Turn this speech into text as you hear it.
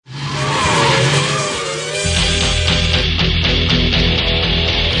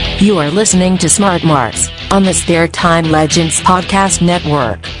You are listening to Smart Marks on the Spare Time Legends Podcast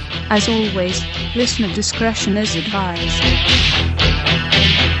Network. As always, listener discretion is advised.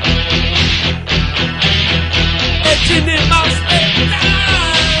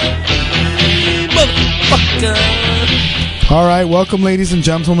 All right, welcome, ladies and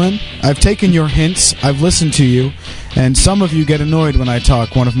gentlemen. I've taken your hints, I've listened to you, and some of you get annoyed when I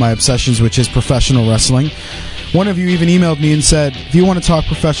talk one of my obsessions, which is professional wrestling. One of you even emailed me and said, if you want to talk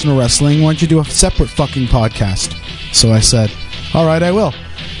professional wrestling, why don't you do a separate fucking podcast? So I said, all right, I will.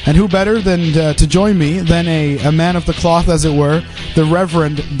 And who better than to join me than a man of the cloth, as it were, the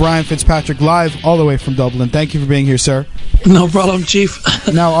Reverend Brian Fitzpatrick, live all the way from Dublin. Thank you for being here, sir. No problem, Chief.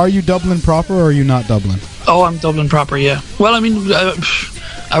 Now, are you Dublin proper or are you not Dublin? Oh, I'm Dublin proper, yeah. Well, I mean,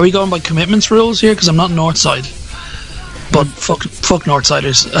 are we going by commitments rules here? Because I'm not Northside. But fuck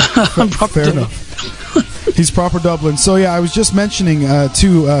Northsiders. I'm proper Fair Dublin. enough. He's proper Dublin. So yeah, I was just mentioning to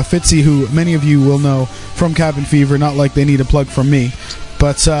Fitzy, who many of you will know from Cabin Fever, not like they need a plug from me,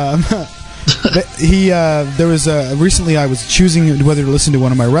 but there was recently I was choosing whether to listen to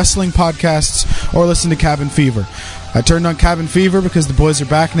one of my wrestling podcasts or listen to Cabin Fever. I turned on Cabin Fever because the boys are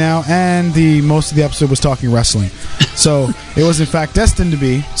back now, and most of the episode was talking wrestling. So it was in fact destined to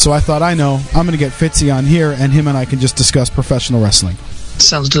be. So I thought, I'm going to get Fitzy on here, and him and I can just discuss professional wrestling.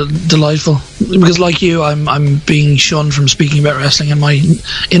 Sounds delightful. Because like you, I'm being shunned from speaking about wrestling in my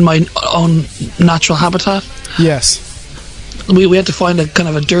own natural habitat. Yes. We had to find a kind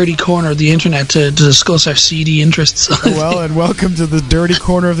of a dirty corner of the internet to discuss our seedy interests. Well, and welcome to the dirty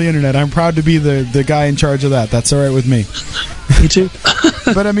corner of the internet. I'm proud to be the guy in charge of that. That's all right with me. Me too.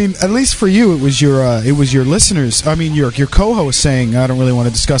 But I mean, at least for you, it was your listeners. I mean, your co-host saying, I don't really want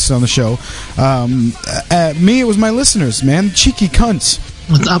to discuss it on the show. Me, it was my listeners, man. Cheeky cunts.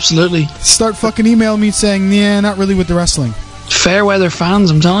 Absolutely. Start fucking emailing me saying, yeah, not really with the wrestling. Fair weather fans,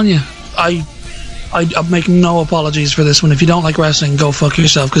 I'm telling you. I'm making no apologies for this one. If you don't like wrestling, go fuck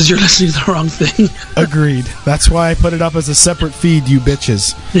yourself, because you're listening to the wrong thing. Agreed. That's why I put it up as a separate feed, you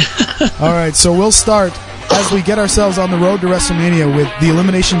bitches. All right, so we'll start as we get ourselves on the road to WrestleMania with the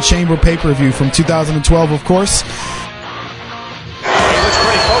Elimination Chamber pay-per-view from 2012, of course. He looks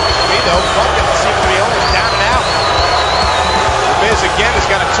pretty focused to me, though. Bucket seems to be almost down and out. The Miz again is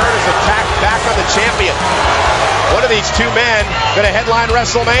going to turn his attack back on the champion. One of these two men going to headline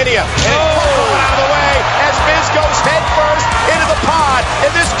WrestleMania. And out of the way as Miz goes head first into the pod.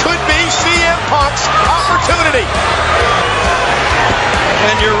 And this could be CM Punk's opportunity.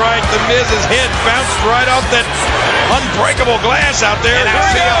 And you're right, the Miz's head bounced right off that unbreakable glass out there. And now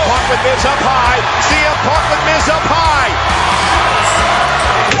CM Punk with Miz up high. CM Punk with Miz up high.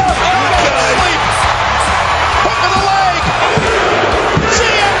 Sleep. Hook of the leg.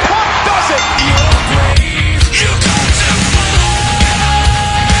 CM Punk does it.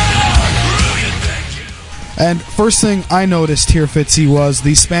 And first thing I noticed here, Fitzy, was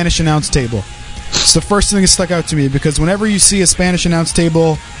the Spanish announce table. It's the first thing that stuck out to me, because whenever you see a Spanish announce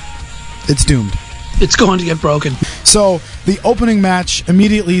table, it's doomed. It's going to get broken. So, the opening match,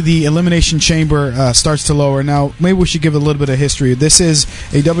 immediately the Elimination Chamber starts to lower. Now, maybe we should give a little bit of history. This is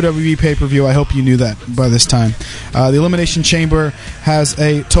a WWE pay-per-view. I hope you knew that by this time. The Elimination Chamber has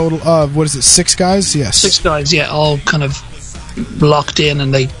a total of, 6 guys? Yes. 6 guys, yeah, all kind of locked in,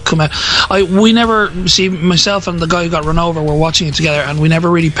 and they come out. We never see, myself and the guy who got run over were watching it together, and we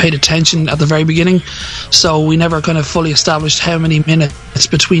never really paid attention at the very beginning, so we never kind of fully established how many minutes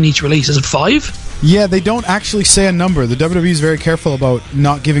between each release. Is it 5? Yeah, they don't actually say a number. The WWE is very careful about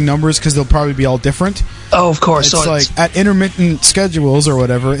not giving numbers because they'll probably be all different. Oh, of course. It's like at intermittent schedules or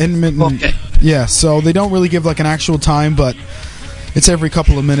whatever. Okay. Yeah, so they don't really give like an actual time, but it's every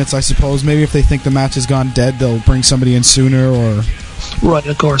couple of minutes, I suppose. Maybe if they think the match has gone dead, they'll bring somebody in sooner, or... Right,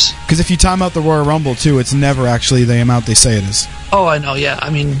 of course. Because if you time out the Royal Rumble, too, it's never actually the amount they say it is. Oh, I know, yeah. I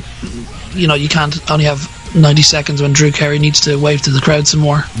mean, you can't only have 90 seconds when Drew Carey needs to wave to the crowd some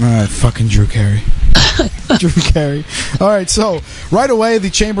more. Alright, fucking Drew Carey. Drew Carey. Alright, so, right away, the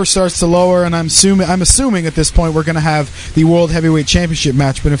chamber starts to lower, and I'm assuming at this point we're going to have the World Heavyweight Championship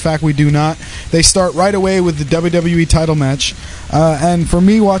match, but in fact we do not. They start right away with the WWE title match, and for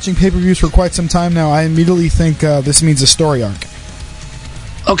me, watching pay-per-views for quite some time now, I immediately think this means a story arc.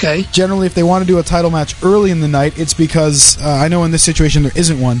 Okay. Generally, if they want to do a title match early in the night, it's because, I know in this situation there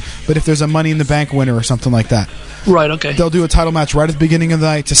isn't one, but if there's a Money in the Bank winner or something like that. Right, okay. They'll do a title match right at the beginning of the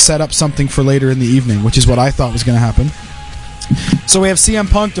night to set up something for later in the evening, which is what I thought was going to happen. So we have CM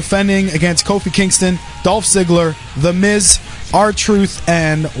Punk defending against Kofi Kingston, Dolph Ziggler, The Miz, R-Truth,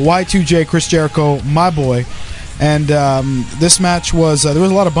 and Y2J, Chris Jericho, my boy. And this match was, there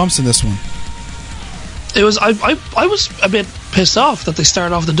was a lot of bumps in this one. It was, I was a bit pissed off that they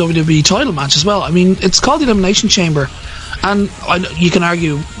started off the WWE title match as well. I mean, it's called the Elimination Chamber, and you can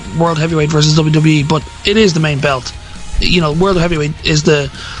argue World Heavyweight versus WWE, but it is the main belt. You know, World Heavyweight is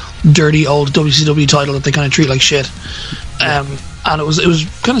the dirty old WCW title that they kind of treat like shit. And it was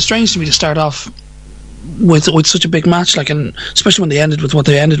kind of strange to me to start off with such a big match, like, and especially when they ended with what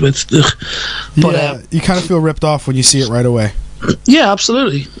they ended with. But you kind of feel ripped off when you see it right away. Yeah,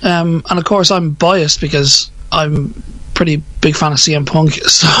 absolutely. And of course, I'm biased because I'm pretty big fan of CM Punk,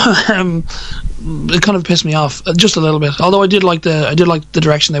 so it kind of pissed me off just a little bit. Although I did like the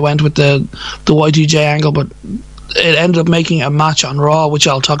direction they went with the Y2J angle, but it ended up making a match on Raw, which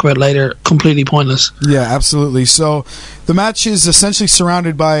I'll talk about later, completely pointless. Yeah, absolutely. So the match is essentially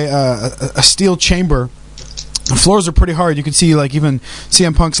surrounded by a steel chamber. The floors are pretty hard. You can see, like, even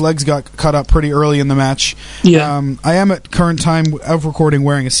CM Punk's legs got cut up pretty early in the match. Yeah. I am at current time of recording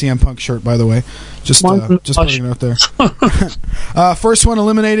wearing a CM Punk shirt, by the way. Just putting it out there. First one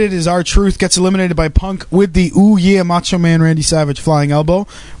eliminated is R-Truth. Gets eliminated by Punk with the Ooh Yeah Macho Man Randy Savage flying elbow,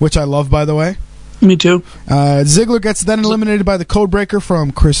 which I love, by the way. Me too. Ziggler gets then eliminated by the Codebreaker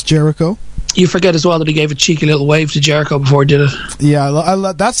from Chris Jericho. You forget as well that he gave a cheeky little wave to Jericho before he did it. Yeah,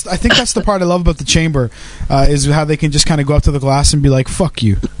 I think that's the part I love about the chamber, is how they can just kind of go up to the glass and be like, "Fuck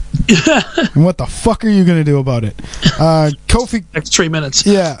you," and what the fuck are you going to do about it? Kofi next 3 minutes.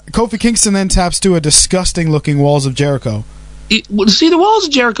 Yeah, Kofi Kingston then taps to a disgusting-looking Walls of Jericho. See, the Walls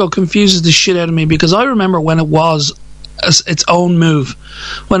of Jericho confuses the shit out of me because I remember when it was its own move,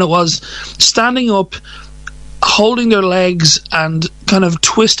 when it was standing up, holding their legs and kind of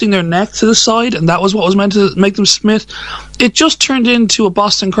twisting their neck to the side, and that was what was meant to make them Smith. It just turned into a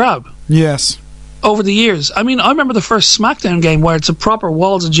Boston Crab. Yes. Over the years. I mean, I remember the first SmackDown game where it's a proper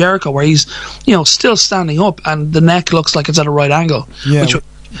Walls of Jericho where he's, still standing up and the neck looks like it's at a right angle. Yeah,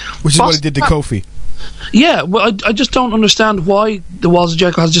 which is what he did to Kofi. Yeah, well, I just don't understand why the Walls of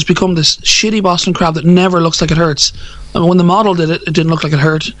Jericho has just become this shitty Boston Crab that never looks like it hurts. I mean, when the model did it, it didn't look like it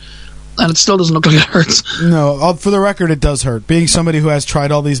hurt. And it still doesn't look like it hurts. No, for the record, it does hurt. Being somebody who has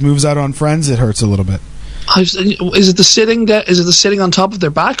tried all these moves out on Friends, it hurts a little bit. Is it the sitting on top of their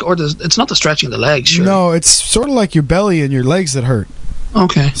back, or it's not the stretching of the legs? Sure. No, it's sort of like your belly and your legs that hurt.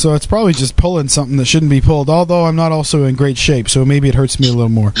 Okay. So it's probably just pulling something that shouldn't be pulled, although I'm not also in great shape, so maybe it hurts me a little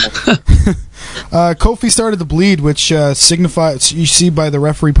more. Kofi started to bleed, which signifies, you see by the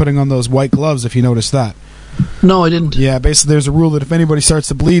referee putting on those white gloves, if you notice that. No, I didn't. Yeah, basically there's a rule that if anybody starts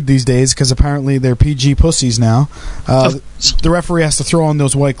to bleed these days, because apparently they're PG pussies now, the referee has to throw on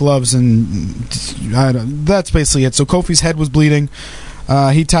those white gloves, and that's basically it. So Kofi's head was bleeding.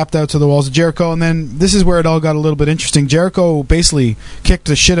 He tapped out to the Walls of Jericho, and then this is where it all got a little bit interesting. Jericho basically kicked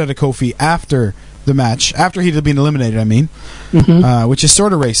the shit out of Kofi after the match, after he'd been eliminated, which is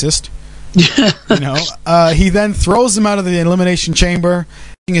sort of racist. He then throws him out of the Elimination Chamber,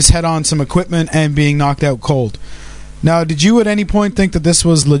 hitting his head on some equipment and being knocked out cold. Now, did you at any point think that this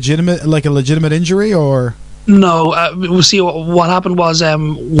was like a legitimate injury, or? No, we see what happened was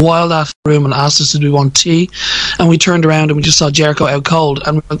Wild asked the room and asked us to do one tea, and we turned around and we just saw Jericho out cold,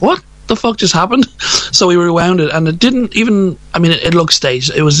 and we were like, what the fuck just happened? So we rewound it, and it didn't even, I mean, it looked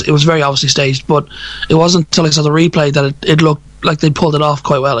staged. It was very obviously staged, but it wasn't until I saw the replay that it looked like they pulled it off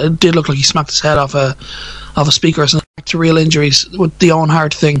quite well. It did look like he smacked his head off a speaker. So back to real injuries with the Owen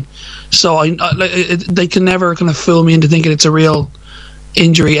Hart thing. So they can never kind of fool me into thinking it's a real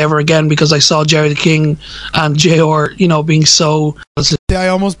injury ever again, because I saw Jerry the King and JR, being so. I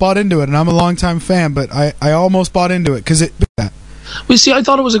almost bought into it, and I'm a long-time fan, but I almost bought into it because it. We see, I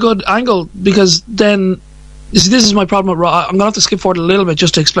thought it was a good angle, because then this is my problem with Raw. I'm gonna have to skip forward a little bit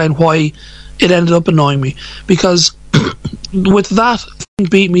just to explain why it ended up annoying me, because with that,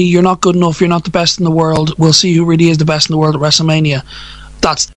 beat me, you're not good enough, you're not the best in the world, we'll see who really is the best in the world at WrestleMania.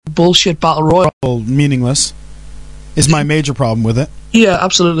 That's bullshit battle royal. Meaningless is my major problem with it. Yeah,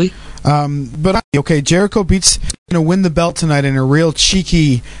 absolutely. But okay, Jericho beats, win the belt tonight in a real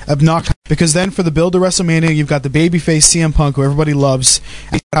cheeky, obnoxious, because then for the build to WrestleMania, you've got the babyface CM Punk, who everybody loves.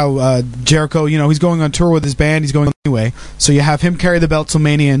 How Jericho, he's going on tour with his band, he's going anyway, so you have him carry the belt till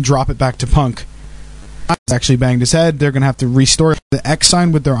Mania and drop it back to Punk. He's actually banged his head. They're going to have to restore the X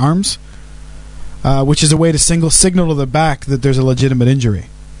sign with their arms, which is a way to signal to the back that there's a legitimate injury.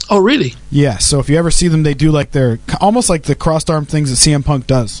 Oh, really? Yeah, so if you ever see them, they do like their almost like the crossed arm things that CM Punk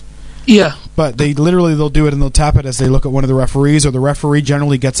does. Yeah. But they'll do it and they'll tap it as they look at one of the referees, or the referee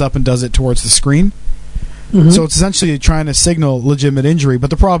generally gets up and does it towards the screen. Mm-hmm. So it's essentially trying to signal legitimate injury. But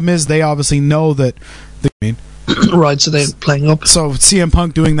the problem is they obviously know that. Right, so they're playing up. So CM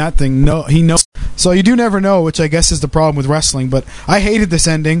Punk doing that thing, he knows. So you do never know, which I guess is the problem with wrestling. But I hated this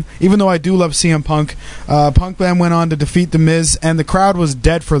ending, even though I do love CM Punk. Punk then went on to defeat The Miz, and the crowd was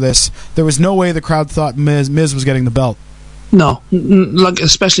dead for this. There was no way the crowd thought Miz was getting the belt. No, like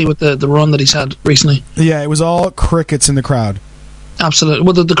especially with the run that he's had recently. Yeah, it was all crickets in the crowd. Absolutely.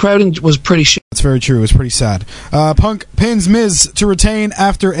 Well, the crowding was pretty shit. That's very true. It was pretty sad. Punk pins Miz to retain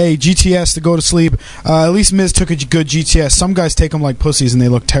after a GTS to go to sleep. At least Miz took a good GTS. Some guys take them like pussies and they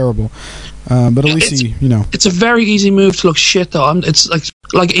look terrible. But at least it's a very easy move to look shit though. It's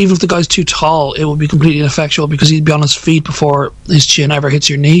like even if the guy's too tall, it would be completely ineffectual because he'd be on his feet before his chin ever hits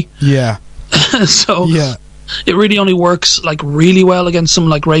your knee. Yeah. So yeah. It really only works like really well against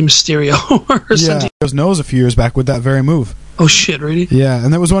someone like Rey Mysterio or something. His nose a few years back with that very move. Oh shit, really? Yeah,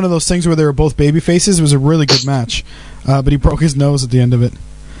 and that was one of those things where they were both baby faces. It was a really good match, but he broke his nose at the end of it.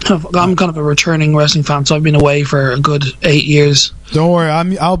 I'm kind of a returning wrestling fan, so I've been away for a good 8 years. Don't worry,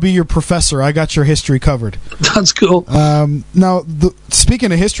 I'll be your professor. I got your history covered. That's cool. Now,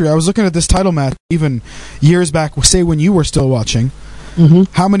 speaking of history, I was looking at this title match even years back, say when you were still watching. Mm-hmm.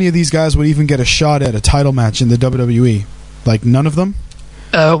 How many of these guys would even get a shot at a title match in the WWE? Like, none of them?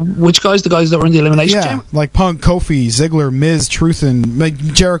 Which guys? The guys that were in the Elimination Chamber? Like Punk, Kofi, Ziggler, Miz, Truth, and like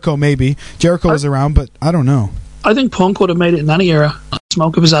Jericho maybe. Jericho was around, but I don't know. I think Punk would have made it in any era.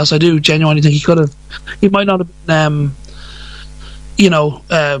 Smoke up his ass. I do genuinely think he could have. He might not have been,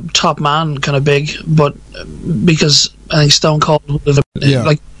 top man kind of big, but because I think Stone Cold would have,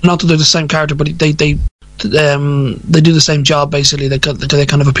 like, not that they're the same character, but they do the same job basically. They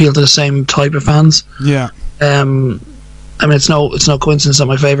kind of appeal to the same type of fans. Yeah. I mean, it's no coincidence that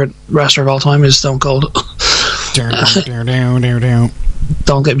my favorite wrestler of all time is Stone Cold. Don't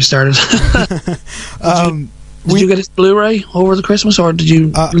get me started. Did you get his Blu-ray over the Christmas, or did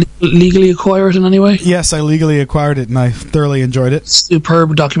you legally acquire it in any way? Yes, I legally acquired it, and I thoroughly enjoyed it.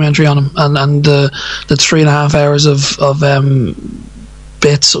 Superb documentary on him, and the 3.5 hours of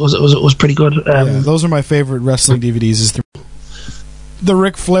bits was pretty good. Those are my favorite wrestling DVDs. The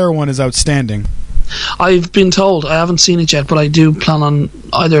Ric Flair one is outstanding. I've been told, I haven't seen it yet, but I do plan on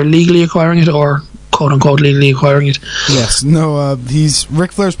either legally acquiring it or quote unquote legally acquiring it. Yes, no,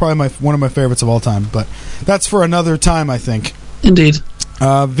 Ric Flair's probably one of my favorites of all time, but that's for another time, I think. Indeed.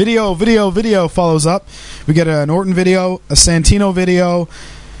 Video follows up. We get an Orton video, a Santino video,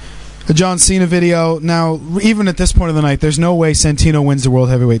 a John Cena video. Now, even at this point of the night, there's no way Santino wins the World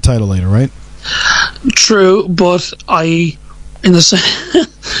Heavyweight title later, right? True, but in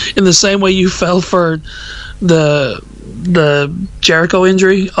the same way you fell for the Jericho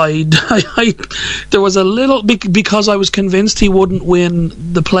injury, there was a little because I was convinced he wouldn't win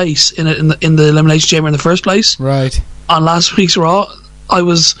the place in the Elimination Chamber in the first place. Right. On last week's Raw, there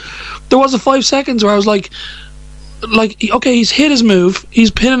was a 5 seconds where I was like, okay, he's hit his move, he's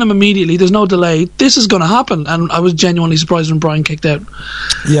pinning him immediately, there's no delay, this is going to happen, and I was genuinely surprised when Bryan kicked out.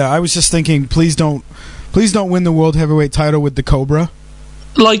 Yeah, I was just thinking, please don't win the World Heavyweight title with the Cobra.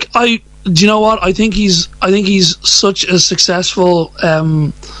 Do you know what? I think he's such a successful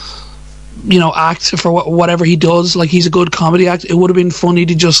act for whatever he does. Like, he's a good comedy act. It would have been funny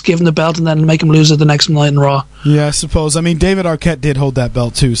to just give him the belt and then make him lose it the next night in Raw. Yeah, I suppose. I mean, David Arquette did hold that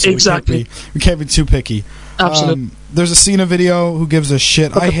belt too, so exactly. we can't be too picky. Absolutely. There's a Cena video. Who gives a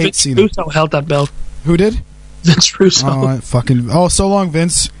shit? I hate Cena. Russo held that belt. Who did? Vince Russo. So long,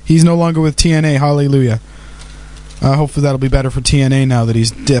 Vince. He's no longer with TNA. Hallelujah. Hopefully that'll be better for TNA now that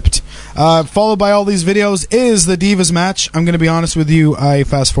he's dipped. Followed by all these videos is the Divas match. I'm going to be honest with you, I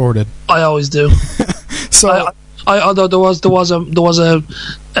fast forwarded. I always do. So although there was a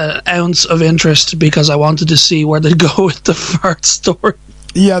ounce of interest because I wanted to see where they go with the fart story.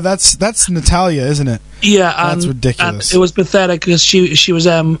 Yeah, that's Natalia, isn't it? Yeah, that's ridiculous. And it was pathetic because she was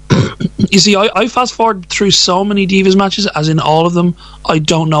you see, I fast forward through so many Divas matches, as in all of them. I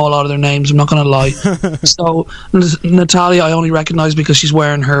don't know a lot of their names, I'm not going to lie. So Natalia I only recognise because she's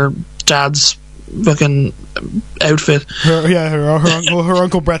wearing her dad's fucking outfit. Her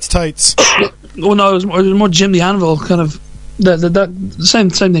Uncle Brett's tights. Well, no, it was more Jim the Anvil, kind of. The same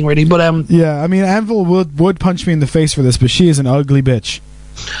thing really, but yeah, I mean, Anvil would punch me in the face for this, but she is an ugly bitch.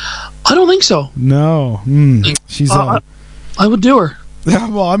 I don't think so. No, she's. I would do her. Yeah,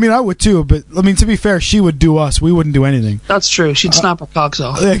 well, I mean, I would too, but I mean, to be fair, she would do us. We wouldn't do anything. That's true. She'd snap her cocks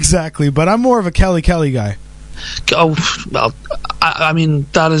off. Exactly, but I'm more of a Kelly guy. Oh well, I mean,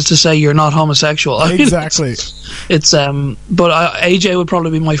 that is to say you're not homosexual. Exactly. But AJ would probably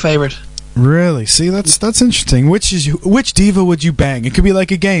be my favorite. Really? See, that's interesting. Which diva would you bang? It could be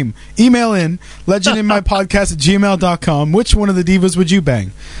like a game. Email in legendinmypodcast@gmail.com. Which one of the divas would you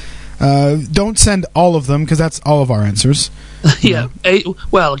bang? Don't send all of them, because that's all of our answers. Yeah.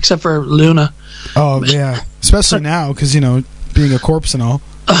 Well, except for Luna. Oh, yeah. Especially now, because, being a corpse and all.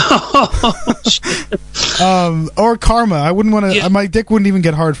 Or Karma. I wouldn't want to... Yeah. My dick wouldn't even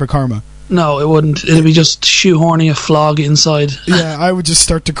get hard for Karma. No, it wouldn't. It'd be just shoehorning a flog inside. Yeah, I would just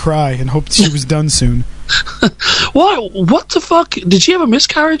start to cry and hope she was done soon. What the fuck? Did she have a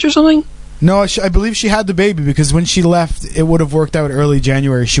miscarriage or something? No, I believe she had the baby, because when she left, it would have worked out early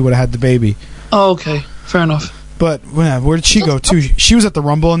January. She would have had the baby. Oh, okay. Fair enough. But where did she go to? She was at the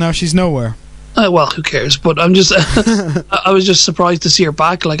Rumble, and now she's nowhere. Well, who cares? But I'm just... I was just surprised to see her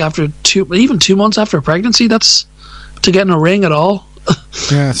back, like, after 2 months after a pregnancy. That's... To get in a ring at all.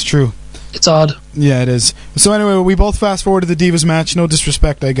 Yeah, that's true. It's odd. Yeah, it is. So anyway, we both fast forward to the Divas match. No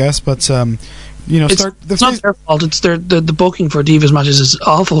disrespect, I guess, but It's not their fault. It's the booking for Divas matches is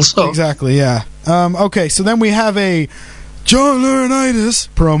awful. So exactly, yeah. Okay, so then we have a John Laurinaitis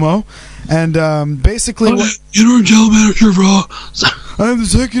promo, and basically, Interim General Manager of Raw. I'm the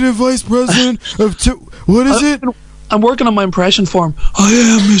Executive Vice President of what is it? I'm working on my impression for him. I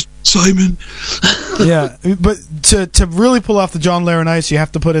am Mr. Simon. Yeah, but to really pull off the John Laurinaitis, you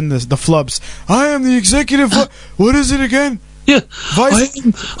have to put in the flubs. I am the executive. What is it again? Yeah, Vice.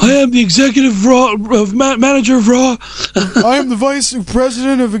 I am the executive manager of Raw. I am the vice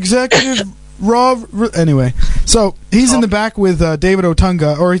president of executive Raw. Anyway, so he's in the back with David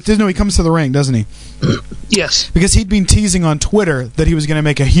Otunga, or he comes to the ring, doesn't he? Yes, because he'd been teasing on Twitter that he was going to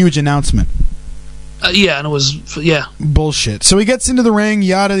make a huge announcement. Yeah, and it was bullshit. So he gets into the ring,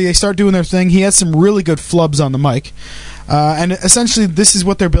 yada. They start doing their thing. He has some really good flubs on the mic, and essentially this is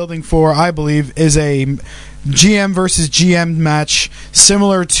what they're building for. I believe is a GM versus GM match,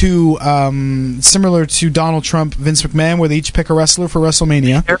 similar to Donald Trump, Vince McMahon, where they each pick a wrestler for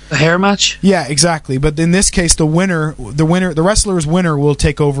WrestleMania. The hair match. Yeah, exactly. But in this case, the wrestler's winner will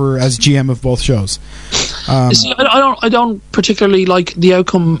take over as GM of both shows. See, I don't particularly like the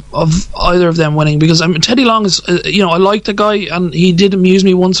outcome of either of them winning, because Teddy Long is, I like the guy, and he did amuse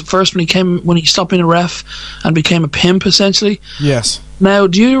me once at first when he stopped being a ref and became a pimp essentially. Yes. Now,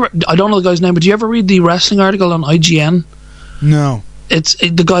 I don't know the guy's name, but do you ever read the wrestling article on IGN? No.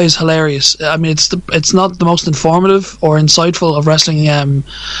 The guy is hilarious. I mean, it's not the most informative or insightful of wrestling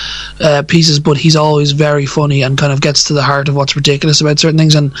pieces, but he's always very funny and kind of gets to the heart of what's ridiculous about certain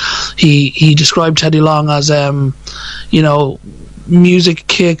things. And he described Teddy Long as music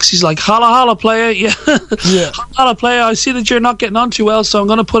kicks. He's like, holla holla player, yeah. Holla player, I see that you're not getting on too well, so I'm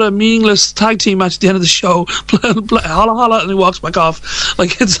going to put a meaningless tag team match at the end of the show. Holla holla, and he walks back off.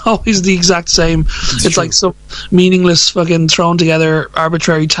 Like, it's always the exact same. It's like some meaningless fucking thrown together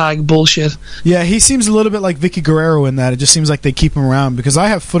arbitrary tag bullshit. Yeah, he seems a little bit like Vicky Guerrero in that. It just seems like they keep him around, because I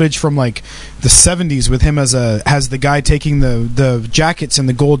have footage from like the 70s with him as the guy taking the jackets and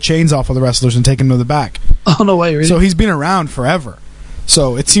the gold chains off of the wrestlers and taking them to the back. Oh, no way, really? So he's been around forever.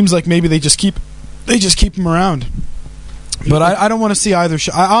 So it seems like maybe they just keep him around. But I don't want to see either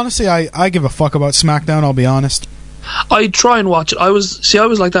show. I give a fuck about SmackDown, I'll be honest. I try and watch it. I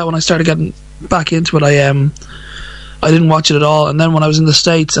was like that when I started getting back into it. I didn't watch it at all, and then when I was in the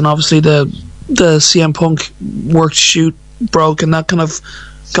States, and obviously the CM Punk worked shoot broke, and that kind of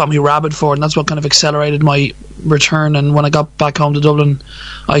got me rabid for it, and that's what kind of accelerated my return. And when I got back home to Dublin,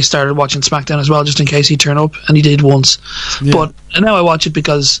 I started watching SmackDown as well, just in case he'd turn up, and he did once. Yeah. But now I watch it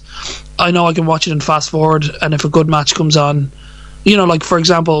because I know I can watch it and fast forward, and if a good match comes on, like for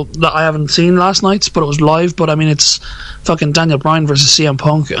example, that I haven't seen last night's, but it was live, but I mean, it's fucking Daniel Bryan versus CM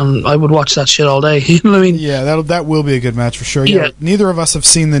Punk, and I would watch that shit all day. You know what I mean? Yeah, that will be a good match for sure. Yeah, neither of us have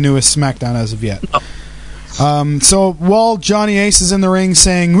seen the newest SmackDown as of yet. No. So while Johnny Ace is in the ring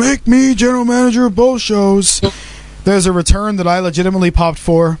saying, "Make me general manager of both shows," there's a return that I legitimately popped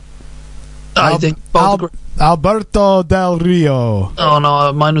for. I think Alberto Del Rio. Oh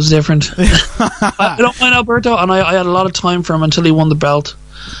no, mine was different. I don't mind Alberto, and I had a lot of time for him until he won the belt,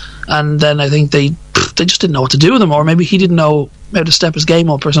 and then I think they just didn't know what to do with him, or maybe he didn't know how to step his game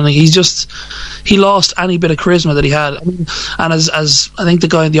up or something. He lost any bit of charisma that he had. I mean, and as I think the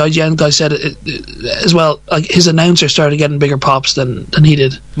IGN guy said it as well, like his announcer started getting bigger pops than he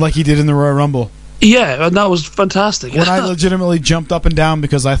did, like he did in the Royal Rumble. Yeah, and that was fantastic. When I legitimately jumped up and down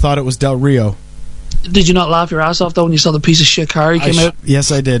because I thought it was Del Rio. Did you not laugh your ass off though when you saw the piece of shit car he came out?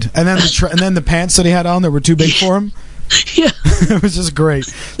 Yes, I did. And then and then the pants that he had on that were too big for him. Yeah. It was just great.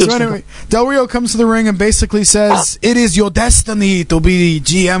 So anyway, Del Rio comes to the ring and basically says, "It is your destiny to be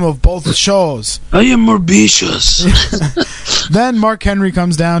GM of both shows. I am Morbius." Then Mark Henry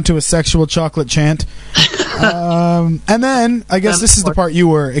comes down to a sexual chocolate chant. And then, I guess this is the part you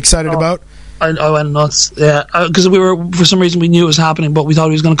were excited about. I went nuts. Yeah, because for some reason we knew it was happening, but we thought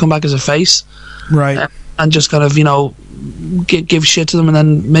he was going to come back as a face, Right. and just kind of give shit to them, and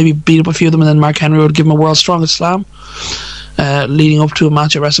then maybe beat up a few of them, and then Mark Henry would give him a World's Strongest Slam, leading up to a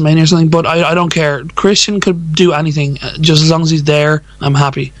match at WrestleMania or something. But I don't care. Christian could do anything, just as long as he's there. I'm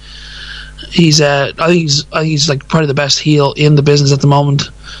happy. I think he's like probably the best heel in the business at the moment.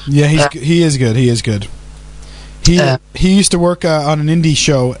 Yeah, he is good. He is good. He used to work on an indie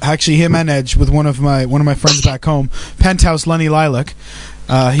show. Actually, him and Edge with one of my friends back home, Penthouse Lenny Lilac.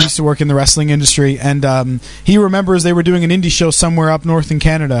 He used to work in the wrestling industry, and he remembers they were doing an indie show somewhere up north in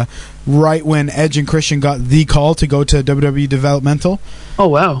Canada, right when Edge and Christian got the call to go to WWE Developmental. Oh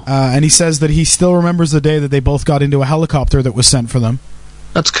wow! And he says that he still remembers the day that they both got into a helicopter that was sent for them.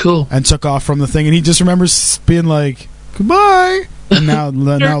 That's cool. And took off from the thing, and he just remembers being like, "Goodbye." And now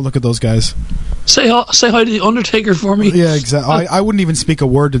look at those guys. Say hi to the Undertaker for me. Yeah, exactly. I wouldn't even speak a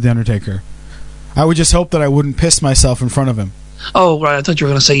word to the Undertaker. I would just hope that I wouldn't piss myself in front of him. Oh, right. I thought you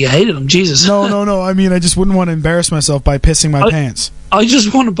were going to say you hated him. Jesus. No. I mean, I just wouldn't want to embarrass myself by pissing my pants. I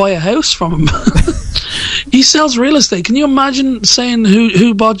just want to buy a house from him. He sells real estate. Can you imagine saying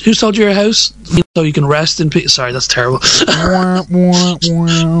who sold you your house so you can rest in peace? Sorry, that's terrible.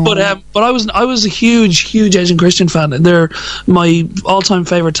 But I was a huge Edge and Christian fan. They're my all-time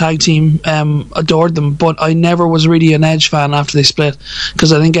favorite tag team. Adored them, but I never was really an Edge fan after they split,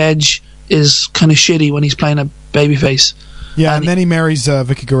 because I think Edge is kind of shitty when he's playing a babyface. Yeah, and then he marries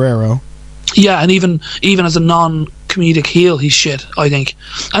Vicky Guerrero. Yeah, and even as a non-comedic heel, he's shit, I think.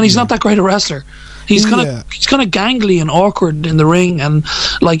 And he's not that great a wrestler. He's kind of gangly and awkward in the ring, and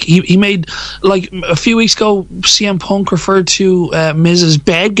like he made, like a few weeks ago, CM Punk referred to Miz's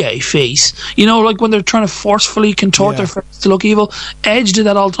bad guy face. You know, like when they're trying to forcefully contort their face to look evil. Edge did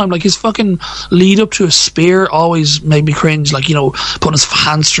that all the time. Like his fucking lead up to a spear always made me cringe. Like, you know, putting his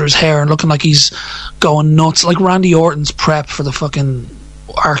hands through his hair and looking like he's going nuts. Like Randy Orton's prep for the fucking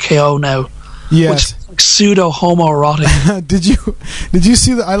RKO now. Yes. Like pseudo homoerotic. Did you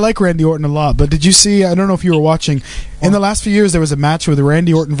see that? I like Randy Orton a lot, but did you see, I don't know if you were watching, in the last few years there was a match with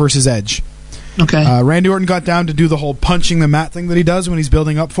Randy Orton versus Edge. Okay. Randy Orton got down to do the whole punching the mat thing that he does when he's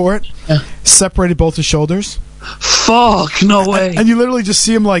building up for it. Yeah. Separated both his shoulders. Fuck, no way. And you literally just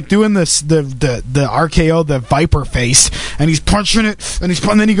see him like doing this, the RKO, the Viper face, and he's punching it, and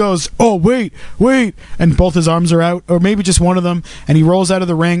then he goes, oh wait, and both his arms are out, or maybe just one of them, and he rolls out of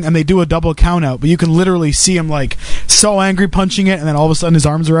the ring, and they do a double count out, but you can literally see him like so angry punching it, and then all of a sudden his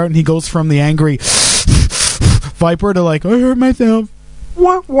arms are out, and he goes from the angry Viper to like, I hurt myself.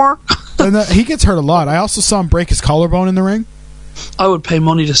 And he gets hurt a lot. I also saw him break his collarbone in the ring. I would pay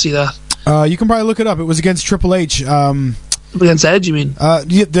money to see that. You can probably look it up. It was against Triple H. Against Edge, you mean?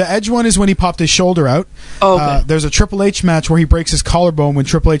 The Edge one is when he popped his shoulder out. Oh, okay. There's a Triple H match where he breaks his collarbone when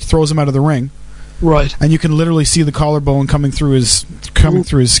Triple H throws him out of the ring. Right. And you can literally see the collarbone coming through his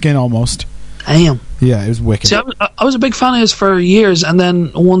skin almost. Damn. Yeah, it was wicked. See, I was a big fan of his for years, and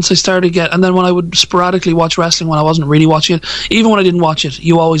then once I started and then when I would sporadically watch wrestling when I wasn't really watching it, even when I didn't watch it,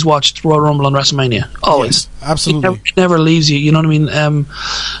 you always watched Royal Rumble and WrestleMania. Always. Yes, absolutely. It never leaves you, you know what I mean,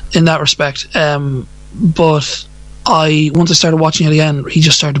 in that respect. But once I started watching it again, he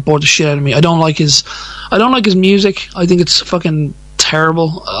just started to bore the shit out of me. I don't like his music. I think it's fucking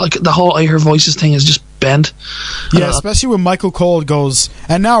terrible. Like the whole I Hear Voices thing is just bent. Yeah, especially when Michael Cole goes,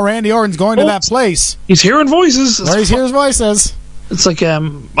 and now Randy Orton's going to that place. He's hearing voices. Where he hears voices. It's like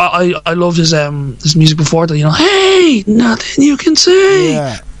I loved his music before that. You know, hey, nothing you can say.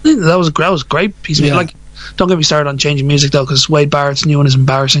 Yeah. That was a great piece of music. Like, don't get me started on changing music though, because Wade Barrett's new one is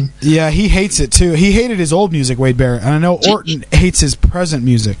embarrassing. Yeah, he hates it too. He hated his old music, Wade Barrett, and I know Orton hates his present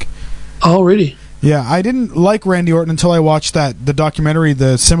music. Oh, really? Yeah, I didn't like Randy Orton until I watched the documentary,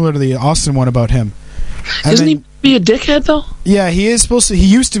 similar to the Austin one about him. Isn't he be a dickhead though? Yeah, he is supposed to. He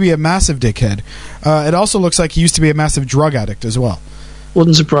used to be a massive dickhead. It also looks like he used to be a massive drug addict as well.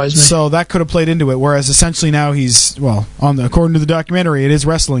 Wouldn't surprise me. So that could have played into it. Whereas essentially now he's according to the documentary, it is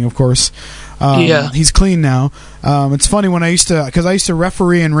wrestling, of course. He's clean now. It's funny when I used to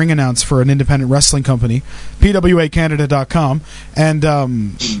referee and ring announce for an independent wrestling company, PWACanada.com, and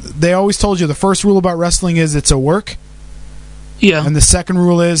they always told you the first rule about wrestling is it's a work. Yeah. And the second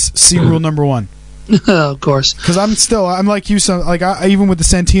rule is see rule number 1. Of course. Because I'm like you. So like even with the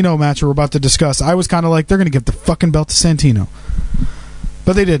Santino match we're about to discuss, I was kind of like they're going to give the fucking belt to Santino.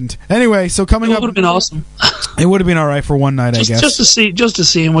 But they didn't. Anyway, so coming up, it would have been awesome. It would have been all right for one night, I guess. Just to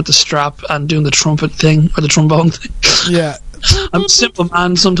see him with the strap and doing the trumpet thing or the trombone thing. Yeah, I'm a simple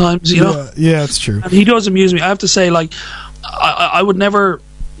man sometimes, you know. Yeah, it's true. And he does amuse me. I have to say, like, I would never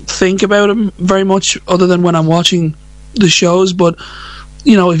think about him very much, other than when I'm watching the shows. But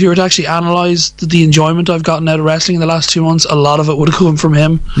you know, if you were to actually analyse the enjoyment I've gotten out of wrestling in the last 2 months, a lot of it would have come from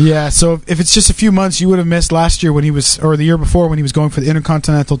him. Yeah, so if it's just a few months, you would have missed last year when he was, or the year before when he was going for the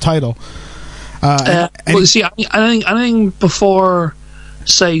Intercontinental title. Well, see, I think before,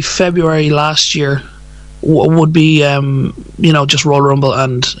 say, February last year would be, you know, just Royal Rumble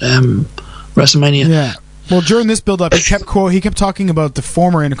and WrestleMania. Yeah. Well, during this build-up, he kept talking about the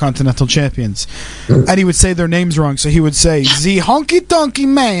former Intercontinental champions, and he would say their names wrong. So he would say, "The Honky Tonky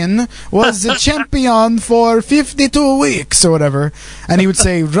Man was the champion for 52 weeks," or whatever, and he would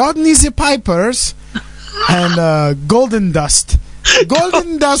say, "Rodney the Pipers and Golden Dust.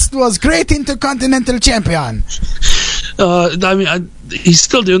 Golden Dust was great Intercontinental champion." I mean, he's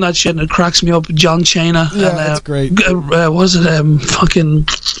still doing that shit, and it cracks me up. John Cena. Yeah, and, that's great. Was it fucking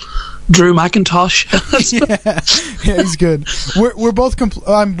Drew McIntosh? yeah, he's good. We're both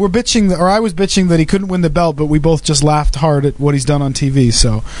we're bitching, or I was bitching that he couldn't win the belt, but we both just laughed hard at what he's done on TV.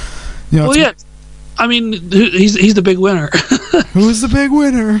 So, you know. Well, yeah. I mean, he's the big winner. Who's the big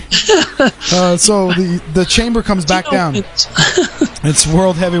winner? So the chamber comes back down. It's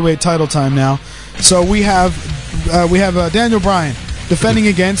World Heavyweight title time now. So we have Daniel Bryan defending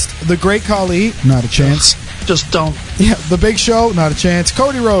against the Great Khali. Not a chance. Just don't. Yeah, the Big Show. Not a chance.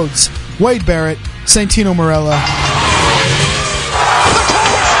 Cody Rhodes, Wade Barrett, Santino Marella.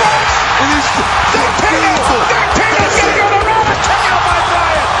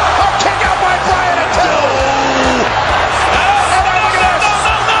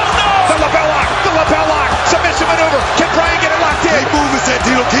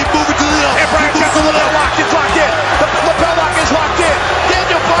 Santino, keep moving to the left. And Bryan got the lapel lock. It's locked in. The lapel lock is locked in.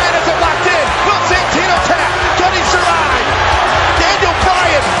 Daniel Bryan has it locked in. Will Santino tap? Can he survive? Daniel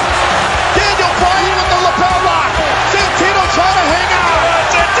Bryan with the lapel lock. Santino trying to hang out.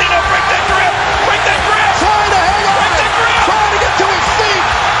 Santino, break that grip. Break that grip. Trying to hang on. Break that grip. Trying to get to his feet.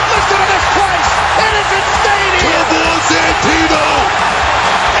 Listen to this place. It is insane here. Come on, Santino.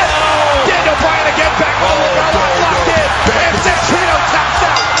 Daniel Bryan again back with the lapel lock locked in. And Santino taps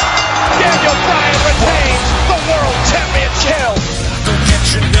out. Daniel Bryan retains the World Championship.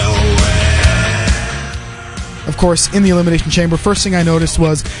 Of course, in the Elimination Chamber, first thing I noticed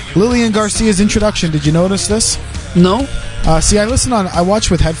was Lillian Garcia's introduction. Did you notice this? No. See, I watch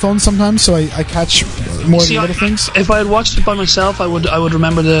with headphones sometimes, so I catch more of the little things. If I had watched it by myself, I would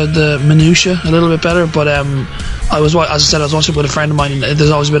remember the minutiae a little bit better. But I was watching it with a friend of mine, and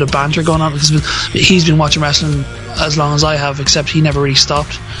there's always a bit of banter going on because he's been watching wrestling as long as I have, except he never really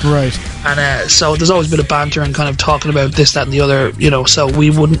stopped. Right. And so there's always a bit of banter and kind of talking about this, that, and the other. You know, so we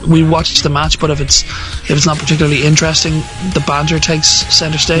watch the match, but if it's not particularly interesting, the banter takes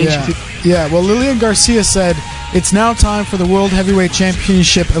center stage. Yeah. Well, Lillian Garcia said, "It's now time for the World Heavyweight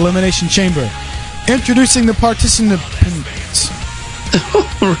Championship Elimination Chamber. Introducing the participants."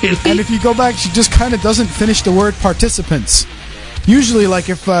 Really? And if you go back, she just kind of doesn't finish the word participants. Usually, like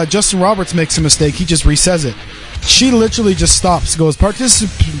if Justin Roberts makes a mistake, he just resays it. She literally just stops, goes,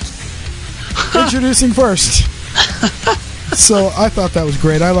 "Participants. Introducing first." So I thought that was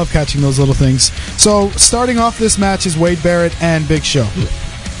great. I love catching those little things. So starting off this match is Wade Barrett and Big Show.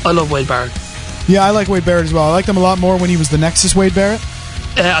 I love Wade Barrett. Yeah, I like Wade Barrett as well. I liked him a lot more when he was the Nexus Wade Barrett.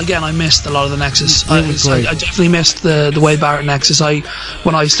 Again, I missed a lot of the Nexus. I definitely missed the Wade Barrett Nexus.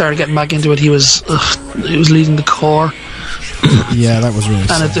 When I started getting back into it, he was leading the core. Yeah, that was really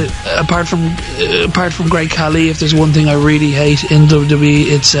sad. And apart from Great Khali, if there's one thing I really hate in WWE,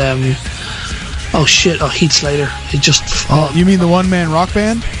 it's Heath Slater. It just you mean the one-man rock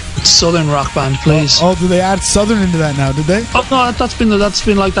band? Southern rock band, please. Oh, do they add Southern into that now? Did they? Oh no, that's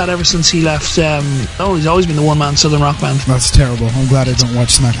been like that ever since he left. He's always been the one-man Southern rock band. That's terrible. I'm glad I don't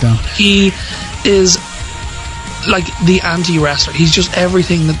watch SmackDown. He is like the anti-wrestler. He's just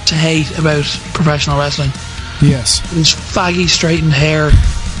everything to hate about professional wrestling. Yes. His faggy straightened hair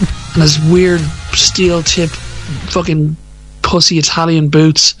and his weird steel-tipped fucking pussy Italian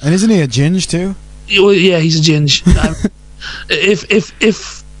boots. And isn't he a ginge too? Yeah, he's a ginge.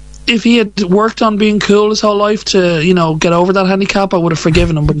 If he had worked on being cool his whole life to, get over that handicap, I would have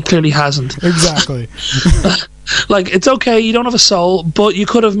forgiven him, but he clearly hasn't. Exactly. Like, it's okay, you don't have a soul, but you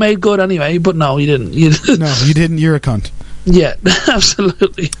could have made good anyway, but no, you didn't. No, you didn't, you're a cunt. Yeah,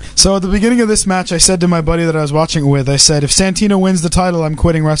 absolutely. So at the beginning of this match, I said to my buddy that I was watching it with, I said, if Santino wins the title, I'm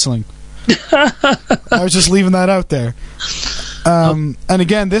quitting wrestling. I was just leaving that out there. And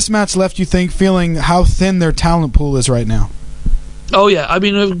again, this match left you feeling how thin their talent pool is right now. Oh yeah, I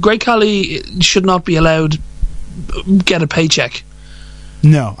mean, Great Khali should not be allowed get a paycheck.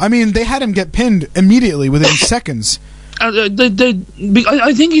 No, I mean, they had him get pinned immediately within seconds.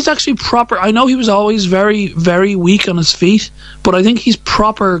 I think he's actually proper. I know he was always very, very weak on his feet, but I think he's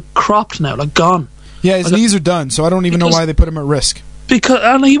proper cropped now, like gone. Yeah, his knees are done, so I don't even know why they put him at risk.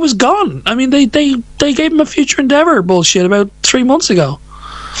 And he was gone. I mean, they gave him a future endeavor bullshit about 3 months ago.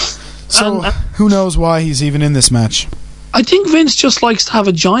 So who knows why he's even in this match? I think Vince just likes to have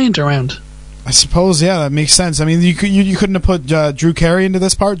a giant around. I suppose, yeah, that makes sense. I mean, you couldn't have put Drew Carey into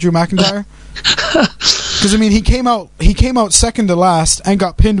this part, Drew McIntyre, because I mean he came out second to last and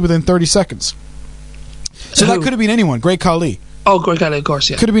got pinned within 30 seconds. So that could have been anyone. Great Khali. Oh, Great Khali, of course,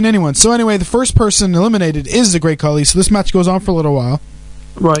 yeah. Could have been anyone. So anyway, the first person eliminated is the Great Khali. So this match goes on for a little while.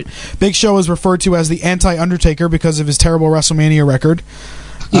 Right. Big Show is referred to as the anti-Undertaker because of his terrible WrestleMania record.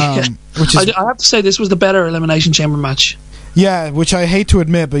 Which is, I have to say, this was the better Elimination Chamber match. Yeah, which I hate to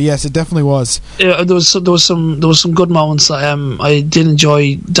admit, but yes, it definitely was. There was some good moments. I did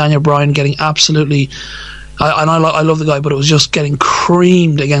enjoy Daniel Bryan getting absolutely. I love the guy, but it was just getting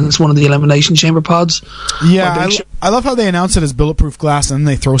creamed against one of the Elimination Chamber pods. Yeah, I love how they announce it as bulletproof glass and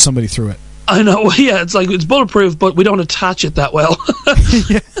then they throw somebody through it. I know, yeah, it's like it's bulletproof, but we don't attach it that well.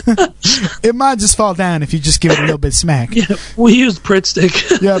 It might just fall down if you just give it a little bit of smack. Yeah, we used Pritt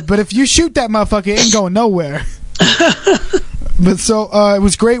stick. Yeah, but if you shoot that motherfucker, it ain't going nowhere. But so it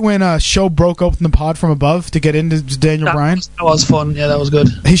was great when Show broke open the pod from above to get into Daniel Bryan. That was fun. Yeah, that was good.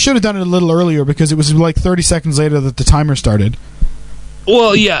 He should have done it a little earlier because it was like 30 seconds later that the timer started.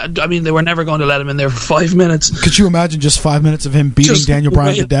 Well, yeah, I mean, they were never going to let him in there for 5 minutes. Could you imagine just 5 minutes of him beating Daniel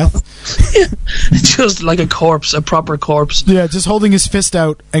Bryan to death? Just like a corpse, a proper corpse. Yeah, just holding his fist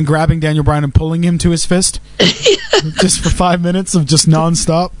out and grabbing Daniel Bryan and pulling him to his fist. Just for 5 minutes of just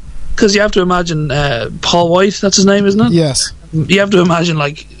non-stop. Because you have to imagine Paul White, that's his name, isn't it? Yes. You have to imagine,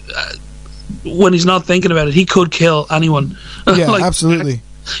 like, when he's not thinking about it, he could kill anyone. Yeah, like, absolutely.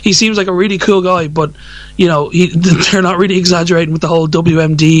 He seems like a really cool guy, but, you know, they're not really exaggerating with the whole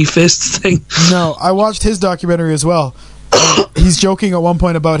WMD fists thing. No, I watched his documentary as well. He's joking at one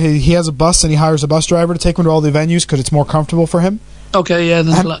point about he has a bus and he hires a bus driver to take him to all the venues because it's more comfortable for him. Okay, yeah,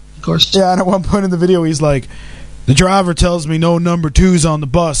 of course. Yeah, and at one point in the video, he's like, the driver tells me no number 2s on the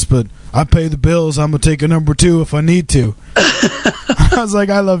bus, but I pay the bills. I'm going to take a number 2 if I need to. I was like,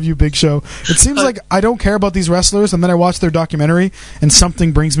 I love you, Big Show. It seems like I don't care about these wrestlers, and then I watch their documentary, and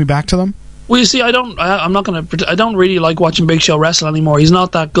something brings me back to them. Well, you see, I don't really like watching Big Show wrestle anymore. He's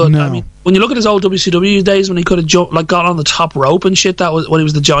not that good. No. I mean, when you look at his old WCW days when he could have got on the top rope and shit, that was when he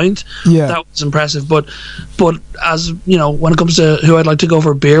was the Giant. Yeah, that was impressive. But as you know, when it comes to who I'd like to go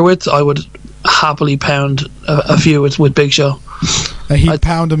for a beer with, I would happily pound a few with Big Show. He'd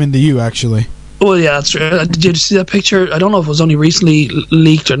pound them into you, actually. Well, yeah, that's true. Did you see that picture? I don't know if it was only recently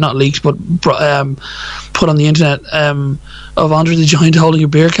leaked or not leaked, but put on the internet of Andre the Giant holding a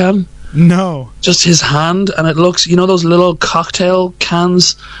beer can. No. Just his hand, and it looks, you know those little cocktail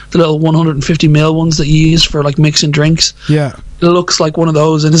cans, the little 150ml ones that you use for like mixing drinks? Yeah. It looks like one of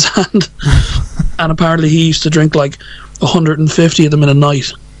those in his hand. And apparently he used to drink like 150 of them in a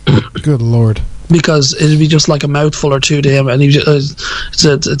night. Good Lord. Because it'd be just like a mouthful or two to him, and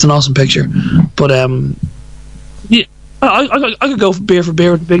it's an awesome picture. But yeah, I could go for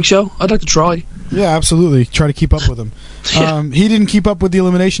beer with Big Show. I'd like to try. Yeah, absolutely. Try to keep up with him. Yeah. He didn't keep up with the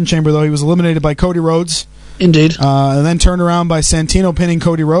Elimination Chamber, though. He was eliminated by Cody Rhodes. Indeed. And then turned around by Santino pinning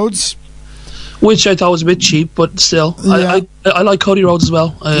Cody Rhodes. Which I thought was a bit cheap, but still, yeah. I like Cody Rhodes as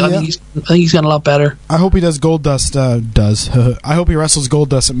well. I think he's gotten a lot better. I hope he does Goldust. I hope he wrestles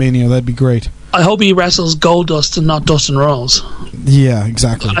Goldust at Mania. That'd be great. I hope he wrestles Goldust and not Dustin Runnels. Yeah,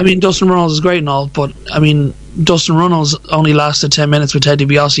 exactly. I mean, Dustin Runnels is great and all, but I mean, Dustin Runnels only lasted 10 minutes with Ted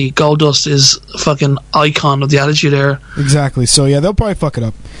DiBiase. Goldust is a fucking icon of the Attitude Era. Exactly. So yeah, they'll probably fuck it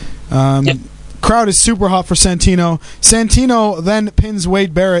up. Yeah. Crowd is super hot for Santino. Santino then pins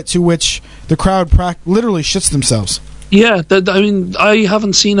Wade Barrett, to which the crowd literally shits themselves. Yeah, I mean, I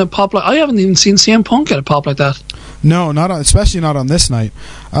haven't seen a pop like... I haven't even seen CM Punk get a pop like that. No, especially not on this night.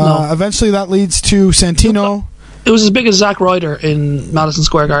 No. Eventually that leads to Santino... It was as big as Zack Ryder in Madison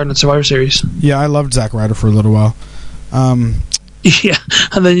Square Garden at Survivor Series. Yeah, I loved Zack Ryder for a little while. Yeah,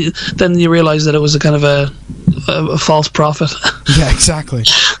 and then you realize that it was a kind of a false prophet. Yeah, exactly.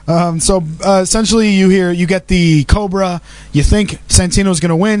 So essentially, you get the Cobra. You think Santino's going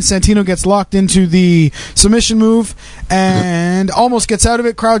to win. Santino gets locked into the submission move and almost gets out of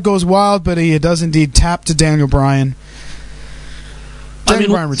it. Crowd goes wild, but he does indeed tap to Daniel Bryan.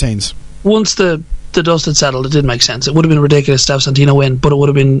 Bryan retains. Once the dust had settled, it did make sense. It would have been ridiculous to have Santino win, but it would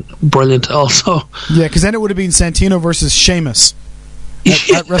have been brilliant also. Yeah, because then it would have been Santino versus Sheamus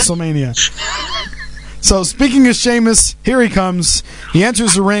at WrestleMania. So, speaking of Sheamus, here he comes. He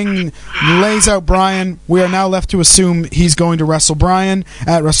enters the ring, lays out Bryan. We are now left to assume he's going to wrestle Bryan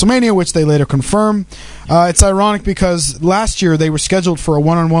at WrestleMania, which they later confirm. It's ironic because last year they were scheduled for a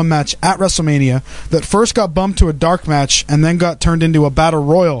one-on-one match at WrestleMania that first got bumped to a dark match and then got turned into a battle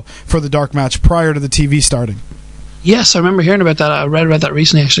royal for the dark match prior to the TV starting. Yes, I remember hearing about that. I read about that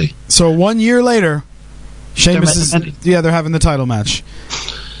recently, actually. So 1 year later, Sheamus is... Yeah, they're having the title match.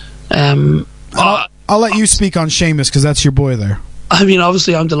 I'll let you speak on Sheamus because that's your boy there. I mean,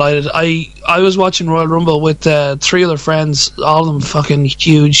 obviously, I'm delighted. I was watching Royal Rumble with 3 other friends, all of them fucking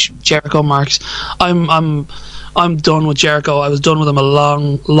huge Jericho marks. I'm done with Jericho. I was done with him a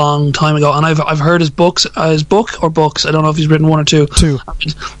long time ago, and I've heard his book or books. I don't know if he's written 1 or 2. 2.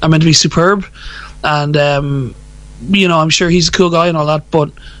 Are meant to be superb, and I'm sure he's a cool guy and all that.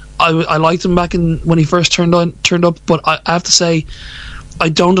 But I liked him back when he first turned up. But I have to say, I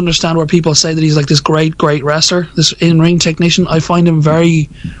don't understand where people say that he's like this great wrestler, this in-ring technician. I find him very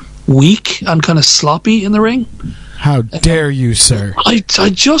weak and kind of sloppy in the ring. How dare you, sir? I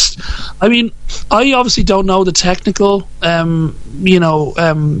obviously don't know the technical, behind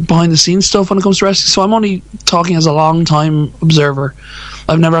the scenes stuff when it comes to wrestling, so I'm only talking as a long-time observer.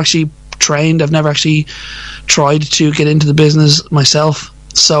 I've never actually trained. I've never actually tried to get into the business myself.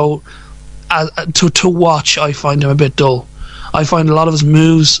 So to watch, I find him a bit dull. I find a lot of his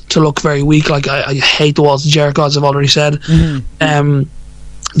moves to look very weak. Like I hate the Walls of Jericho, as I've already said. Mm-hmm.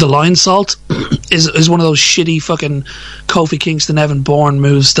 The Lion Salt is one of those shitty fucking Kofi Kingston, Evan Bourne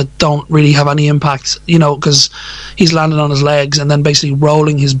moves that don't really have any impact, because he's landing on his legs and then basically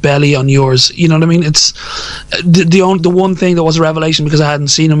rolling his belly on yours. You know what I mean? It's the one thing that was a revelation, because I hadn't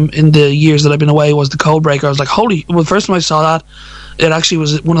seen him in the years that I've been away, was the Code Breaker. I was like, the first time I saw that, it actually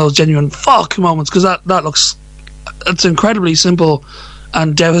was one of those genuine fuck moments, because that looks... It's an incredibly simple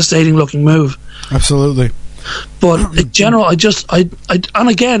and devastating looking move. Absolutely. But in general, and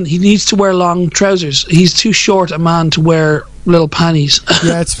again, he needs to wear long trousers. He's too short a man to wear little panties.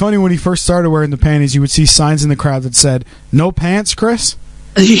 Yeah, it's funny, when he first started wearing the panties, you would see signs in the crowd that said, "No pants, Chris?"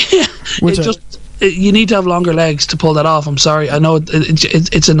 Yeah. You need to have longer legs to pull that off. I'm sorry. I know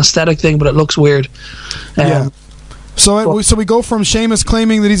it's an aesthetic thing, but it looks weird. Yeah. So we go from Sheamus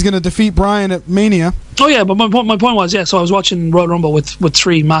claiming that he's going to defeat Bryan at Mania. Oh yeah, but my point was, so I was watching Royal Rumble with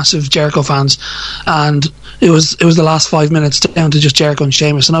 3 massive Jericho fans, and it was the last 5 minutes down to just Jericho and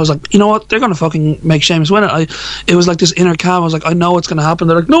Sheamus, and I was like, you know what, they're going to fucking make Sheamus win it. It was like this inner calm. I was like, I know it's going to happen.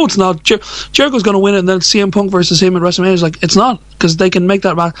 They're like, no, it's not. Jericho's going to win it, and then CM Punk versus him at WrestleMania. Is like, it's not, because they can make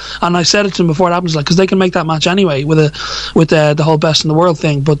that match. And I said it to him before it happens, like, because they can make that match anyway with the whole best in the world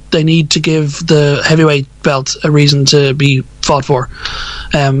thing, but they need to give the heavyweight belt a reason to be fought for.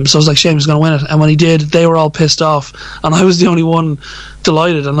 So I was like, Sheamus is going to win it, and when he did, they were all pissed off, and I was the only one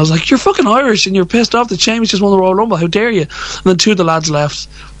delighted, and I was like, you're fucking Irish and you're pissed off that Sheamus just won the Royal Rumble, how dare you? And then 2 of the lads left,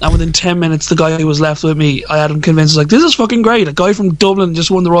 and within 10 minutes the guy who was left with me, I had him convinced, like, this is fucking great, a guy from Dublin just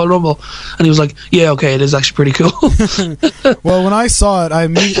won the Royal Rumble, and he was like, yeah, okay, it is actually pretty cool. Well, when I saw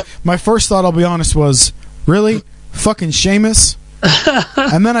it, my first thought, I'll be honest, was, really? Fucking Sheamus?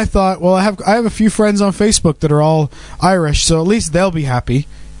 And then I thought, well, I have a few friends on Facebook that are all Irish, so at least they'll be happy.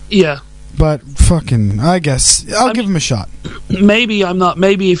 Yeah. But fucking, I guess I'll give him a shot. Maybe I'm not.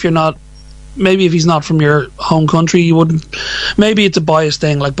 Maybe if you're not. Maybe if he's not from your home country, you wouldn't. Maybe it's a biased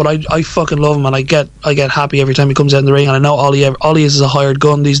thing. Like, but I fucking love him, and I get happy every time he comes out in the ring. And I know all he is a hired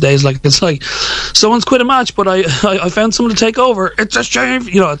gun these days. Like, it's like someone's quit a match, but I found someone to take over. It's a shame,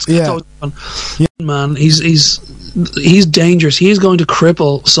 It's always fun. Yeah. Man, he's dangerous. He's going to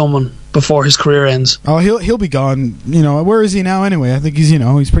cripple someone before his career ends. Oh, he'll be gone. Where is he now anyway? I think he's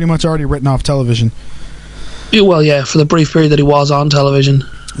pretty much already written off television. Well, yeah, for the brief period that he was on television.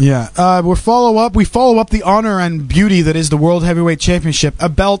 Yeah. We follow up the honor and beauty that is the World Heavyweight Championship, a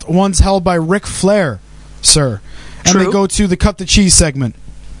belt once held by Ric Flair, sir. And True. They go to the Cut the Cheese segment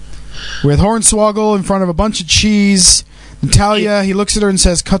with Hornswoggle in front of a bunch of cheese. Natalya, he looks at her and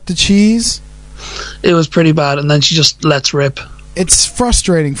says, "Cut the cheese." It was pretty bad, and then she just lets rip. It's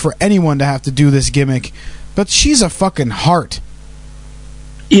frustrating for anyone to have to do this gimmick, but she's a fucking heart.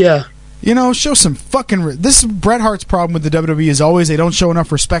 Yeah. Show some fucking... This is Bret Hart's problem with the WWE, is always they don't show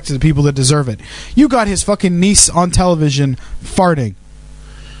enough respect to the people that deserve it. You got his fucking niece on television farting.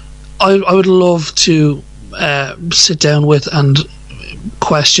 I would love to sit down with and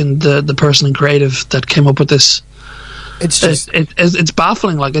question the person in creative that came up with this. It's just it's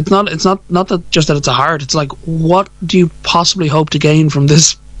baffling. Like, it's not that just that it's a heart. It's like, what do you possibly hope to gain from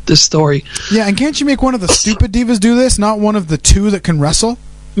this story? Yeah, and can't you make one of the stupid divas do this? Not one of the 2 that can wrestle.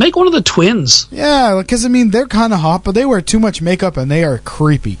 Make one of the twins. Yeah, because they're kind of hot, but they wear too much makeup and they are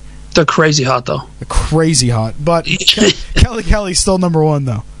creepy. They're crazy hot, though. Crazy hot. But Kelly Kelly's still number one,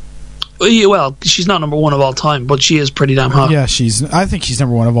 though. Well, she's not number one of all time, but she is pretty damn hot. Yeah, I think she's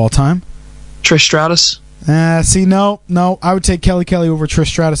number one of all time. Trish Stratus? See, no. I would take Kelly Kelly over Trish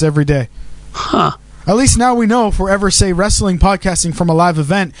Stratus every day. Huh. At least now we know if we're ever, say, wrestling podcasting from a live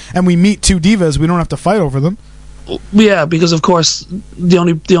event and we meet two divas, we don't have to fight over them. Yeah, because of course the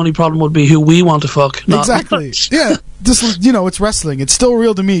only problem would be who we want to fuck. Not Exactly. Yeah. Just, it's wrestling. It's still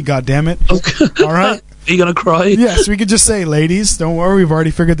real to me, goddammit. Okay. All right? Are you going to cry? Yes, we could just say, ladies, don't worry, we've already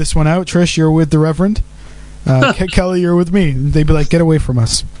figured this one out. Trish, you're with the Reverend. Kelly, you're with me. They'd be like, get away from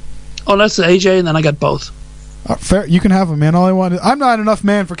us. Oh, that's AJ, and then I get both. Fair. You can have them, man. All I want I'm not enough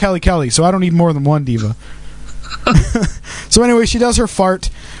man for Kelly Kelly, so I don't need more than one diva. So anyway, she does her fart,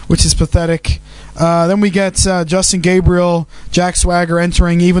 which is pathetic. Then we get Justin Gabriel, Jack Swagger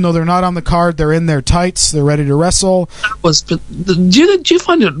entering. Even though they're not on the card, they're in their tights. They're ready to wrestle. Do you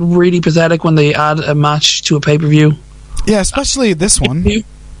find it really pathetic when they add a match to a pay-per-view? Yeah, especially this one.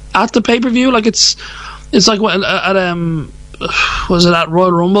 At the pay-per-view, like it's like was it at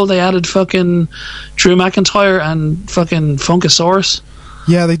Royal Rumble they added fucking Drew McIntyre and fucking Funkasaurus?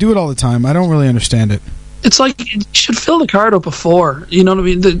 Yeah, they do it all the time. I don't really understand it. It's like you should fill the card up before. You know what I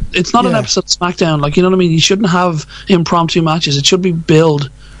mean? It's not an episode of SmackDown. Like, you know what I mean? You shouldn't have impromptu matches. It should be build.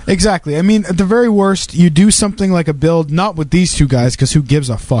 Exactly. I mean, at the very worst, you do something like a build, not with these two guys, because who gives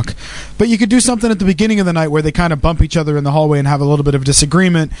a fuck? But you could do something at the beginning of the night where they kind of bump each other in the hallway and have a little bit of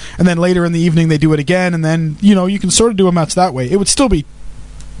disagreement, and then later in the evening they do it again, and then, you can sort of do a match that way. It would still be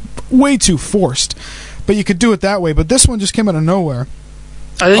way too forced, but you could do it that way. But this one just came out of nowhere.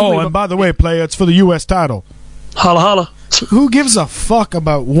 And by the way, player, it's for the U.S. title. Holla holla. Who gives a fuck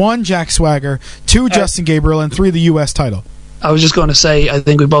about 1, Jack Swagger, 2, Justin Gabriel, and 3, the U.S. title? I was just going to say, I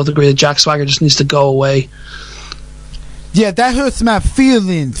think we both agree that Jack Swagger just needs to go away. Yeah, that hurts my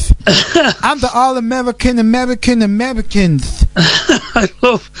feelings. I'm the all-American Americans. I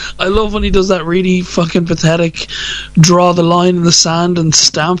love when he does that really fucking pathetic draw the line in the sand and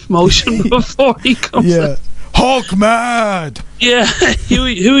stamp motion before he comes out. Hulk mad! Yeah, who are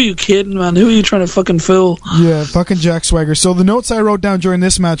you kidding, man? Who are you trying to fucking fool? Yeah, fucking Jack Swagger. So the notes I wrote down during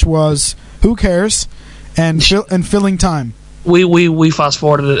this match was, who cares? And filling time. We fast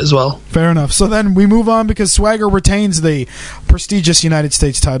forwarded it as well. Fair enough. So then we move on because Swagger retains the prestigious United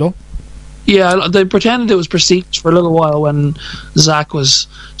States title. Yeah, they pretended it was prestigious for a little while when Zach was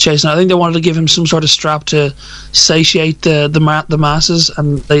chasing. I think they wanted to give him some sort of strap to satiate the masses,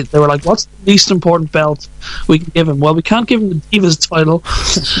 and they were like, "What's the least important belt we can give him?" Well, we can't give him the Divas title.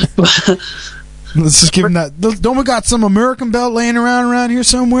 Let's just give him that. Don't we got some American belt laying around here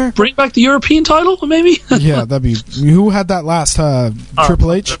somewhere? Bring back the European title, maybe? Yeah, that'd be... Who had that last?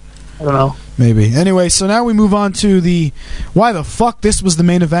 Triple H? I don't know. Maybe. Anyway, so now we move on to the... Why the fuck this was the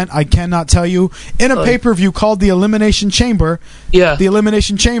main event, I cannot tell you. In a pay-per-view called the Elimination Chamber, the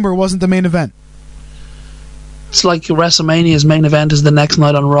Elimination Chamber wasn't the main event. It's like WrestleMania's main event is the next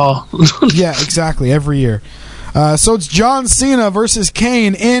night on Raw. Yeah, exactly. Every year. So it's John Cena versus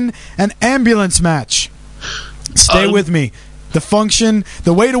Kane in an ambulance match. Stay with me.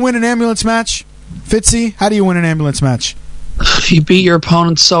 The way to win an ambulance match, Fitzy, how do you win an ambulance match? You beat your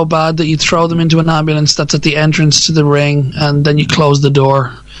opponent so bad that you throw them into an ambulance that's at the entrance to the ring, and then you close the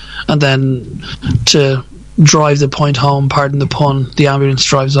door, and then to drive the point home, pardon the pun, the ambulance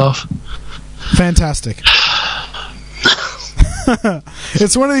drives off. Fantastic.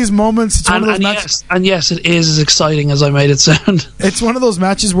 It's one of these moments. It's one of those matches. Yes, it is as exciting as I made it sound. It's one of those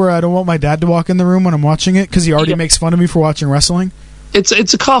matches where I don't want my dad to walk in the room when I'm watching it because he already makes fun of me for watching wrestling. It's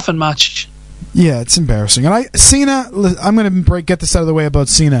a coffin match. Yeah, it's embarrassing. And Cena, I'm going to get this out of the way about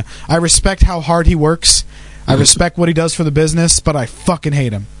Cena. I respect how hard he works. I respect what he does for the business, but I fucking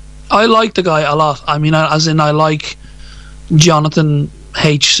hate him. I like the guy a lot. I mean, as in I like Jonathan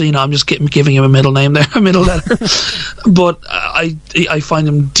H. Cena. I'm just giving him a middle name there, a middle letter. But I find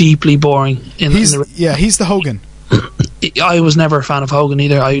him deeply boring. He's the Hogan. I was never a fan of Hogan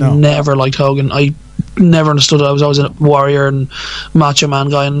either. I never liked Hogan. I never understood it. I was always a Warrior and Macho Man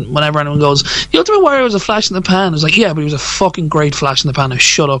guy, and whenever anyone goes, the Ultimate Warrior was a flash in the pan, I was like, yeah, but he was a fucking great flash in the pan. Now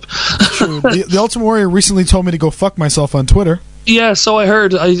shut up. True. The Ultimate Warrior recently told me to go fuck myself on Twitter. Yeah, so I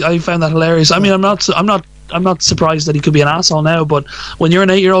heard. I found that hilarious. I mean, I'm not surprised that he could be an asshole now, but when you're an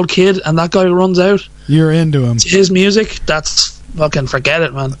 8-year-old kid and that guy runs out, you're into him. His music, that's fucking forget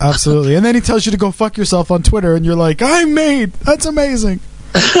it, man. Absolutely. And then he tells you to go fuck yourself on Twitter, and you're like, I'm made. That's amazing.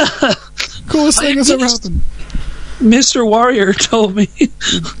 Coolest thing that's ever happened. Mr. Warrior told me.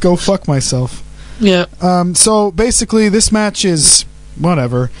 Go fuck myself. Yeah. So basically, this match is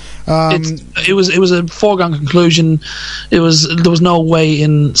whatever. It was a foregone conclusion. There was no way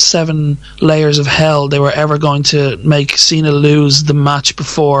in 7 layers of hell they were ever going to make Cena lose the match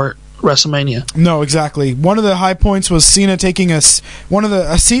before WrestleMania. No, exactly. One of the high points was Cena taking a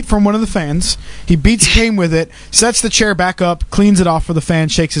seat from one of the fans. He beats Kane with it, sets the chair back up, cleans it off for the fan,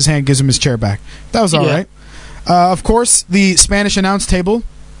 shakes his hand, gives him his chair back. That was all right. Of course, the Spanish announce table.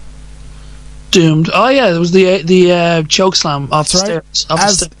 Doomed. Oh yeah, it was the choke slam off the stairs.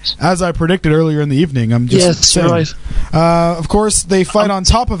 As I predicted earlier in the evening. I'm just saying. Right. Of course, they fight on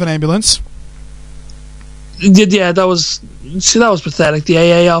top of an ambulance. Yeah, that was pathetic. The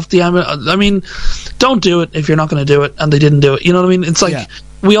AA off the ambulance. I mean, don't do it if you're not going to do it, and they didn't do it. You know what I mean? It's like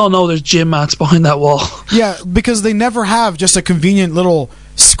we all know there's gym mats behind that wall. Yeah, because they never have just a convenient little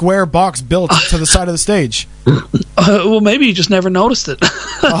square box built to the side of the stage. Well, maybe you just never noticed it.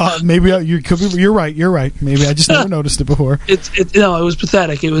 Maybe you're right. You're right. Maybe I just never noticed it before. It was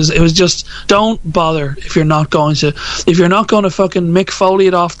pathetic. It was just, don't bother if you're not going to fucking Mick Foley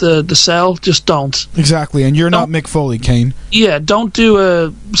it off the cell. Just don't. Exactly, and you're not Mick Foley, Kane. Yeah, don't do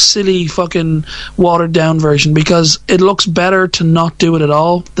a silly fucking watered down version, because it looks better to not do it at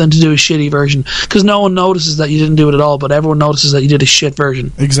all than to do a shitty version. Because no one notices that you didn't do it at all, but everyone notices that you did a shit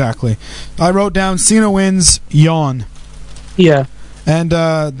version. Exactly. I wrote down Cena wins, yawn. Yeah. And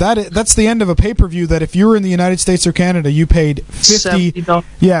that's the end of a pay-per-view that if you were in the United States or Canada, you paid $50 to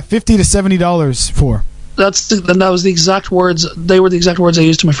 $70 for. That was the exact words. They were the exact words I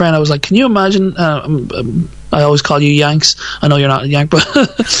used to my friend. I was like, "Can you imagine?" I always call you Yanks. I know you're not a Yank, but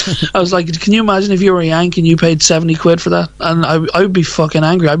I was like, "Can you imagine if you were a Yank and you paid $70 for that?" And I would be fucking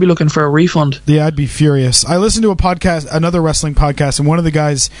angry. I'd be looking for a refund. Yeah, I'd be furious. I listened to a podcast, another wrestling podcast, and one of the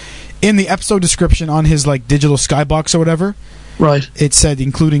guys in the episode description on his like digital skybox or whatever, right? It said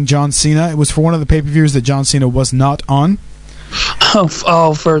including John Cena. It was for one of the pay-per-views that John Cena was not on.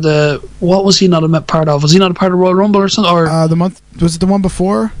 For the, what was he not a part of? Was he not a part of Royal Rumble or something? Or was it the one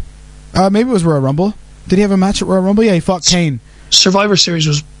before? Maybe it was Royal Rumble. Did he have a match at Royal Rumble? Yeah, he fought Kane. Survivor Series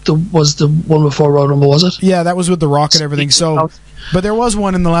was the one before Royal Rumble, was it? Yeah, that was with The Rock and everything. So, but there was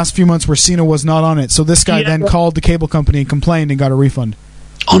one in the last few months where Cena was not on it. So this guy then called the cable company and complained and got a refund.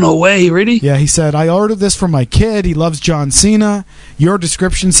 Oh, no way, really? Yeah, he said, "I ordered this for my kid. He loves John Cena. Your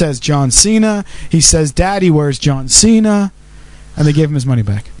description says John Cena. He says Daddy wears John Cena." And they gave him his money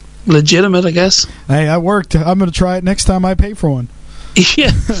back. Legitimate, I guess. Hey, that worked. I'm going to try it next time I pay for one.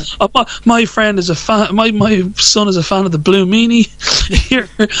 Yeah. My friend is a fan. My son is a fan of the Blue Meanie.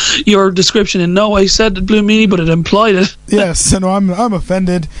 Your description in no way said the Blue Meanie, but it implied it. Yes, and I'm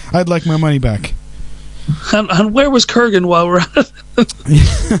offended. I'd like my money back. And where was Kurgan while we're at it?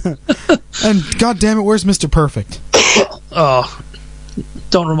 And God damn it, where's Mr. Perfect? Oh.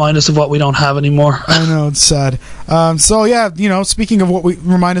 Don't remind us of what we don't have anymore. I know, it's sad. So yeah, speaking of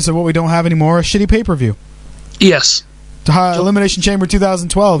remind us of what we don't have anymore, a shitty pay-per-view. Yes. Elimination Chamber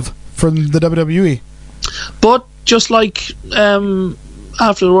 2012 from the WWE. But just like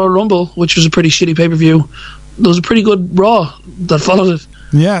after the Royal Rumble, which was a pretty shitty pay-per-view, there was a pretty good Raw that followed it.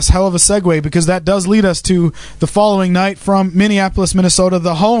 Yes, hell of a segue, because that does lead us to the following night from Minneapolis, Minnesota,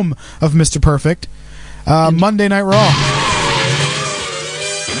 the home of Mr. Perfect. Monday Night Raw.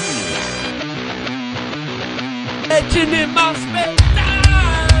 Legend in my spare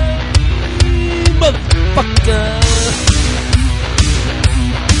time, motherfucker.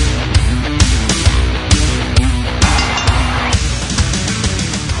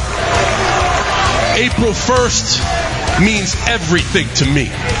 April 1st means everything to me,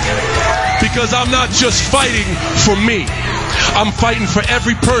 because I'm not just fighting for me. I'm fighting for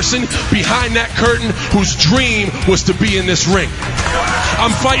every person behind that curtain whose dream was to be in this ring.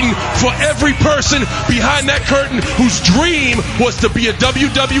 I'm fighting for every person behind that curtain whose dream was to be a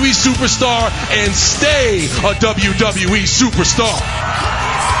WWE superstar and stay a WWE superstar.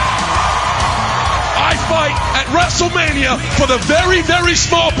 I fight at WrestleMania for the very, very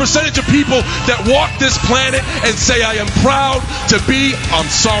small percentage of people that walk this planet and say I am proud to be,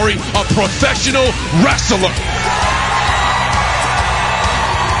 a professional wrestler.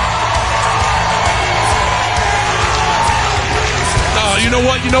 You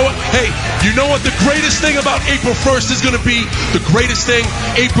know what? Hey, you know what the greatest thing about April 1st is going to be? The greatest thing,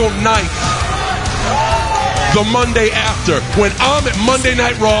 April 9th. The Monday after, when I'm at Monday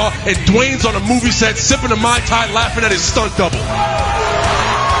Night Raw and Dwayne's on a movie set sipping a Mai Tai laughing at his stunt double.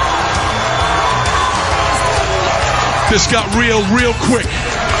 This got real quick.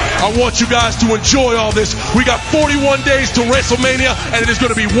 I want you guys to enjoy all this. We got 41 days to WrestleMania, and it is going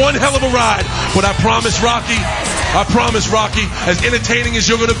to be one hell of a ride. But I promise, Rocky, I promise, Rocky, as entertaining as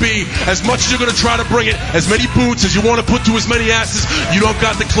you're going to be, as much as you're going to try to bring it, as many boots as you want to put to as many asses, you don't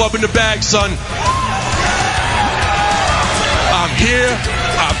got the club in the bag, son. I'm here.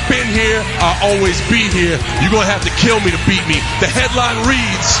 I've been here. I'll always be here. You're going to have to kill me to beat me. The headline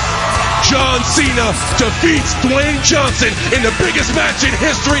reads, John Cena defeats Dwayne Johnson in the biggest match in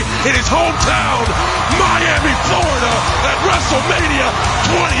history in his hometown, Miami, Florida, at WrestleMania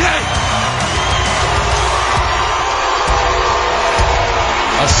 28.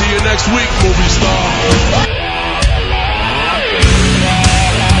 I'll see you next week, movie star.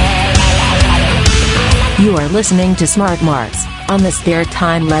 You are listening to Smart Marks on the Spare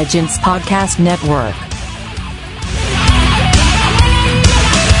Time Legends Podcast Network.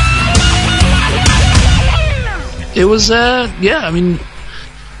 It was, I mean,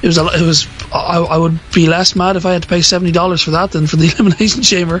 I would be less mad if I had to pay $70 for that than for the Elimination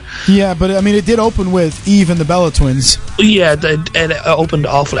Chamber. Yeah, but I mean, it did open with Eve and the Bella Twins. Yeah, it opened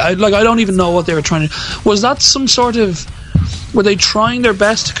awfully. I don't even know what they were trying to. Was that some sort of? Were they trying their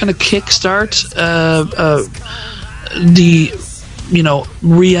best to kind of kickstart the,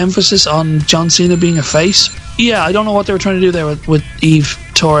 re-emphasis on John Cena being a face? Yeah, I don't know what they were trying to do there with Eve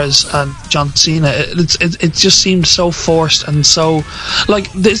Torres and John Cena. It just seemed so forced and so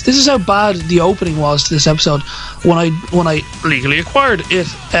like this is how bad the opening was to this episode. When I legally acquired it,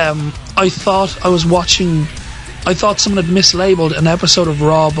 I thought someone had mislabeled an episode of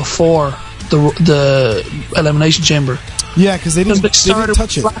Raw before the Elimination Chamber. Yeah, because they didn't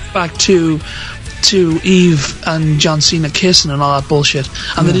touch it. Flashback to Eve and John Cena kissing and all that bullshit,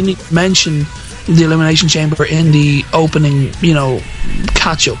 and they didn't even mention the Elimination Chamber in the opening,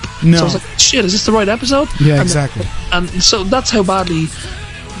 catch up. No. So I was like, shit, is this the right episode? Yeah, exactly. And so that's how badly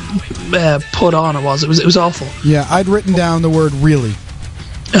put on it was. It was awful. Yeah, I'd written down the word really.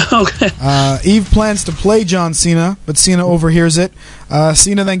 Okay. Eve plans to play John Cena, but Cena overhears it.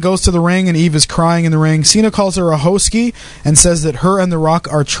 Cena then goes to the ring, and Eve is crying in the ring. Cena calls her a hoski and says that her and The Rock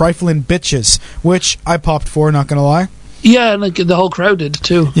are trifling bitches, which I popped for, not gonna lie. Yeah, and like the whole crowd did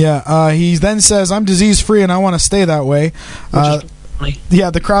too. Yeah, he then says, I'm disease-free and I want to stay that way.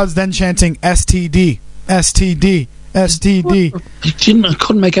 Yeah, the crowd's then chanting STD, STD, STD. I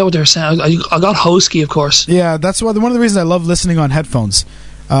couldn't make out what they were saying. I got hoski, of course. Yeah, that's one of the reasons I love listening on headphones.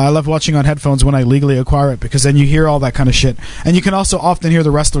 I love watching on headphones when I legally acquire it, because then you hear all that kind of shit. And you can also often hear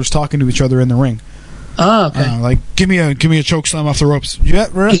the wrestlers talking to each other in the ring. Ah, okay. Like, give me a choke slam off the ropes. Yeah,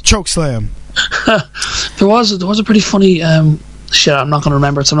 choke slam. There was a pretty funny shit. I'm not going to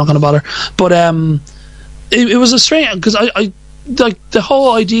remember it, so I'm not going to bother. But it was a strange, because I like the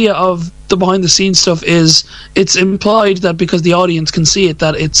whole idea of the behind the scenes stuff is it's implied that because the audience can see it,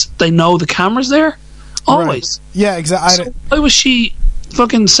 that they know the camera's there always. Right. Yeah, exactly. So why was she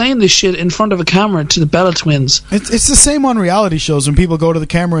fucking saying this shit in front of a camera to the Bella Twins? It's the same on reality shows when people go to the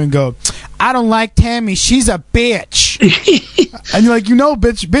camera and go, I don't like Tammy, she's a bitch. And you're like,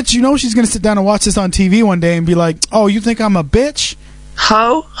 bitch, she's gonna sit down and watch this on TV one day and be like, oh, you think I'm a bitch?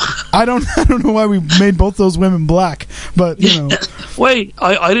 How? I don't know why we made both those women black, but Wait,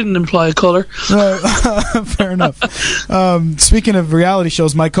 I didn't imply a color. Fair enough. Speaking of reality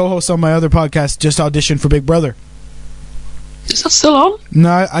shows, my co-host on my other podcast just auditioned for Big Brother. Is that still on?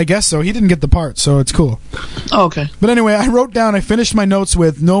 No, I guess so. He didn't get the part, so it's cool. Oh, okay. But anyway, I finished my notes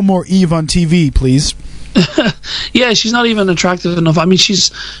with no more Eve on TV, please. Yeah, she's not even attractive enough. I mean,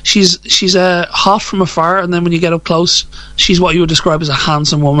 she's hot from afar, and then when you get up close, she's what you would describe as a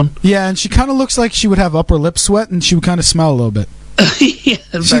handsome woman. Yeah, and she kind of looks like she would have upper lip sweat, and she would kind of smell a little bit. Yeah,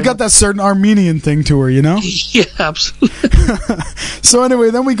 she's got that certain Armenian thing to her, Yeah, absolutely. So anyway,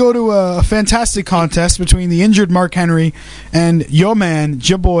 then we go to a fantastic contest between the injured Mark Henry and your man,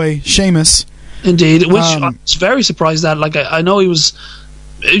 your boy, Sheamus. Indeed, which I was very surprised at. Like, I know he was...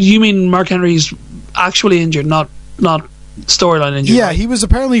 You mean Mark Henry's actually injured, not storyline injured? Yeah, right? he was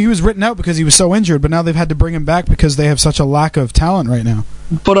written out because he was so injured, but now they've had to bring him back because they have such a lack of talent right now.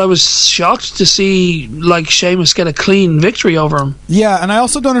 But I was shocked to see Sheamus get a clean victory over him. Yeah, and I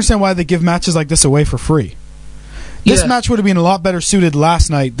also don't understand why they give matches like this away for free. This match would have been a lot better suited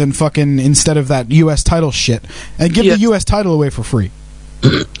last night than fucking instead of that U.S. title shit. And give the U.S. title away for free.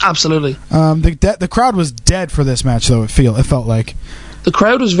 Absolutely. The crowd was dead for this match, though. It felt like. The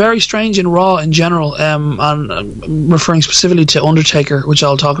crowd was very strange in Raw in general, and referring specifically to Undertaker, which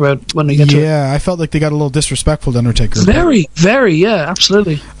I'll talk about when we get to it. Yeah, I felt like they got a little disrespectful to Undertaker. Very, very, yeah,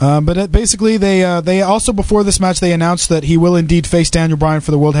 absolutely. But basically, they also, before this match, they announced that he will indeed face Daniel Bryan for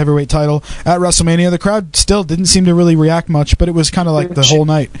the World Heavyweight title at WrestleMania. The crowd still didn't seem to really react much, but it was kind of like the whole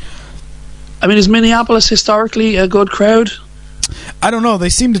night. I mean, is Minneapolis historically a good crowd? I don't know. They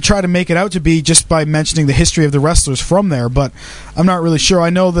seem to try to make it out to be just by mentioning the history of the wrestlers from there, but I'm not really sure. I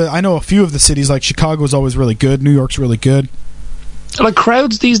know a few of the cities, like Chicago is always really good. New York's really good. Like,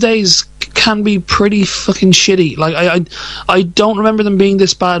 crowds these days can be pretty fucking shitty. Like, I don't remember them being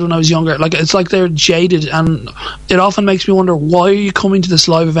this bad when I was younger. Like, it's like they're jaded, and it often makes me wonder, why are you coming to this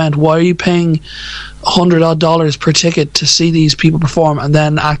live event? Why are you paying $100 per ticket to see these people perform and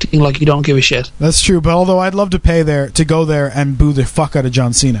then acting like you don't give a shit? That's true, but although I'd love to go there and boo the fuck out of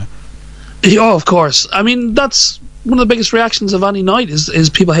John Cena. Oh, of course. I mean, that's one of the biggest reactions of any night is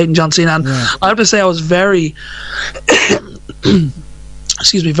people hating John Cena. And yeah. I have to say, I was very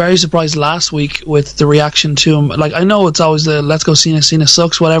very surprised last week with the reaction to him. Like, I know it's always the let's go Cena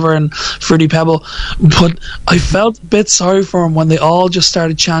sucks, whatever, and Fruity Pebble, but I felt a bit sorry for him when they all just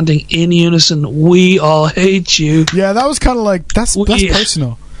started chanting in unison, "We all hate you." Yeah, that was kind of like, that's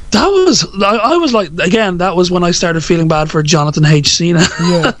personal. That was, I was like, again, that was when I started feeling bad for Jonathan H. Cena.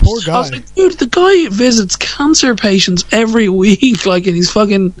 Yeah, poor guy. I was like, dude, the guy visits cancer patients every week, like, and he's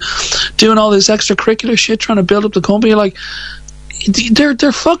fucking doing all this extracurricular shit trying to build up the company. Like,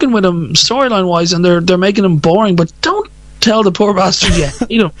 they're fucking with him storyline wise, and they're making him boring, but don't tell the poor bastard yet.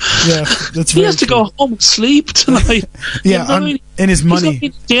 You know, yeah, that's he has to go home and sleep tonight. Yeah, you know in his money.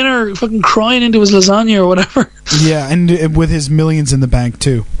 He's got dinner, fucking crying into his lasagna or whatever. Yeah, and with his millions in the bank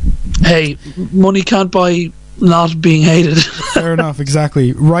too. Hey, money can't buy not being hated. Fair enough,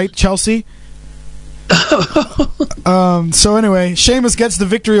 exactly. Right, Chelsea? So anyway, Sheamus gets the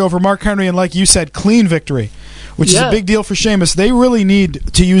victory over Mark Henry, and like you said, clean victory, which is a big deal for Sheamus. They really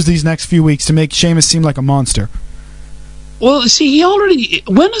need to use these next few weeks to make Sheamus seem like a monster. Well, see,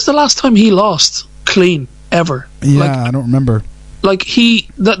 when is the last time he lost clean ever? Yeah, I don't remember. Like,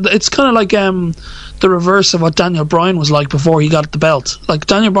 it's kind of like the reverse of what Daniel Bryan was like before he got the belt. Like,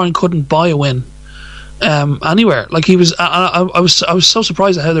 Daniel Bryan couldn't buy a win anywhere. Like, he was. I was so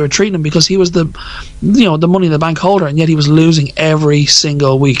surprised at how they were treating him, because he was the Money in the Bank holder, and yet he was losing every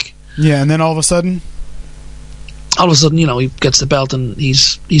single week. Yeah, and then all of a sudden, he gets the belt and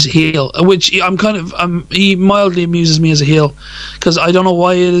he's a heel, which he mildly amuses me as a heel, because I don't know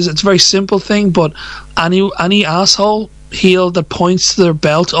why it is. It's a very simple thing, but any asshole heel that points to their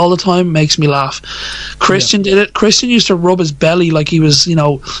belt all the time makes me laugh. Christian did it. Christian used to rub his belly like he was,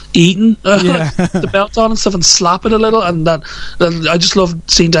 eating the belt on and stuff, and slap it a little, and that I just love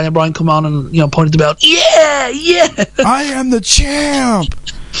seeing Daniel Bryan come on and point at the belt. Yeah, I am the champ.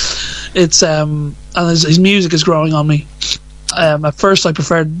 It's and his music is growing on me. At first, I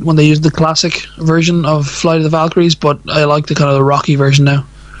preferred when they used the classic version of Flight of the Valkyries, but I like the kind of the rocky version now.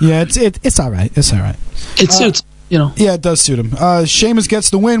 Yeah, it's all right. It's all right. It suits. Yeah, it does suit him. Sheamus gets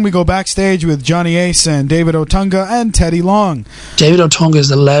the win. We go backstage with Johnny Ace and David Otunga and Teddy Long. David Otunga is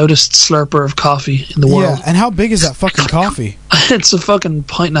the loudest slurper of coffee in the world. Yeah, and how big is that fucking coffee? It's a fucking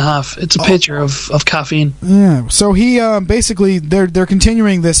pint and a half. It's a pitcher of caffeine. Yeah, so he basically they're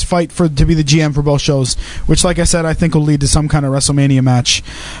continuing this fight to be the GM for both shows, which, like I said, I think will lead to some kind of WrestleMania match.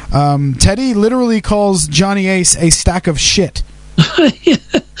 Teddy literally calls Johnny Ace a stack of shit.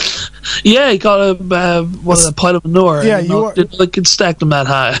 Yeah, he got a pile of manure. Yeah, I could stack them that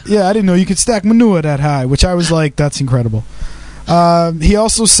high. Yeah, I didn't know you could stack manure that high, which I was like, that's incredible. He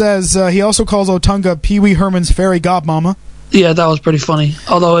also says he also calls Otunga Pee Wee Herman's fairy godmama. Yeah, that was pretty funny.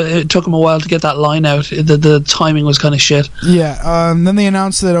 Although it took him a while to get that line out. The timing was kind of shit. Yeah, then they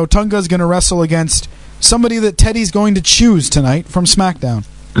announced that Otunga is going to wrestle against somebody that Teddy's going to choose tonight from SmackDown.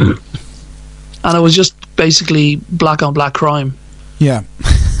 And it was just basically black on black crime. Yeah.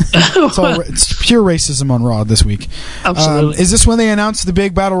 It's pure racism on Raw this week. Absolutely. Is this when they announced the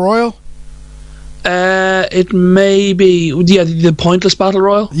big battle royal? It may be. Yeah, the pointless battle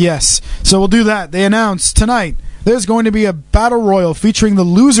royal. Yes. So we'll do that. They announced tonight there's going to be a battle royal featuring the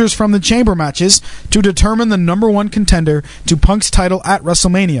losers from the chamber matches to determine the #1 contender to Punk's title at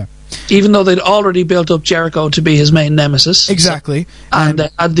WrestleMania. Even though they'd already built up Jericho to be his main nemesis. Exactly. And they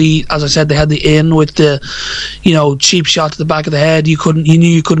had as I said, they had the in with the, cheap shot to the back of the head. You knew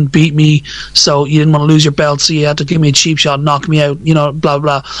you couldn't beat me, so you didn't want to lose your belt, so you had to give me a cheap shot, knock me out, blah,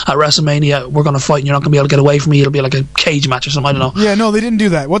 blah. At WrestleMania, we're going to fight and you're not going to be able to get away from me. It'll be like a cage match or something, I don't know. Yeah, no, they didn't do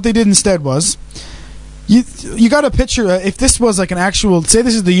that. What they did instead was, you got to picture, if this was like an actual, say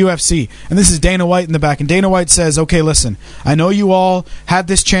this is the UFC, and this is Dana White in the back, and Dana White says, okay, listen, I know you all had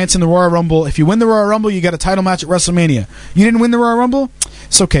this chance in the Royal Rumble. If you win the Royal Rumble, you got a title match at WrestleMania. You didn't win the Royal Rumble?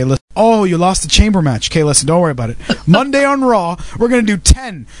 It's okay, listen. Oh, you lost the chamber match. Okay, listen, don't worry about it. Monday on Raw, we're going to do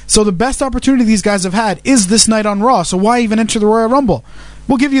 10. So the best opportunity these guys have had is this night on Raw, so why even enter the Royal Rumble?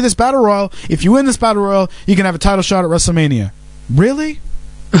 We'll give you this Battle Royal. If you win this Battle Royal, you can have a title shot at WrestleMania. Really?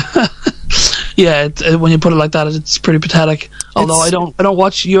 Yeah, when you put it like that, it's pretty pathetic. Although I don't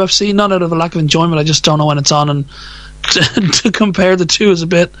watch UFC, not out of a lack of enjoyment. I just don't know when it's on, and to compare the two is a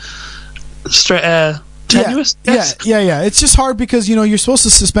bit tenuous. Yeah. It's just hard because you're supposed to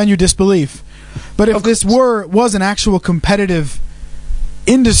suspend your disbelief. But if this was an actual competitive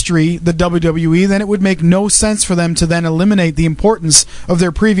industry, the WWE, then it would make no sense for them to then eliminate the importance of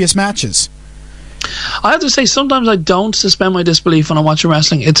their previous matches. I have to say, sometimes I don't suspend my disbelief when I'm watching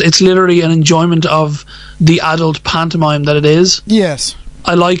wrestling. It's literally an enjoyment of the adult pantomime that it is. Yes,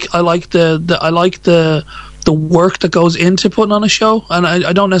 I like the work that goes into putting on a show, and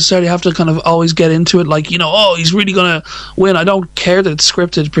I don't necessarily have to kind of always get into it like, he's really gonna win. I don't care that it's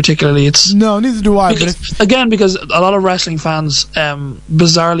scripted particularly. No, neither do I. Because a lot of wrestling fans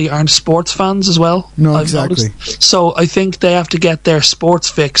bizarrely aren't sports fans as well. No, exactly. Noticed. So I think they have to get their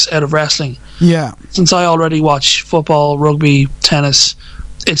sports fix out of wrestling. Yeah. Since I already watch football, rugby, tennis,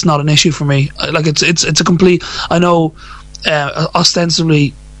 it's not an issue for me. Like it's a complete. I know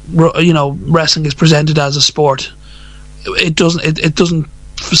ostensibly, wrestling is presented as a sport. It doesn't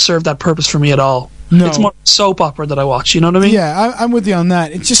serve that purpose for me at all. No. It's more soap opera that I watch. You know what I mean? Yeah, I'm with you on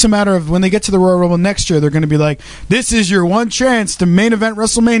that. It's just a matter of when they get to the Royal Rumble next year, they're going to be like, this is your one chance to main event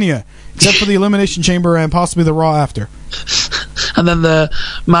WrestleMania, except for the Elimination Chamber and possibly the Raw after. And then the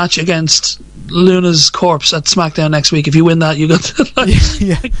match against Luna's corpse at SmackDown next week. If you win that, you got to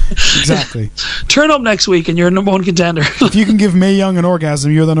yeah, exactly. Turn up next week and you're number one contender. If you can give Mae Young an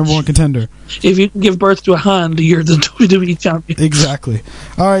orgasm, you're the number one contender. If you can give birth to a hand, you're the WWE champion. Exactly.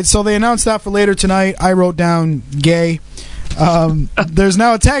 All right, so they announced that for later tonight. I wrote down gay. There's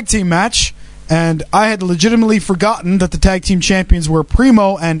now a tag team match, and I had legitimately forgotten that the tag team champions were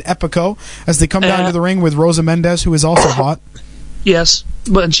Primo and Epico as they come down to the ring with Rosa Mendes, who is also hot. Yes,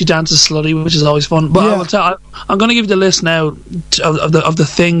 and she dances slutty, which is always fun. But yeah. I'm going to give you the list now of the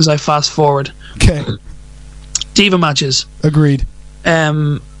things I fast forward. Okay. Diva matches. Agreed.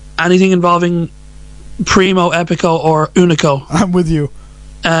 Anything involving Primo, Epico, or Unico. I'm with you.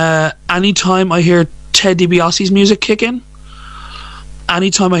 Anytime I hear Ted DiBiase's music kick in.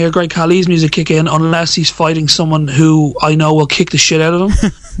 Anytime I hear Greg Khali's music kick in, unless he's fighting someone who I know will kick the shit out of him.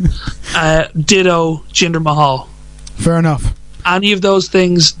 Ditto Jinder Mahal. Fair enough. Any of those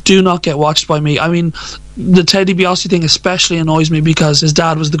things do not get watched by me. I mean, the Ted DiBiase thing especially annoys me because his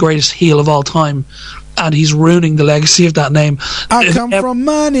dad was the greatest heel of all time, and he's ruining the legacy of that name. I come from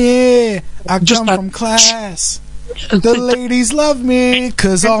money. I come from class. The ladies love me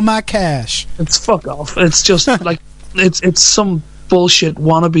because all my cash. It's fuck off. It's just like it's some bullshit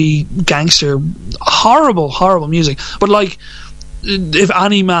wannabe gangster, horrible music. But like, if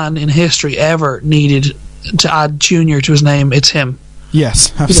any man in history ever needed to add Junior to his name, it's him.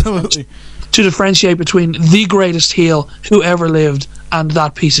 Yes, absolutely. To differentiate between the greatest heel who ever lived and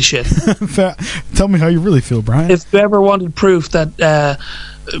that piece of shit. Tell me how you really feel, Brian. If you ever wanted proof that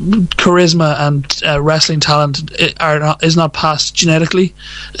charisma and wrestling talent is not passed genetically,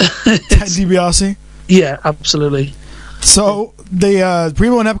 Ted DiBiase? Yeah, absolutely. So the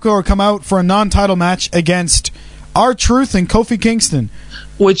Primo and Epico come out for a non-title match against R-Truth and Kofi Kingston,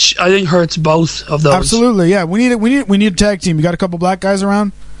 which I think hurts both of those. Absolutely, yeah. We need a tag team. You got a couple black guys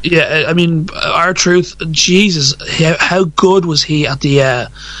around? Yeah, I mean, R-Truth, Jesus, how good was he at the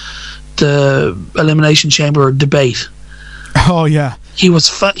Elimination Chamber debate? Oh yeah,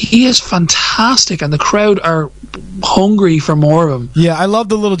 he is fantastic, and the crowd are hungry for more of him. Yeah, I love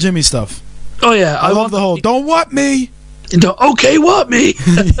the little Jimmy stuff. Oh yeah, I love the whole "don't what me." Okay, what me?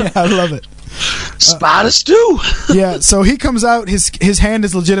 Yeah, I love it. Spider stew. Yeah, so he comes out. His hand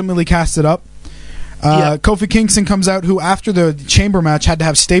is legitimately casted up. Kofi Kingston comes out, who after the chamber match had to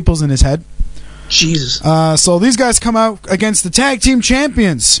have staples in his head. Jesus. So these guys come out against the tag team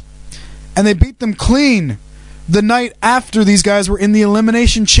champions, and they beat them clean the night after these guys were in the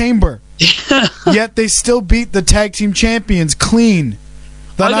Elimination Chamber. Yet they still beat the tag team champions clean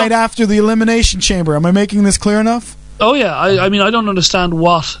the night after the Elimination Chamber. Am I making this clear enough? Oh yeah, I mean, I don't understand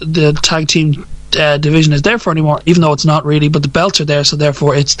what the tag team division is there for anymore, even though it's not really, but the belts are there, so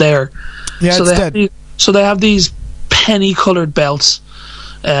therefore it's there. Yeah, so it's dead. So they have these penny-coloured belts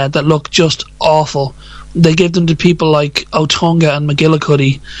that look just awful. They give them to people like Otunga and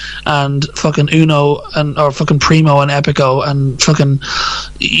McGillicuddy and fucking Uno or fucking Primo and Epico and fucking...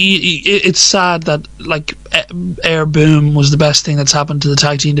 It's sad that like Air Boom was the best thing that's happened to the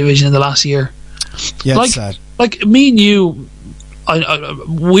tag team division in the last year. Yeah, it's sad. Like me and you,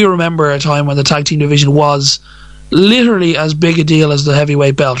 we remember a time when the tag team division was literally as big a deal as the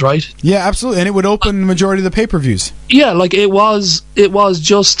heavyweight belt, right? Yeah, absolutely, and it would open the majority of the pay-per-views. Yeah, like it was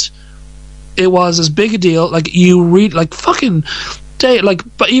as big a deal. Like you read, like fucking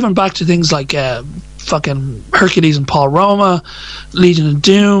but even back to things like fucking Hercules and Paul Roma, Legion of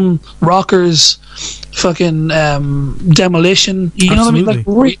Doom, Rockers, fucking Demolition. You know what I mean?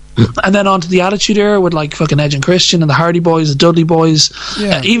 Like, and then on to the Attitude Era with like fucking Edge and Christian and the Hardy Boys, the Dudley Boys.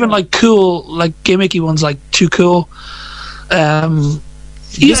 Yeah. Even like cool, like gimmicky ones like Too Cool.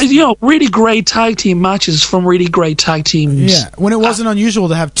 Really great tag team matches from really great tag teams. Yeah, when it wasn't unusual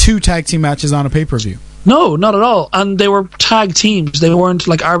to have 2 tag team matches on a pay-per-view. No, not at all. And they were tag teams. They weren't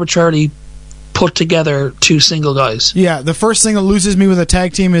like arbitrarily put together 2 single guys. Yeah, the first thing that loses me with a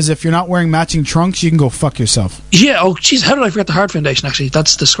tag team is if you're not wearing matching trunks, you can go fuck yourself. Yeah. Oh, jeez, how did I forget the Hart Foundation? Actually,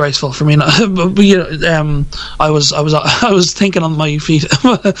 that's disgraceful for me. I was thinking on my feet.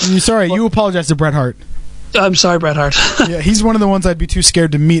 Sorry, you apologize to Bret Hart. I'm sorry, Bret Hart. Yeah, he's one of the ones I'd be too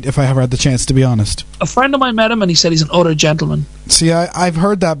scared to meet if I ever had the chance, to be honest. A friend of mine met him, and he said he's an utter gentleman. See, I've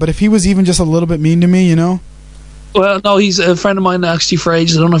heard that, but if he was even just a little bit mean to me, you know? Well, no, he's a friend of mine actually for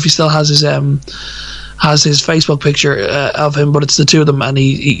ages. I don't know if he still has his Facebook picture of him, but it's the 2 of them, and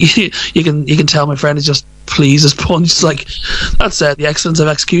you can tell my friend is just pleased as punch. It's like, that's the excellence of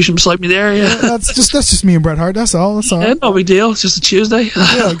execution beside me there. Yeah, that's just me and Bret Hart. That's all. Yeah, no big deal. It's just a Tuesday.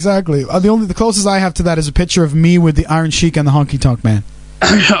 Yeah, exactly. The closest I have to that is a picture of me with the Iron Sheik and the Honky Tonk Man.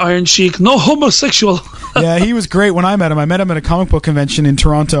 Iron Sheik, no homosexual. Yeah, he was great when I met him. I met him at a comic book convention in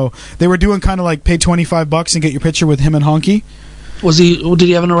Toronto. They were doing kind of like pay $25 and get your picture with him and Honky. Did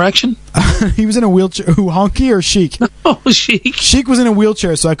he have an erection? He was in a wheelchair. Who, Honky or Sheik? Oh, Sheik. Sheik was in a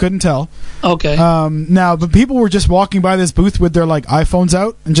wheelchair, so I couldn't tell. Okay. But people were just walking by this booth with their like iPhones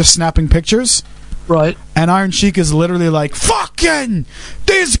out and just snapping pictures. Right. And Iron Sheik is literally like, fucking,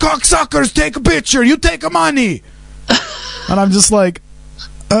 these cocksuckers take a picture, you take a money. And I'm just like,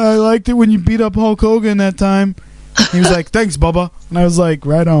 I liked it when you beat up Hulk Hogan that time. He was like, thanks, Bubba. And I was like,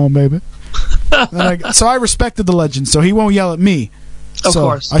 right on, baby. So I respected the legend, so he won't yell at me. Of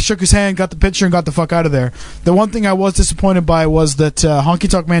course. I shook his hand, got the picture, and got the fuck out of there. The one thing I was disappointed by was that Honky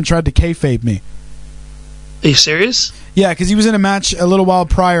Tonk Man tried to kayfabe me. Are you serious? Yeah, because he was in a match a little while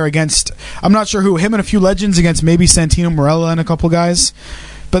prior against, I'm not sure who, him and a few legends against maybe Santino Marella and a couple guys.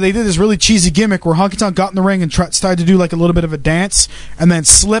 But they did this really cheesy gimmick where Honky Tonk got in the ring and started to do like a little bit of a dance, and then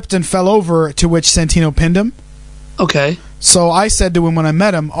slipped and fell over, to which Santino pinned him. Okay. So I said to him when I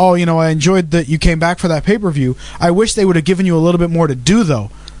met him, I enjoyed that you came back for that pay-per-view. I wish they would have given you a little bit more to do,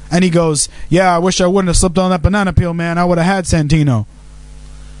 though. And he goes, yeah, I wish I wouldn't have slipped on that banana peel, man. I would have had Santino.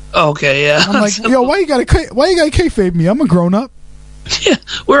 Okay, yeah. I'm like, yo, why you gotta kayfabe me? I'm a grown-up. Yeah,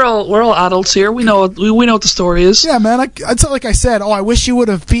 we're all adults here. We know what the story is. Yeah, man. It's not like I said, I wish you would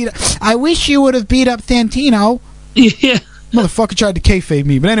have beat up Santino. Yeah. Motherfucker tried to kayfabe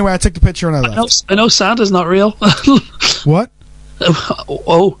me. But anyway, I took the picture and I left. I know Santa's not real. What?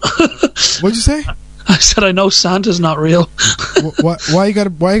 Oh. What'd you say? I said I know Santa's not real. Why you gotta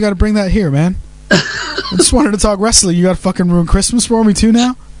bring that here, man? I just wanted to talk wrestling. You gotta fucking ruin Christmas for me too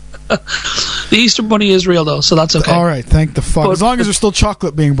now? The Easter Bunny is real though, so that's okay. Alright, thank the fuck. As long as there's still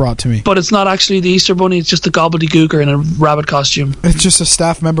chocolate being brought to me. But it's not actually the Easter Bunny, it's just a gobbledygooker in a rabbit costume. It's just a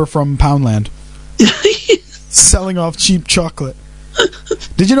staff member from Poundland. Selling off cheap chocolate.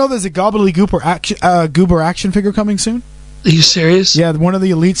 Did you know there's a Goober action figure coming soon? Are you serious? Yeah, one of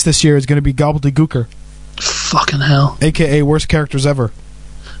the elites this year is going to be Gobbledygooker. Fucking hell. AKA worst characters ever.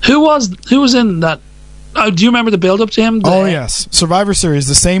 Who was in that? Do you remember the build-up to him? Oh, yes. Survivor Series,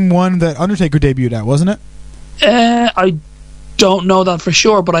 the same one that Undertaker debuted at, wasn't it? I don't know that for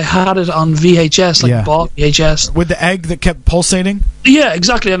sure, but I had it on VHS, bought VHS. With the egg that kept pulsating? Yeah,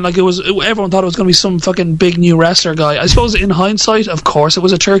 exactly. And everyone thought it was going to be some fucking big new wrestler guy. I suppose in hindsight, of course, it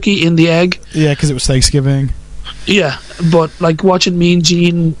was a turkey in the egg. Yeah, because it was Thanksgiving. Yeah, but watching Mean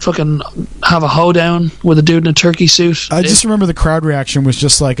Gene fucking have a hoedown with a dude in a turkey suit. I just remember the crowd reaction was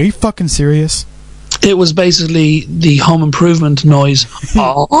just like, are you fucking serious? It was basically the Home Improvement noise.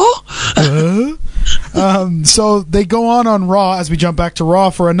 Oh. So they go on Raw, as we jump back to Raw,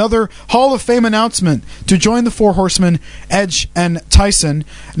 for another Hall of Fame announcement to join the Four Horsemen, Edge and Tyson.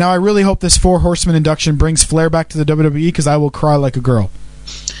 Now I really hope this Four Horsemen induction brings Flair back to the WWE, because I will cry like a girl.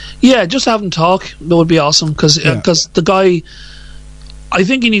 Yeah, just have him talk. That would be awesome, because the guy, I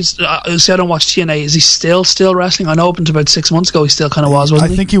think he needs. See, I don't watch TNA. Is he still wrestling? I know up until about 6 months ago he still kind of was, wasn't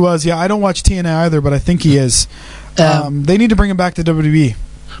he? I think he was. Yeah, I don't watch TNA either, but I think he is. They need to bring him back to WWE.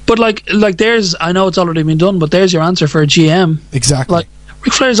 But there's, I know it's already been done, but there's your answer for a GM. Exactly.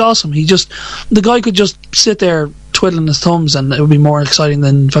 Ric Flair's awesome. The guy could just sit there twiddling his thumbs, and it would be more exciting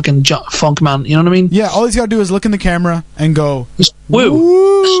than fucking Funk Man. You know what I mean? Yeah. All he's got to do is look in the camera and go, just,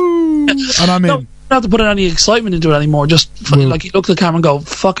 woo. And I'm in. don't have to put any excitement into it anymore. Just like you look at the camera and go,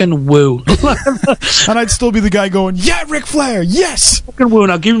 fucking woo. And I'd still be the guy going, yeah, Ric Flair, yes! Fucking woo,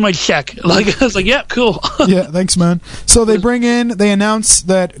 now give me my check. Like, I was like, yeah, cool. Yeah, thanks, man. So they announce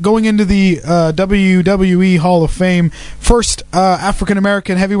that going into the WWE Hall of Fame, first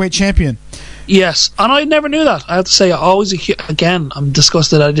African-American heavyweight champion. Yes, and I never knew that. I have to say, I'm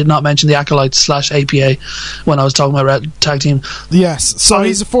disgusted I did not mention the Acolytes / APA when I was talking about Red Tag Team. Yes, so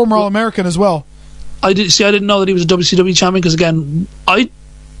he's a former All-American as well. I didn't know that he was a WCW champion, because again,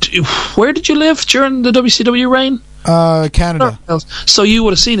 where did you live during the WCW reign? Canada. So you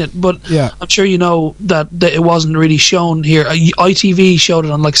would have seen it, but yeah. I'm sure you know that it wasn't really shown here. ITV showed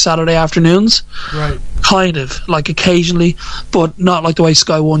it on like Saturday afternoons, right? Kind of, like occasionally, but not like the way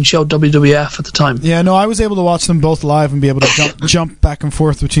Sky One showed WWF at the time. Yeah, no, I was able to watch them both live and be able to jump back and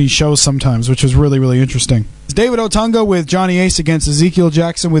forth between shows sometimes, which was really, really interesting. David Otunga with Johnny Ace against Ezekiel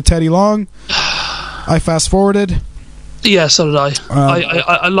Jackson with Teddy Long. I fast-forwarded. Yeah, so did I.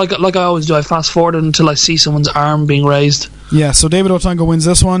 I like I always do. I fast forward until I see someone's arm being raised. Yeah, so David Otunga wins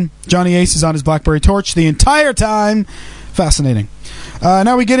this one. Johnny Ace is on his BlackBerry Torch the entire time. Fascinating.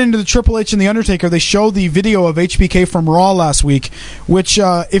 Now we get into the Triple H and The Undertaker. They show the video of HBK from Raw last week, which,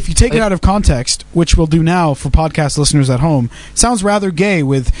 if you take it out of context, which we'll do now for podcast listeners at home, sounds rather gay,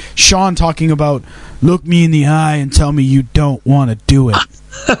 with Shawn talking about, look me in the eye and tell me you don't want to do it.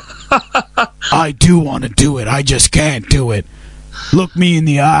 I do want to do it. I just can't do it. Look me in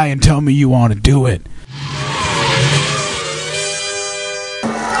the eye and tell me you want to do it.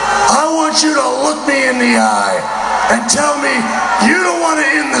 I want you to look me in the eye and tell me you don't want to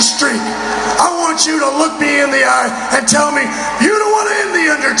end the streak. I want you to look me in the eye and tell me you don't want to end The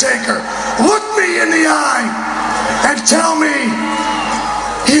Undertaker. Look me in the eye and tell me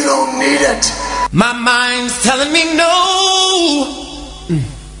you don't need it. My mind's telling me no.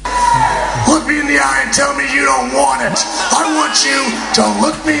 Look me in the eye and tell me you don't want it. I want you to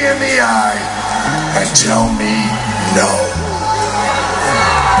look me in the eye and tell me no.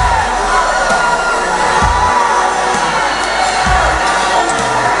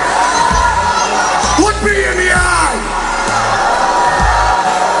 Look me in the eye.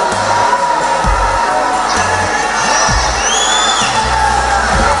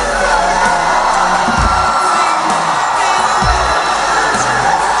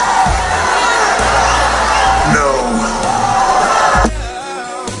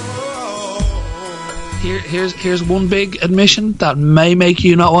 Here's one big admission that may make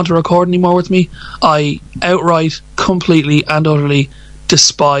you not want to record anymore with me. I outright, completely and utterly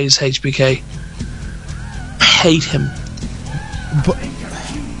despise HBK. Hate him. But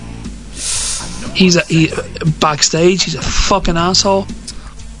he backstage, he's a fucking asshole,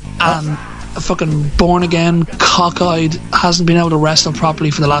 and a fucking born again, cockeyed, hasn't been able to wrestle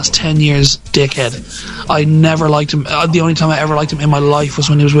properly for the last 10 years dickhead. I never liked him. The only time I ever liked him in my life was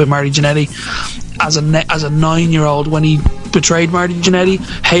when he was with Marty Jannetty as a 9-year-old, when he betrayed Marty Jannetty.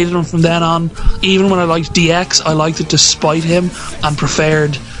 Hated him from then on. Even when I liked DX, I liked it despite him, and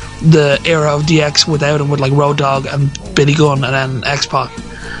preferred the era of DX without him, with like Road Dogg and Billy Gunn and then X-Pac.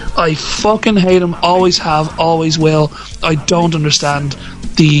 I fucking hate him, always have, always will. I don't understand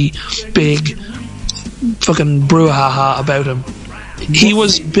the big fucking brouhaha about him. He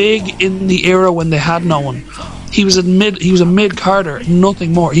was big in the era when they had no one. He was a mid-carder,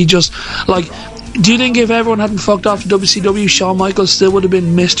 nothing more. He just, like, do you think if everyone hadn't fucked off to WCW, Shawn Michaels still would have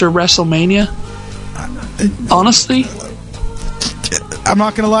been Mr. WrestleMania? Honestly? I'm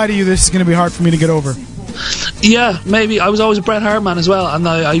not going to lie to you, this is going to be hard for me to get over. Yeah, maybe. I was always a Bret Hart man as well, and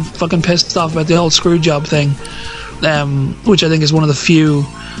I fucking pissed off about the whole screw job thing, which I think is one of the few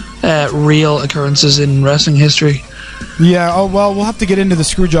real occurrences in wrestling history. Yeah, oh well, we'll have to get into the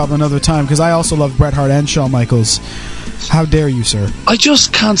screw job another time, because I also love Bret Hart and Shawn Michaels. How dare you, sir? I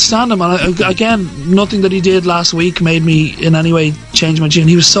just can't stand him, and again, nothing that he did last week made me in any way change my tune.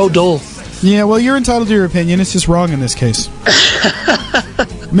 He was so dull. Yeah, well, you're entitled to your opinion. It's just wrong in this case.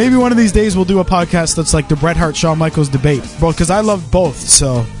 Maybe one of these days we'll do a podcast that's like the Bret Hart-Shawn Michaels debate. Well, because I love both,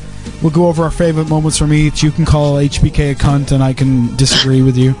 so we'll go over our favorite moments from each. You can call HBK a cunt, and I can disagree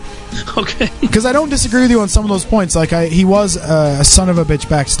with you. Okay. Because I don't disagree with you on some of those points. Like, he was a son of a bitch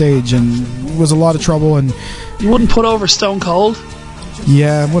backstage, and was a lot of trouble. And you wouldn't put over Stone Cold?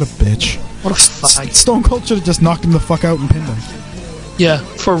 Yeah, what a bitch. What a fag. Stone Cold should have just knocked him the fuck out and pinned him. Yeah,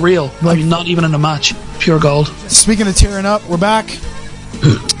 for real. Like, I mean, not even in a match. Pure gold. Speaking of tearing up, we're back.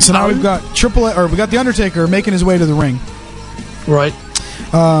 So now we've got we got The Undertaker making his way to the ring. Right.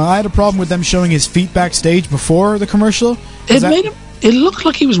 I had a problem with them showing his feet backstage before the commercial. It looked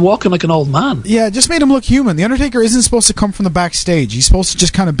like he was walking like an old man. Yeah, it just made him look human. The Undertaker isn't supposed to come from the backstage. He's supposed to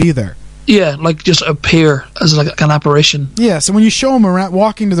just kind of be there. Yeah, like just appear as like an apparition. Yeah, so when you show him around,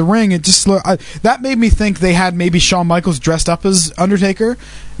 walking to the ring, it just that made me think they had maybe Shawn Michaels dressed up as Undertaker,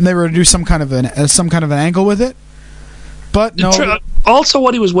 and they were to do some kind of an angle with it. But no. Also,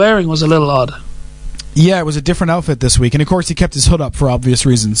 what he was wearing was a little odd. Yeah, it was a different outfit this week, and of course he kept his hood up for obvious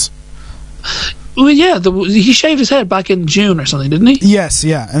reasons. Well, yeah, he shaved his head back in June or something, didn't he? Yes,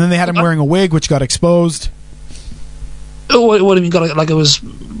 yeah, and then they had him wearing a wig, which got exposed. Oh, what do you mean? Like it was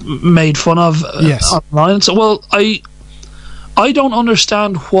made fun of online? So, well, I don't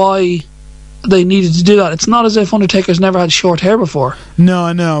understand why they needed to do that. It's not as if Undertaker's never had short hair before.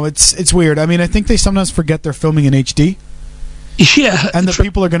 No, it's weird. I mean, I think they sometimes forget they're filming in HD. Yeah, and the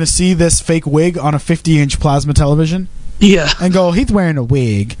people are going to see this fake wig on a 50-inch plasma television. Yeah, and go, he's wearing a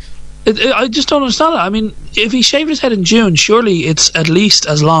wig. I just don't understand it. I mean, if he shaved his head in June, surely it's at least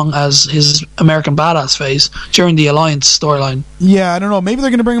as long as his American Badass phase during the Alliance storyline. Yeah, I don't know. Maybe they're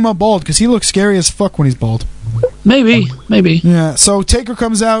going to bring him out bald, because he looks scary as fuck when he's bald. Maybe. Yeah, so Taker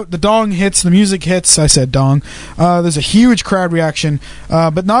comes out, the dong hits, the music hits. I said dong. There's a huge crowd reaction,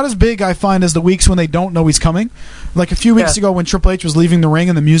 but not as big, I find, as the weeks when they don't know he's coming. Like a few weeks ago when Triple H was leaving the ring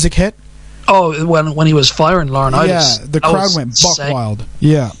and the music hit. Oh, when he was firing Laurinaitis. Yeah, the crowd went buck wild.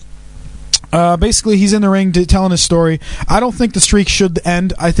 Yeah. Basically, he's in the ring telling his story. I don't think the streak should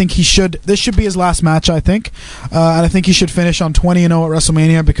end. I think this should be his last match, I think. And I think he should finish on 20-0 at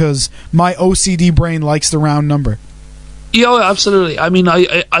WrestleMania, because my OCD brain likes the round number. Yeah, absolutely. I mean,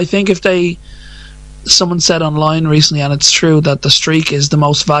 I think if someone said online recently, and it's true, that the streak is the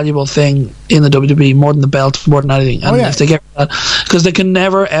most valuable thing in the WWE, more than the belt, more than anything. And if they get that, because they can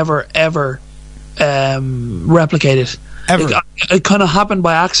never, ever, ever replicate it. It kind of happened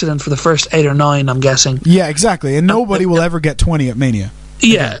by accident for the first 8 or 9, I'm guessing. Yeah, exactly. And nobody will ever get 20 at Mania.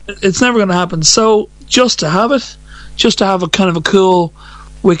 Yeah, it's never going to happen. So just to have a kind of a cool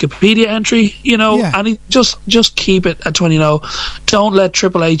Wikipedia entry, and just keep it at 20-0. Don't let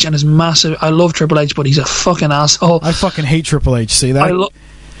Triple H and his massive... I love Triple H, but he's a fucking asshole. I fucking hate Triple H, see that?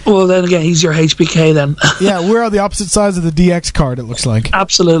 Well, then again, he's your HBK then. Yeah, we're on the opposite sides of the DX card, it looks like.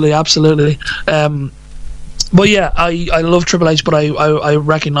 Absolutely. But yeah, I love Triple H, but I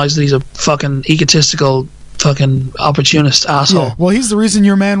recognise that he's a fucking egotistical, fucking opportunist asshole. Yeah, well, he's the reason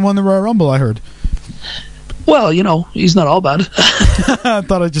your man won the Royal Rumble, I heard. Well, he's not all bad. I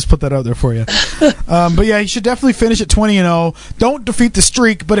thought I'd just put that out there for you. But yeah, he should definitely finish at 20-0. Don't defeat the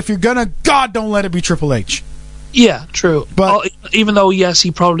streak, but if you're gonna, God, don't let it be Triple H. Yeah, true. But even though, yes,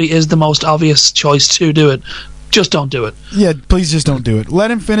 he probably is the most obvious choice to do it, just don't do it. Yeah, please just don't do it.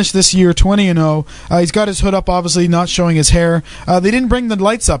 Let him finish this year 20-0. He's got his hood up, obviously, not showing his hair. They didn't bring the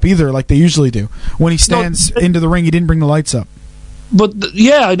lights up either, like they usually do. When he stands into the ring, he didn't bring the lights up. But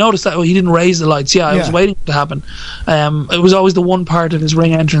I noticed that he didn't raise the lights. I was waiting for it to happen. It was always the one part of his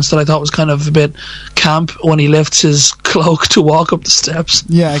ring entrance that I thought was kind of a bit camp, when he lifts his cloak to walk up the steps.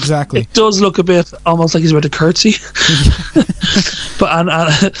 Yeah, exactly. It does look a bit almost like he's about to curtsy. But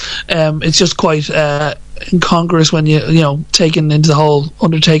it's just quite incongruous when you taken into the whole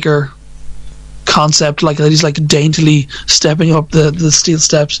Undertaker concept, like that he's like daintily stepping up the steel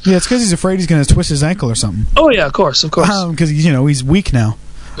steps. Yeah, it's because he's afraid he's going to twist his ankle or something. Oh yeah, of course. Because he's weak now.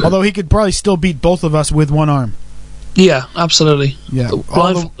 Although he could probably still beat both of us with one arm. Yeah, absolutely. Yeah.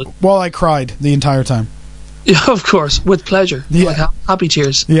 While I cried the entire time. Yeah, of course, with pleasure. Yeah. Like happy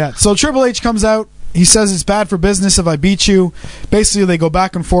tears. Yeah. So Triple H comes out. He says it's bad for business if I beat you. Basically, they go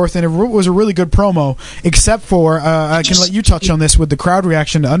back and forth, and it was a really good promo, except for I can let you touch on this with the crowd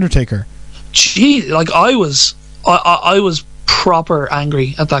reaction to Undertaker. Gee, like I was proper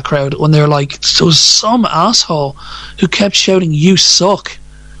angry at that crowd when they were like, there was some asshole who kept shouting "You suck"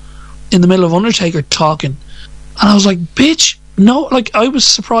 in the middle of Undertaker talking, and I was like, bitch. No, like I was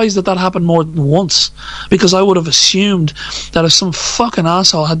surprised that happened more than once, because I would have assumed that if some fucking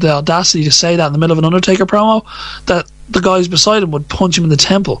asshole had the audacity to say that in the middle of an Undertaker promo, that the guys beside him would punch him in the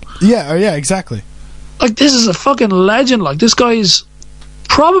temple. Yeah, exactly. Like, this is a fucking legend. Like, this guy's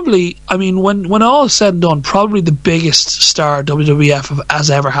probably, I mean, when all is said and done, probably the biggest star WWF has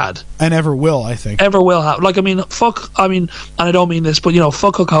ever had. And ever will, I think. Ever will have. Like, and I don't mean this, but,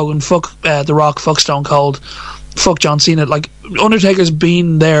 fuck Hulk Hogan, fuck The Rock, fuck Stone Cold, fuck John Cena. Like, Undertaker's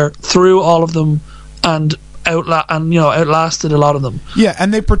been there through all of them and outlasted a lot of them. Yeah,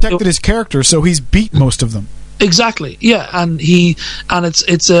 and they protected his character, so he's beat most of them. Exactly. Yeah, and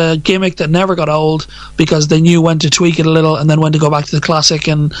it's a gimmick that never got old, because they knew when to tweak it a little and then when to go back to the classic,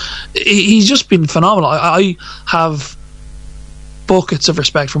 and he's just been phenomenal. I have buckets of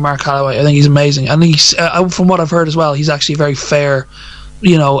respect for Mark Calloway. I think he's amazing, and he's from what I've heard as well, he's actually a very fair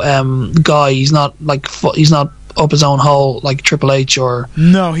guy. He's not up his own hole like Triple H or...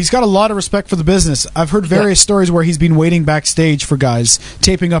 No, he's got a lot of respect for the business. I've heard various stories where he's been waiting backstage for guys,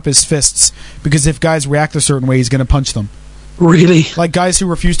 taping up his fists, because if guys react a certain way, he's going to punch them. Really? Like guys who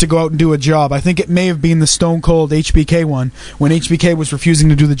refuse to go out and do a job. I think it may have been the Stone Cold HBK one, when HBK was refusing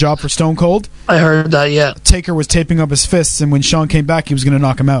to do the job for Stone Cold. I heard that, yeah. Taker was taping up his fists, and when Shawn came back, he was going to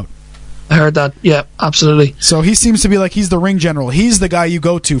knock him out. I heard that, yeah, absolutely. So he seems to be like he's the ring general. He's the guy you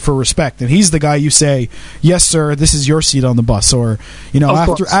go to for respect, and he's the guy you say, "Yes, sir, this is your seat on the bus," or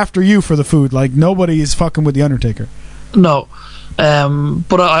after you for the food. Like nobody is fucking with the Undertaker. No,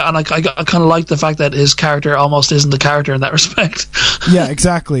 but I kind of like the fact that his character almost isn't the character in that respect. Yeah,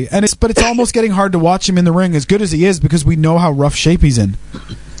 exactly. And it's almost getting hard to watch him in the ring, as good as he is, because we know how rough shape he's in.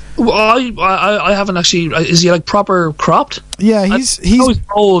 Well, I haven't actually. Is he like proper cropped? Yeah, he's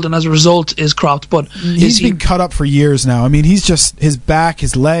old, and as a result is cropped. But he's been cut up for years now. I mean, he's just his back,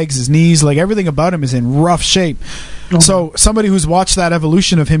 his legs, his knees, like everything about him is in rough shape. Mm-hmm. So somebody who's watched that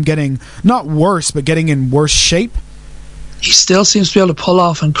evolution of him getting not worse, but getting in worse shape. He still seems to be able to pull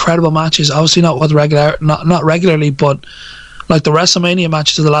off incredible matches. Obviously not not regularly, but like the WrestleMania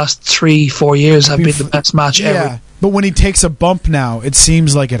matches of the last 3-4 years have been the best match ever. But when he takes a bump now, it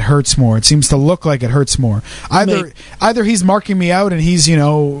seems like it hurts more. It seems to look like it hurts more. Either he's marking me out and he's,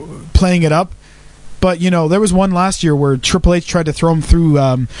 playing it up. But, there was one last year where Triple H tried to throw him through...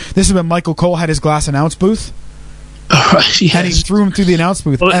 this is when Michael Cole had his glass announce booth. Yes. And he threw him through the announce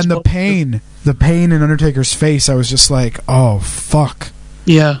booth. And the pain in Undertaker's face, I was just like, oh, fuck.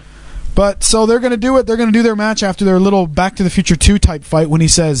 Yeah. But, so they're going to do it. They're going to do their match after their little Back to the Future 2 type fight when he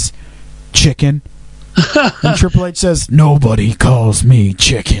says, chicken. And Triple H says, nobody calls me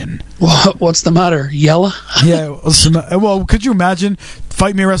chicken. What's the matter? Yella? Yeah. Well, could you imagine?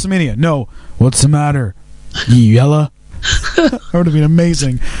 Fight me at WrestleMania. No. What's the matter? Yella? That would have been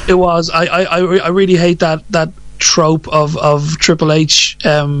amazing. It was. I really hate that trope of Triple H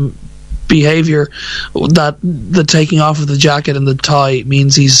behavior, that the taking off of the jacket and the tie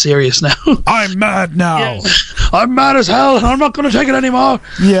means he's serious now. I'm mad now. Yeah. I'm mad as hell and I'm not going to take it anymore.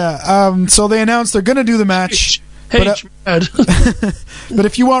 Yeah, so they announced they're going to do the match. But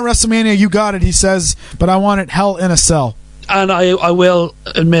if you want WrestleMania, you got it, he says, but I want it Hell in a Cell. And I will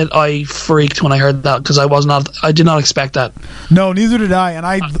admit I freaked when I heard that, because I did not expect that. No, neither did I.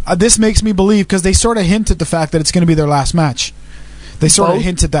 And this makes me believe, because they sort of hint at the fact that it's going to be their last match. They sort of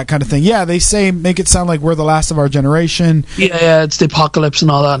hint at that kind of thing. Yeah, they say, make it sound like we're the last of our generation. Yeah, it's the apocalypse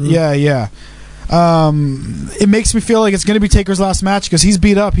and all that. Yeah. It makes me feel like it's going to be Taker's last match, because he's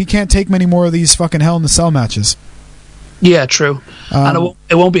beat up. He can't take many more of these fucking Hell in the Cell matches. Yeah, true. And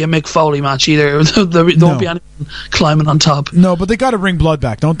it won't be a Mick Foley match either. there won't be anyone climbing on top. No, but they got to bring blood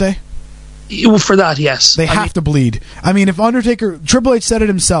back, don't they? Well, for that, yes. They have to bleed. I mean, if Triple H said it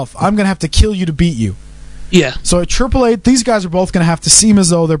himself, I'm going to have to kill you to beat you. Yeah. So at Triple H, these guys are both going to have to seem as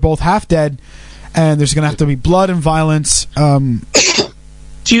though they're both half dead, and there's going to have to be blood and violence.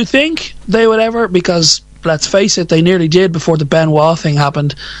 Do you think they would ever, because let's face it, they nearly did before the Benoit thing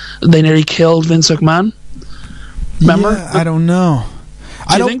happened, they nearly killed Vince McMahon? Remember? Yeah, I don't know.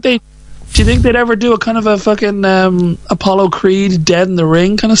 Do you think they'd ever do a kind of a fucking Apollo Creed Dead in the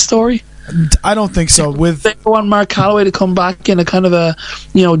Ring kind of story? I don't think so. They want Mark Calloway to come back in a kind of a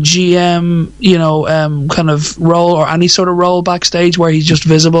GM kind of role, or any sort of role backstage where he's just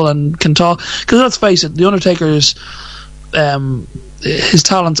visible and can talk. Because let's face it, the Undertaker's his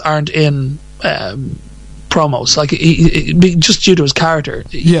talents aren't in promos, like he just due to his character.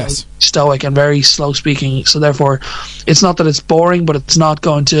 Yes, stoic and very slow speaking. So therefore, it's not that it's boring, but it's not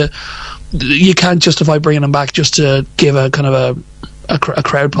going to. You can't justify bringing him back just to give a kind of a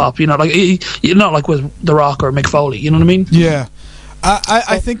crowd pop, not like with The Rock or Mick Foley. You know what I mean? Yeah,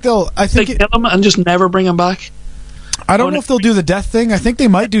 I think they'll. I think they kill him and just never bring him back. I don't know if they'll do the death thing. I think they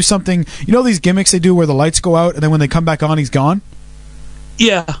might do something. These gimmicks they do where the lights go out and then when they come back on, he's gone.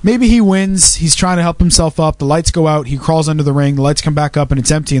 Yeah. Maybe he wins. He's trying to help himself up. The lights go out. He crawls under the ring. The lights come back up and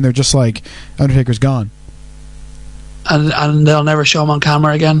it's empty. And they're just like, Undertaker's gone. And they'll never show him on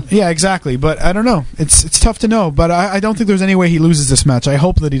camera again. Yeah, exactly. But I don't know. It's tough to know. But I don't think there's any way he loses this match. I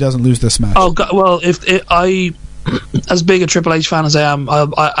hope that he doesn't lose this match. Oh God, well, I, as big a Triple H fan as I am,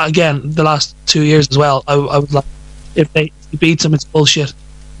 I again the last 2 years as well, I would like if he beats him, it's bullshit.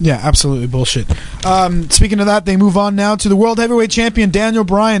 Yeah, absolutely bullshit. Speaking of that, they move on now to the World Heavyweight Champion Daniel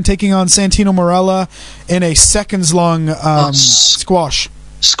Bryan taking on Santino Marella in a seconds-long squash.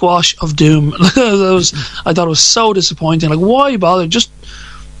 Squash of doom. I thought it was so disappointing. Like, why bother? Just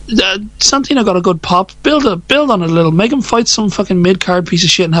Santino got a good pop. Build on it a little. Make him fight some fucking mid-card piece of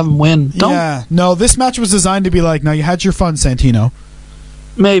shit and have him win. Yeah, no, this match was designed to be like, now you had your fun, Santino.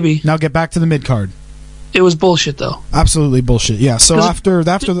 Maybe. Now get back to the mid-card. It was bullshit, though. Absolutely bullshit. Yeah. So after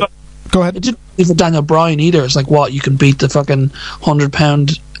the, go ahead. It didn't believe for Daniel Bryan either. It's like, what, you can beat the fucking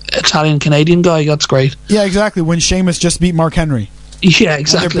 100-pound Italian Canadian guy? That's great. Yeah, exactly. When Sheamus just beat Mark Henry. Yeah,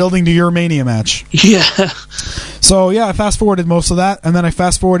 exactly. And they're building the Euromania match. Yeah. So yeah, I fast forwarded most of that, and then I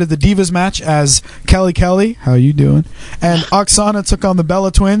fast forwarded the Divas match as Kelly, how you doing? And Oksana took on the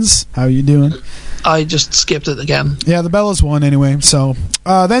Bella Twins. How you doing? I just skipped it again. Yeah, the Bellas won anyway. So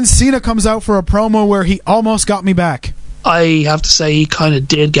then Cena comes out for a promo where he almost got me back. I have to say, he kind of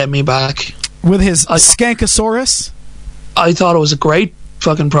did get me back with his Skankosaurus. I thought it was a great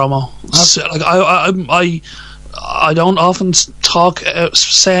fucking promo. So, like I don't often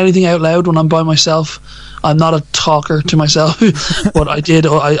say anything out loud when I'm by myself. I'm not a talker to myself, but I did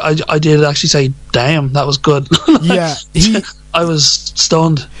actually say, "Damn, that was good." Yeah, I was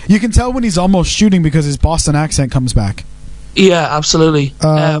stunned. You can tell when he's almost shooting because his Boston accent comes back. Yeah, absolutely.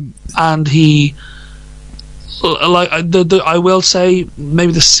 And he, I will say,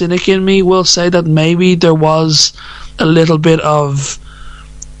 maybe the cynic in me will say that maybe there was a little bit of,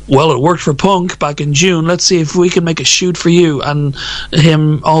 well, it worked for Punk back in June, let's see if we can make a shoot for you, and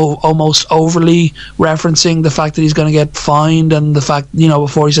him almost overly referencing the fact that he's going to get fined, and the fact,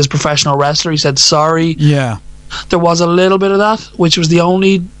 before he says professional wrestler, he said sorry. Yeah. There was a little bit of that, which was the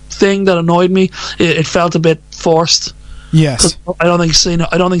only thing that annoyed me. It felt a bit forced. Yes. I don't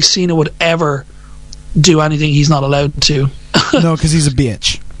think Cena would ever do anything he's not allowed to. No, because he's a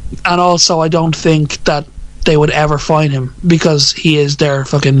bitch. And also, I don't think that they would ever fine him because he is their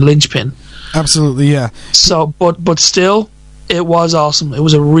fucking linchpin. Absolutely, yeah. So, but still, it was awesome. It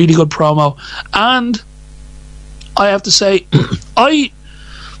was a really good promo, and I have to say,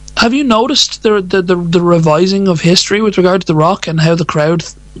 have you noticed the revising of history with regard to The Rock and how the crowd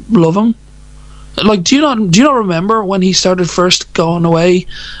love him? Like, do you not remember when he started first going away,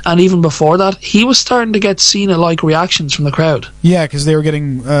 and even before that, he was starting to get Cena-like reactions from the crowd. Yeah, because they were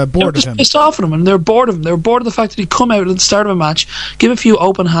getting bored of him. Pissed off at him, and they were bored of him. They were bored of the fact that he'd come out at the start of a match, give a few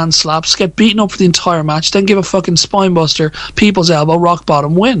open hand slaps, get beaten up for the entire match, then give a fucking spinebuster, people's elbow, rock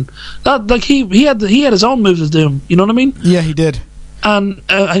bottom, win. That, like, he had his own moves to do him. You know what I mean? Yeah, he did. And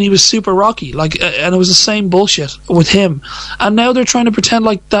he was super Rocky, like, and it was the same bullshit with him. And now they're trying to pretend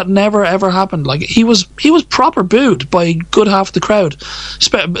like that never ever happened. Like, he was proper booed by a good half of the crowd,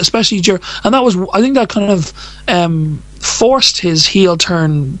 especially and that was, I think, that kind of forced his heel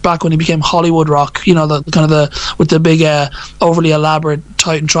turn back when he became Hollywood Rock. The kind of with the big overly elaborate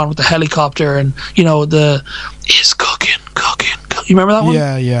Titantron with the helicopter, and he's cooking. You remember that one?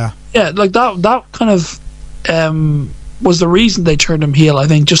 Yeah. Like that kind of was the reason they turned him heel, I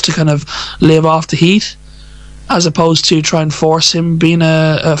think, just to kind of live off the heat, as opposed to try and force him being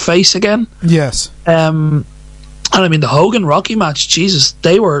a face again. Yes. And I mean, the Hogan-Rocky match, Jesus,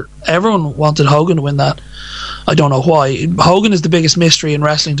 everyone wanted Hogan to win that. I don't know why. Hogan is the biggest mystery in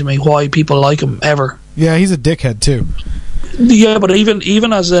wrestling to me, why people like him, ever. Yeah, he's a dickhead, too. Yeah, but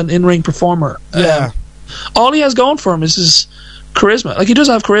even as an in-ring performer, all he has going for him is his charisma. Like, he does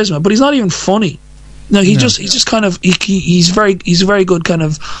have charisma, but he's not even funny. No, he's just kind of he's a very good kind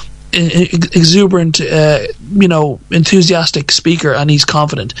of exuberant, enthusiastic speaker, and he's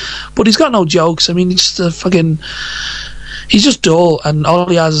confident, but he's got no jokes. I mean, he's just dull, and all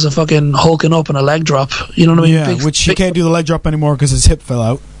he has is a fucking hulking up and a leg drop. You know what I mean? Yeah, which he can't do the leg drop anymore because his hip fell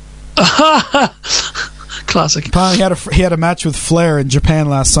out. Classic. Apparently, he had a match with Flair in Japan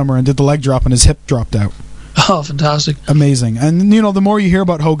last summer and did the leg drop, and his hip dropped out. Oh, fantastic. Amazing. And, the more you hear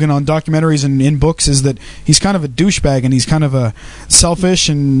about Hogan on documentaries and in books is that he's kind of a douchebag, and he's kind of a selfish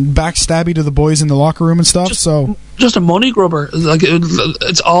and backstabby to the boys in the locker room and stuff. Just a money grubber. Like,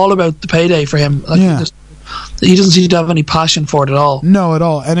 it's all about the payday for him. Like, yeah. He doesn't seem to have any passion for it at all. No, at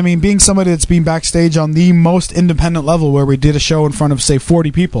all. And I mean, being somebody that's been backstage on the most independent level, where we did a show in front of, say, 40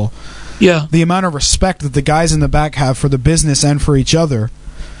 people, yeah, the amount of respect that the guys in the back have for the business and for each other.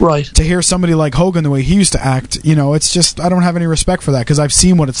 Right. To hear somebody like Hogan the way he used to act, it's just, I don't have any respect for that, because I've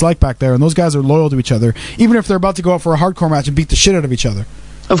seen what it's like back there, and those guys are loyal to each other, even if they're about to go out for a hardcore match and beat the shit out of each other.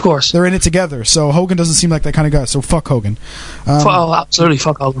 Of course. They're in it together, so Hogan doesn't seem like that kind of guy, so fuck Hogan. Absolutely,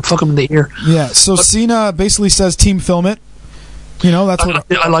 fuck Hogan. Fuck him in the ear. Yeah, so Cena basically says, team film it. That's what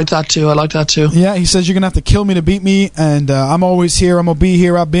I like that too. Yeah, he says, you're going to have to kill me to beat me, and I'm always here, I'm going to be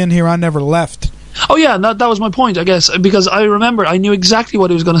here, I've been here, I never left. Oh yeah, that was my point, I guess, because I remember I knew exactly what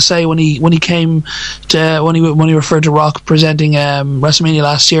he was going to say when he came to when he referred to Rock presenting WrestleMania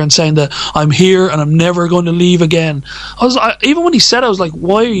last year and saying that I'm here and I'm never going to leave again. Even when he said it, I was like,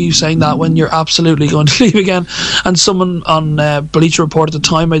 why are you saying that when you're absolutely going to leave again? And someone on Bleacher Report at the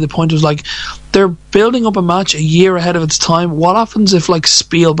time made the point, was like, they're building up a match a year ahead of its time. What happens if like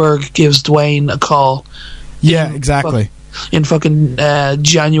Spielberg gives Dwayne a call? Yeah, exactly. In fucking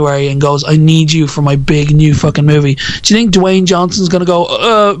January and goes, I need you for my big new fucking movie. Do you think Dwayne Johnson's gonna go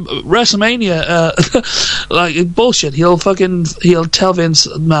WrestleMania? Like, bullshit. He'll tell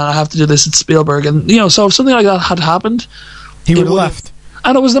Vince, man, I have to do this at Spielberg. And so if something like that had happened, he would have left.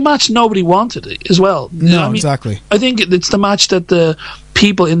 And it was the match nobody wanted as well. No, exactly. I think it's the match that the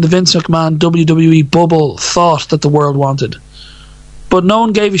people in the Vince McMahon WWE bubble thought that the world wanted. But no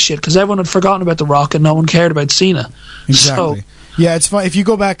one gave a shit because everyone had forgotten about The Rock and no one cared about Cena. Exactly. So, yeah, it's fun if you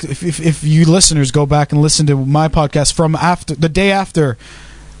go back. If you listeners go back and listen to my podcast from the day after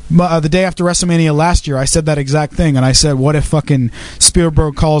WrestleMania last year, I said that exact thing, and I said, "What if fucking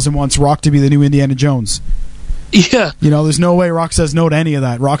Spielberg calls and wants Rock to be the new Indiana Jones?" Yeah. There's no way Rock says no to any of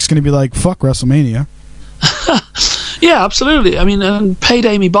that. Rock's going to be like, "Fuck WrestleMania." Yeah, absolutely. I mean, and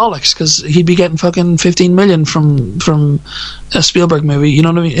payday me bollocks, because he'd be getting fucking $15 million from a Spielberg movie. You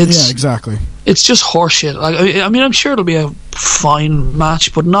know what I mean? Yeah, exactly. It's just horseshit. I mean, I'm sure it'll be a fine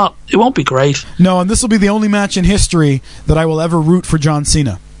match, but it won't be great. No, and this will be the only match in history that I will ever root for John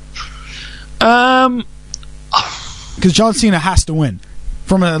Cena. Because John Cena has to win.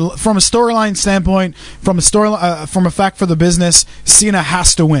 From a storyline standpoint, from a fact for the business, Cena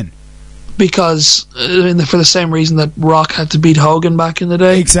has to win. Because for the same reason that Rock had to beat Hogan back in the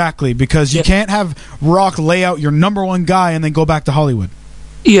day. Exactly, because you can't have Rock lay out your number one guy and then go back to Hollywood.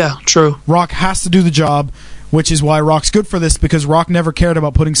 Yeah, true. Rock has to do the job, which is why Rock's good for this, because Rock never cared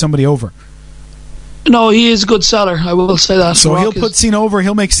about putting somebody over. No, he is a good seller, I will say that. So he'll put Cena over,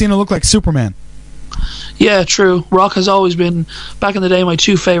 he'll make Cena look like Superman. Yeah, true. Rock has always been, back in the day, my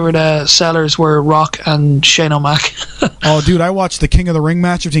two favorite sellers were Rock and Shane O'Mac. Oh, dude, I watched the King of the Ring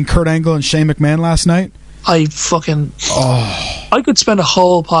match between Kurt Angle and Shane McMahon last night. I could spend a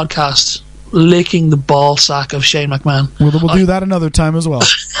whole podcast licking the ball sack of Shane McMahon. We'll do that another time as well.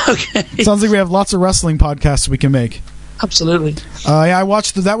 Okay. Sounds like we have lots of wrestling podcasts we can make. Absolutely. Yeah, I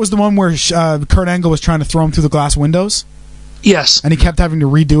watched that was the one where Kurt Angle was trying to throw him through the glass windows. Yes. And he kept having to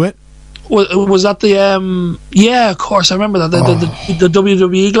redo it. Was that the yeah, of course I remember that the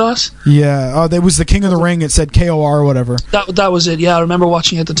WWE glass. Yeah, it was the King of the Ring. It said KOR or whatever. That was it. Yeah, I remember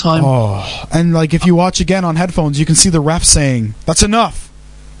watching it at the time. Oh, and like if you watch again on headphones, you can see the ref saying, "That's enough,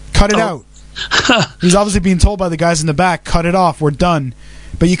 cut it out." He's obviously being told by the guys in the back, "Cut it off, we're done."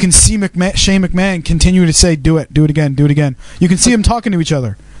 But you can see Shane McMahon continue to say, "Do it again, do it again." You can see them talking to each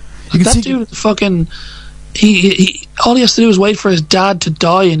other. You can see dude fucking. He all he has to do is wait for his dad to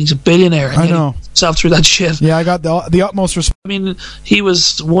die, and he's a billionaire. And I know. Himself through that shit. Yeah, I got the utmost respect. I mean, he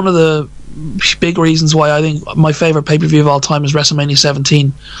was one of the big reasons why I think my favorite pay-per-view of all time is WrestleMania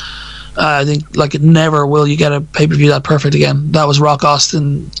 17. I think never will you get a pay-per-view that perfect again. That was Rock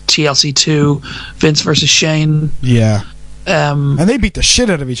Austin, TLC 2, Vince versus Shane. Yeah. And they beat the shit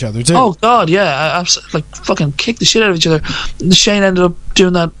out of each other too. Oh god, yeah, fucking kicked the shit out of each other. Shane ended up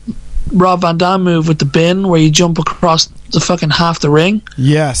doing that Rob Van Dam move with the bin where you jump across the fucking half the ring.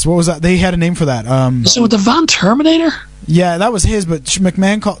 Yes, what was that? They had a name for that. So with the Van Terminator? Yeah, that was his, but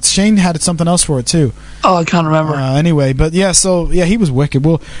Shane had something else for it too. Oh, I can't remember. Anyway, but yeah, he was wicked.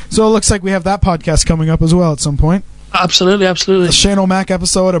 Well, so it looks like we have that podcast coming up as well at some point. Absolutely. A Shane O'Mac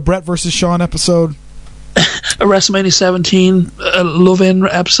episode, a Brett versus Sean episode. A WrestleMania 17 love-in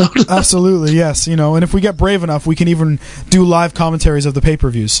episode. Absolutely, yes. And if we get brave enough, we can even do live commentaries of the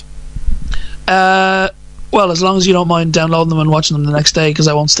pay-per-views. Well, as long as you don't mind downloading them and watching them the next day, because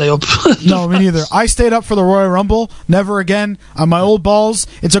I won't stay up. No, me neither. I stayed up for the Royal Rumble. Never again. On my old balls,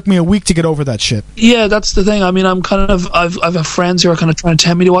 it took me a week to get over that shit. Yeah, that's the thing. I mean, I've friends who are kind of trying to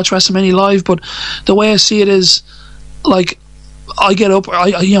tempt me to watch WrestleMania live, but the way I see it is, I get up,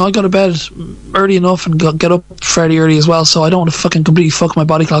 I go to bed early enough and get up fairly early as well, so I don't want to fucking completely fuck my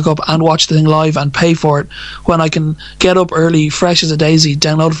body clock up and watch the thing live and pay for it when I can get up early, fresh as a daisy,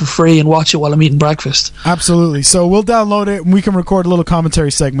 download it for free and watch it while I'm eating breakfast. Absolutely. So we'll download it and we can record little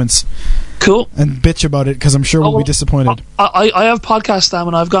commentary segments. Cool. And bitch about it, because I'm sure we'll be disappointed. I have podcast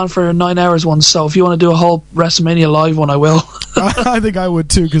stamina. I've gone for 9 hours once, so if you want to do a whole WrestleMania live one, I will. I think I would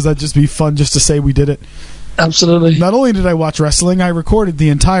too, because that'd just be fun just to say we did it. Absolutely. Not only did I watch wrestling, I recorded the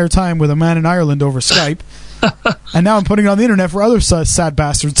entire time with a man in Ireland over Skype, and now I'm putting it on the internet for other sad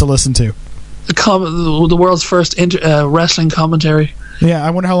bastards to listen to. The world's first wrestling commentary. Yeah,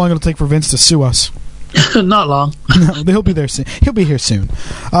 I wonder how long it'll take for Vince to sue us. Not long. No, he'll be there soon. He'll be here soon.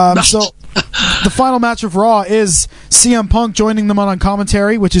 So, the final match of Raw is CM Punk joining them on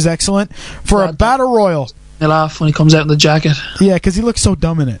commentary, which is excellent, for a Battle Royal. I laugh when he comes out in the jacket. Yeah, because he looks so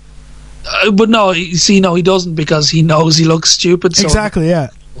dumb in it. But no, he doesn't, because he knows he looks stupid. So. Exactly, yeah.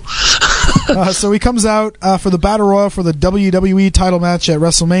 So he comes out for the Battle Royal for the WWE title match at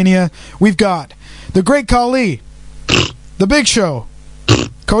WrestleMania. We've got the Great Khali, the Big Show,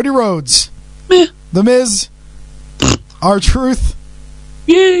 Cody Rhodes, Meh. The Miz, R-Truth,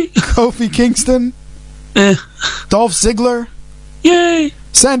 Yay, Kofi Kingston, Dolph Ziggler, yay,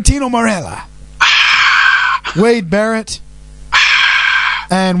 Santino Marella, Wade Barrett,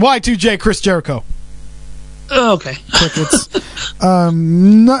 and Y2J Chris Jericho. Okay. Crickets.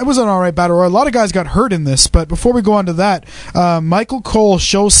 No, it was an alright battle royal. A lot of guys got hurt in this, but before we go on to that, Michael Cole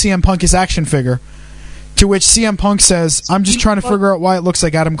shows CM Punk his action figure, to which CM Punk says, "I'm just trying to figure out why it looks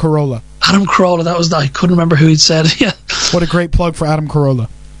like Adam Carolla." Adam Carolla, I couldn't remember who he'd said. Yeah. What a great plug for Adam Carolla.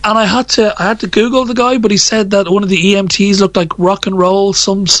 And I had to Google the guy, but he said that one of the EMTs looked like rock and roll.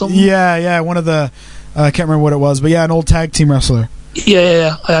 Some. Yeah, one of the I can't remember what it was, but yeah, an old tag team wrestler.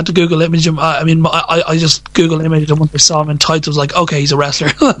 Yeah. I had to Google image him. I just Googled image him when I saw him in tights. I was like, okay, he's a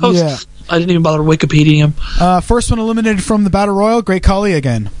wrestler. I didn't even bother Wikipediaing him. First one eliminated from the Battle Royal, Great Khali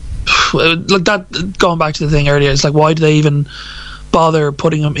again. Like that, going back to the thing earlier, it's like, why do they even bother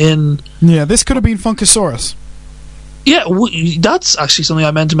putting him in? Yeah, this could have been Funkasaurus. Yeah, that's actually something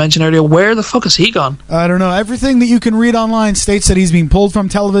I meant to mention earlier. Where the fuck has he gone? I don't know. Everything that you can read online states that he's being pulled from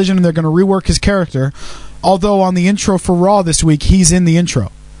television and they're going to rework his character. Although on the intro for Raw this week, he's in the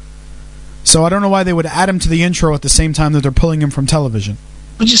intro. So I don't know why they would add him to the intro at the same time that they're pulling him from television.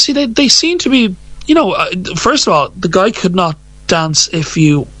 But you see, they seem to be, first of all, the guy could not dance if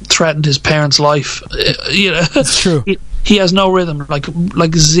you threatened his parents' life. That's true. He has no rhythm.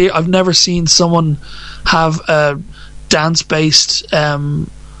 I've never seen someone have a dance-based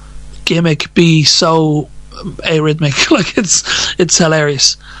gimmick be so arrhythmic. Like it's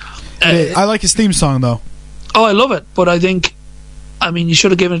hilarious. I like his theme song though. Oh, I love it, but you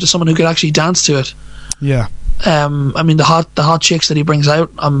should have given it to someone who could actually dance to it. Yeah. The hot chicks that he brings out,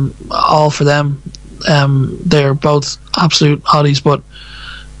 I'm all for them. They're both absolute hotties, but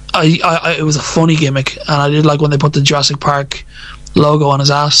it was a funny gimmick, and I did like when they put the Jurassic Park logo on his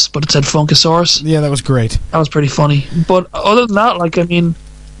ass, but it said Funkasaurus. Yeah, that was great. That was pretty funny. But other than that, it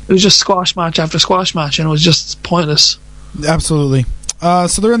was just squash match after squash match, and it was just pointless. Absolutely.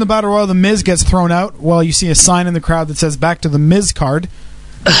 So they're in the Battle Royal. The Miz gets thrown out while you see a sign in the crowd that says "Back to the Miz card,"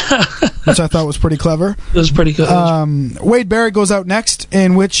 which I thought was pretty clever. It was pretty good. Wade Barrett goes out next,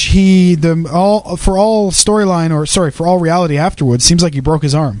 in which for all reality afterwards, seems like he broke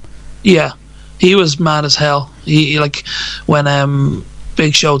his arm. Yeah, he was mad as hell. He when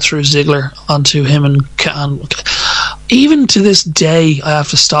Big Show threw Ziggler onto him, and even to this day, I have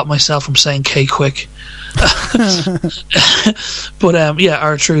to stop myself from saying K Quick. But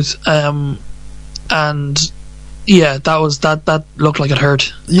R-Truth, and yeah, that looked like it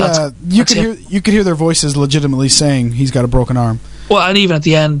hurt. Yeah, you could hear their voices legitimately saying he's got a broken arm. Well, and even at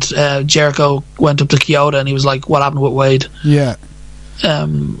the end, Jericho went up to Kyoto and he was like, "What happened with Wade?" Yeah.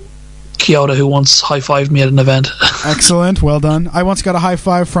 Kyoto, who once high-fived me at an event. Excellent, well done. I once got a high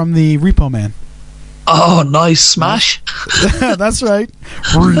five from the Repo Man. Oh, nice. Smash. That's right.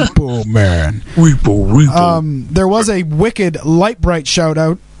 Repo Man. Repo. There was a wicked Light Bright shout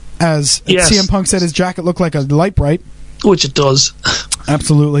out as CM Punk said his jacket looked like a Light Bright. Which it does.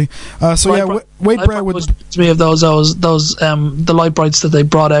 Absolutely. Wade Barrett would to me of those the Light Brights that they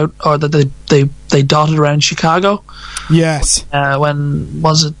brought out, or that they dotted around Chicago. Yes. When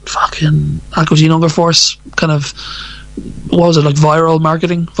was it fucking Aqua Teen Hunger Force kind of, what was it, like viral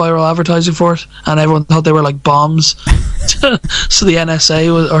advertising for it, and everyone thought they were like bombs. So the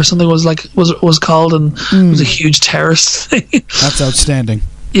NSA was called, and it was a huge terrorist thing. That's outstanding.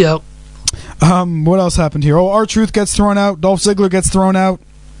 Yeah. What else happened here? R-Truth gets thrown out. Dolph Ziggler gets thrown out.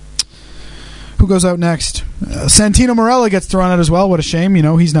 Who goes out next? Santino Marella gets thrown out as well. What a shame.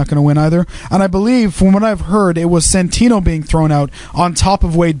 He's not going to win either. And I believe, from what I've heard, it was Santino being thrown out on top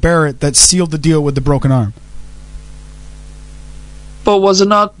of Wade Barrett that sealed the deal with the broken arm. But was it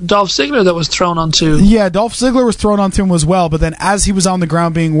not Dolph Ziggler that was thrown onto? Yeah, Dolph Ziggler was thrown onto him as well, but then as he was on the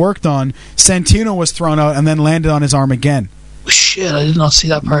ground being worked on, Santino was thrown out and then landed on his arm again. Shit, I did not see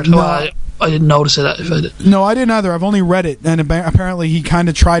that part. No. I didn't notice it. If I did. No, I didn't either. I've only read it, and apparently he kind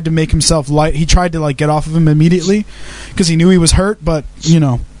of tried to make himself light. He tried to get off of him immediately because he knew he was hurt, but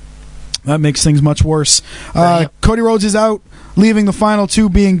that makes things much worse. Right. Cody Rhodes is out, leaving the final two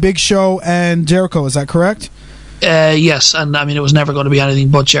being Big Show and Jericho. Is that correct? Yes, and I mean it was never going to be anything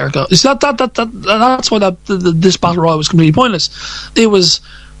but Jericho. It's that's why this battle royal was completely pointless. It was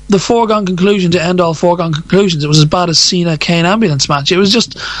the foregone conclusion to end all foregone conclusions. It was as bad as Cena Kane ambulance match. It was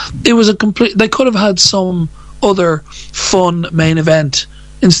a complete. They could have had some other fun main event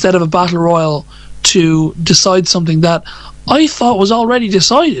instead of a battle royal to decide something that I thought was already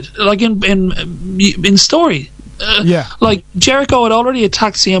decided, like in story. Like Jericho had already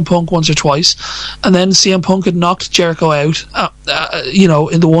attacked CM Punk once or twice, and then CM Punk had knocked Jericho out.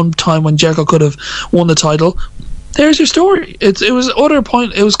 In the one time when Jericho could have won the title. There's your story. It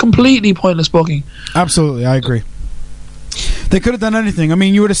was completely pointless booking. Absolutely, I agree. They could have done anything. I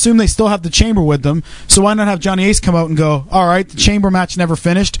mean, you would assume they still have the Chamber with them, so why not have Johnny Ace come out and go, all right, the Chamber match never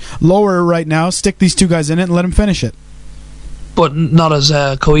finished, lower it right now, stick these two guys in it, and let them finish it. But not as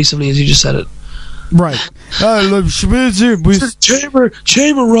cohesively as you just said it. Right.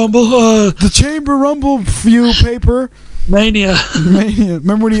 Chamber Rumble. The Chamber Rumble view paper. Mania.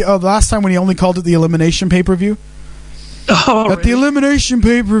 Remember when the last time when he only called it the Elimination pay-per-view? Oh, At the Elimination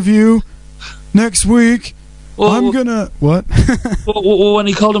pay-per-view next week, I'm gonna... What? When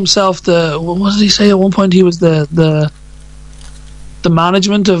he called himself what did he say at one point? He was the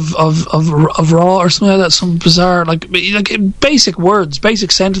management of Raw or something like that. Some bizarre, like basic words,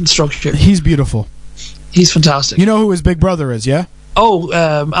 basic sentence structure. He's beautiful. He's fantastic. You know who his big brother is, yeah? Oh,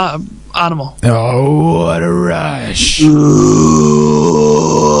 Animal. Oh, what a rush. What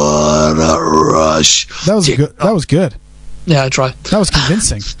a rush. That was good. That was good. Yeah, I tried. That was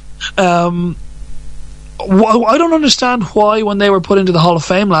convincing. I don't understand why, when they were put into the Hall of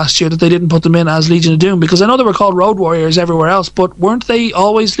Fame last year, that they didn't put them in as Legion of Doom, because I know they were called Road Warriors everywhere else, but weren't they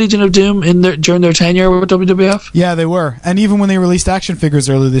always Legion of Doom during their tenure with WWF? Yeah, they were. And even when they released action figures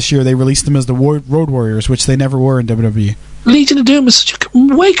earlier this year, they released them as the Road Warriors, which they never were in WWE. Legion of Doom is such a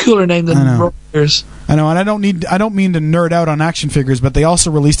way cooler name than Road Warriors. I know, and I don't mean to nerd out on action figures, but they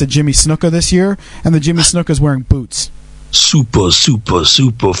also released a Jimmy Snuka this year, and the Jimmy Snuka's wearing boots. Super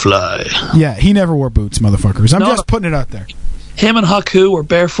fly. Yeah, he never wore boots, motherfuckers. I'm just putting it out there. Him and Haku were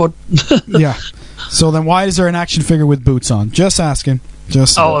barefoot. Yeah. So then why is there an action figure with boots on? Just asking.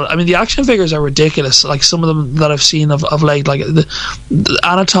 I mean, the action figures are ridiculous. Like some of them that I've seen of late, like the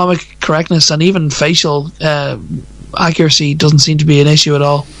anatomic correctness and even facial accuracy doesn't seem to be an issue at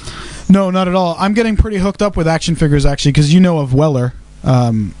all. No, not at all. I'm getting pretty hooked up with action figures, actually, because you know of Weller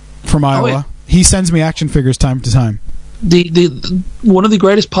from Iowa. Yeah. He sends me action figures time to time. The one of the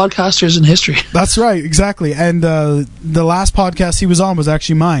greatest podcasters in history. That's right, exactly. And the last podcast he was on was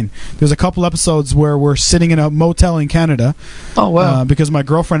actually mine. There's a couple episodes where we're sitting in a motel in Canada. Oh, wow. Because my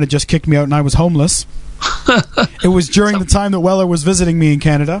girlfriend had just kicked me out and I was homeless. It was during the time that Weller was visiting me in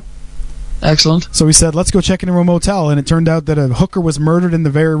Canada. Excellent. So we said, let's go check into a motel, and it turned out that a hooker was murdered in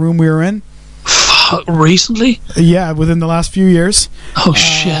the very room we were in. Recently? Yeah, within the last few years. Oh,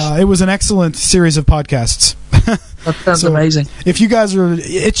 shit. It was an excellent series of podcasts. That sounds amazing. If you guys are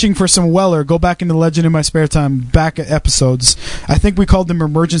itching for some Weller, go back into Legend in My Spare Time back episodes. I think we called them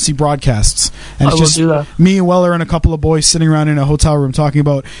emergency broadcasts. And it's just do that. Me and Weller and a couple of boys sitting around in a hotel room talking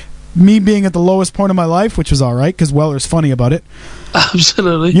about me being at the lowest point of my life, which was all right because Weller's funny about it.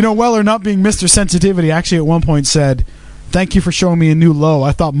 Absolutely. You know, Weller, not being Mr. Sensitivity, actually at one point said, "Thank you for showing me a new low.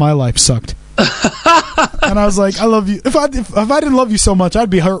 I thought my life sucked." And I was like, I love you. If I didn't love you so much, I'd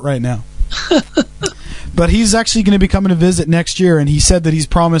be hurt right now. But he's actually going to be coming to visit next year, and he said that he's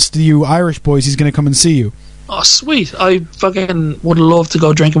promised you Irish boys he's going to come and see you. Oh, sweet. I fucking would love to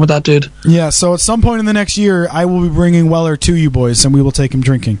go drinking with that dude. Yeah, so at some point in the next year, I will be bringing Weller to you boys, and we will take him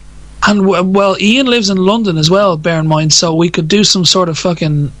drinking. And, well, Ian lives in London as well, bear in mind, so we could do some sort of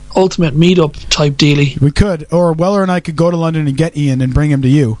fucking ultimate meetup type dealie. We could, or Weller and I could go to London and get Ian and bring him to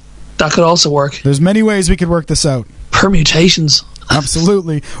you. That could also work. There's many ways we could work this out. Permutations.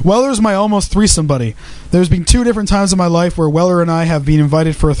 Absolutely. Weller's my almost threesome buddy. There's been 2 different times in my life where Weller and I have been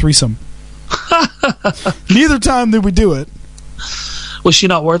invited for a threesome. Neither time did we do it. Was she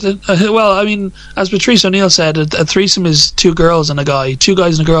not worth it? Well, I mean, as Patrice O'Neill said, a threesome is 2 girls and a guy. 2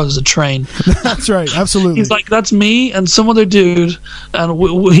 guys and a girl is a train. That's right, absolutely. He's like, that's me and some other dude, and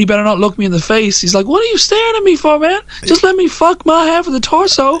he better not look me in the face. He's like, what are you staring at me for, man? Just let me fuck my half of the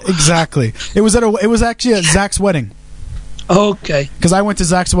torso. Exactly. It was actually at Zach's wedding. Okay. Because I went to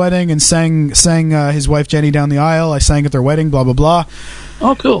Zach's wedding and sang his wife Jenny down the aisle. I sang at their wedding, blah, blah, blah.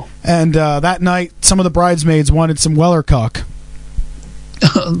 Oh, cool. And that night, some of the bridesmaids wanted some Weller cock.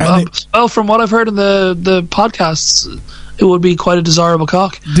 Well, from what I've heard in the podcasts, it would be quite a desirable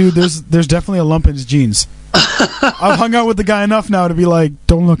cock. Dude, there's definitely a lump in his jeans. I've hung out with the guy enough now to be like,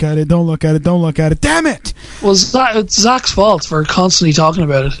 don't look at it, don't look at it, don't look at it. Damn it! Well, it's Zach's fault for constantly talking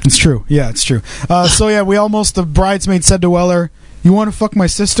about it. It's true. Yeah, it's true. The bridesmaid said to Weller, "You want to fuck my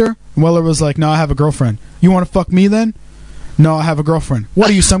sister?" And Weller was like, "No, I have a girlfriend." "You want to fuck me then?" "No, I have a girlfriend." "What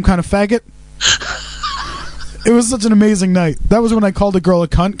are you, some kind of faggot?" It was such an amazing night. That was when I called a girl a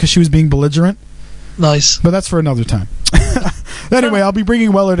cunt because she was being belligerent. Nice. But that's for another time. Anyway, I'll be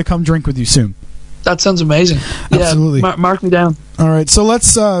bringing Weller to come drink with you soon. That sounds amazing. Absolutely. Yeah, mark me down. All right, so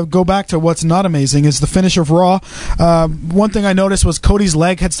let's go back to what's not amazing is the finish of Raw. One thing I noticed was Cody's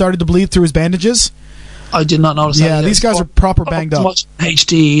leg had started to bleed through his bandages. I did not notice that. Yeah, these guys are proper banged up. Not much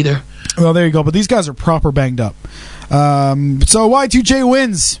HD either. Well, there you go. But these guys are proper banged up. So Y2J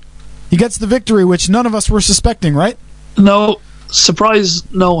wins. He gets the victory, which none of us were suspecting, right? No. Surprise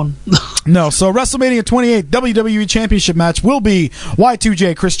no one. No. So WrestleMania 28 WWE Championship match will be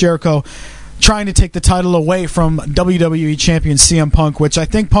Y2J, Chris Jericho, trying to take the title away from WWE Champion CM Punk, which I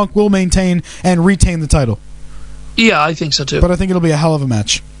think Punk will maintain and retain the title. Yeah, I think so too. But I think it'll be a hell of a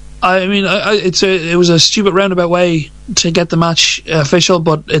match. I mean, it was a stupid roundabout way to get the match official,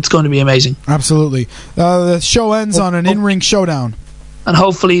 but it's going to be amazing. Absolutely. The show ends on an in-ring showdown, and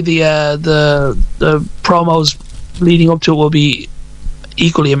hopefully the promos leading up to it will be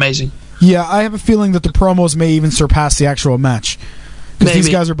equally amazing. Yeah, I have a feeling that the promos may even surpass the actual match. Because these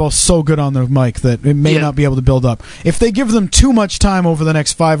guys are both so good on the mic that it may not be able to build up. If they give them too much time over the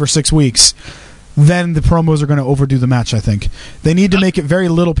next 5 or 6 weeks, then the promos are going to overdo the match, I think. They need to make it very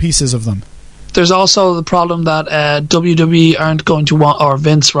little pieces of them. There's also the problem that WWE aren't going to want, or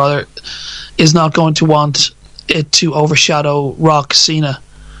Vince rather, is not going to want it to overshadow Rock Cena.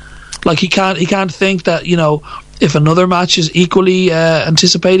 Like he can't think that, you know, if another match is equally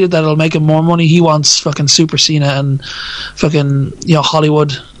anticipated that it'll make him more money. He wants fucking Super Cena and fucking, you know,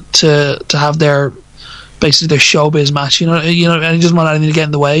 Hollywood to have their basically their showbiz match, you know, and he doesn't want anything to get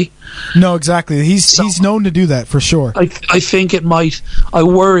in the way. No, exactly. He's known to do that for sure. I think it might. I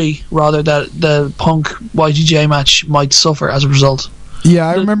worry rather that the Punk YGJ match might suffer as a result. Yeah,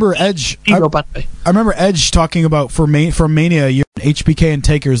 I remember Edge. I remember Edge talking about for Mania, HBK and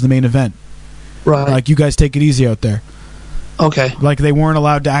Taker is the main event. Right. Like, you guys take it easy out there. Okay. Like, they weren't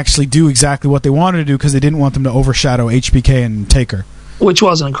allowed to actually do exactly what they wanted to do because they didn't want them to overshadow HBK and Taker. Which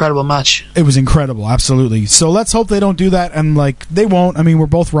was an incredible match. It was incredible, absolutely. So let's hope they don't do that, and like they won't. I mean, we're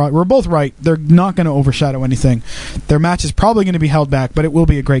both right. They're not going to overshadow anything. Their match is probably going to be held back, but it will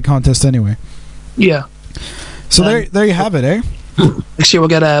be a great contest anyway. Yeah. So there you have it, eh? Next year we'll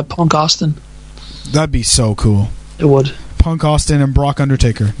get Punk Austin. That'd be so cool. It would. Punk Austin and Brock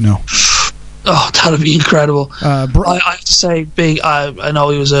Undertaker. No. Oh, that would be incredible. I have to say, I know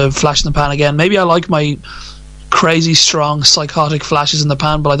he was a flash in the pan again. Maybe I like my crazy, strong, psychotic flashes in the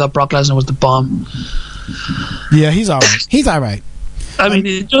pan, but I thought Brock Lesnar was the bomb. Yeah, he's alright. He's alright. I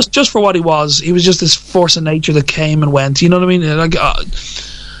mean, just for what he was just this force of nature that came and went. You know what I mean? Like,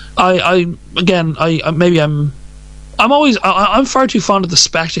 I'm far too fond of the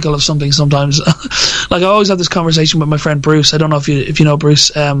spectacle of something sometimes. Like, I always have this conversation with my friend Bruce. I don't know if you know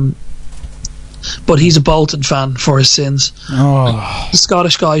Bruce, but he's a Bolton fan for his sins. Oh, the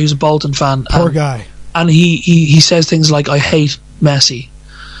Scottish guy who's a Bolton fan. Poor guy. And he says things like, "I hate Messi,"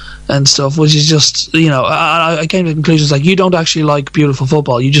 and stuff, which is just, you know, I came to conclusions like, you don't actually like beautiful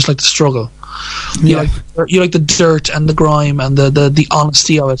football, you just like the struggle. You like the dirt and the grime and the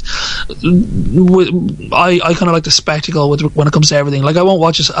honesty of it. I kind of like the spectacle when it comes to everything. Like, I won't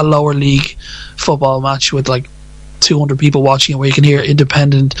watch a lower league football match with like 200 people watching it where you can hear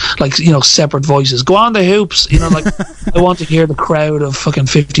independent, like, you know, separate voices. Go on the hoops, you know, like I want to hear the crowd of fucking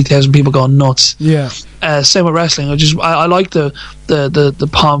 50,000 people going nuts. Yeah. Same with wrestling. I like the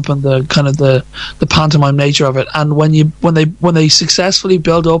pomp and the kind of the pantomime nature of it. And when they successfully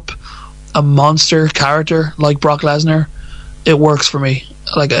build up a monster character like Brock Lesnar, it works for me.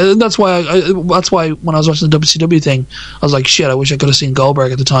 Like, that's why when I was watching the WCW thing, I was like, shit, I wish I could have seen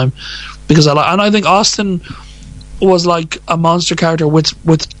Goldberg at the time, because I think Austin was like a monster character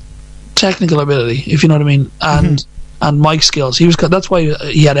with technical ability, if you know what I mean, and mic skills. That's why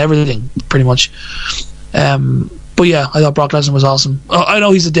he had everything pretty much. But yeah, I thought Brock Lesnar was awesome. I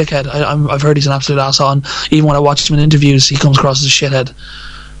know he's a dickhead. I've heard he's an absolute asshole, and even when I watch him in interviews, he comes across as a shithead.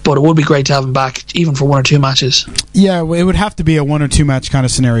 But it would be great to have him back, even for 1 or 2 matches. Yeah, it would have to be a 1 or 2 match kind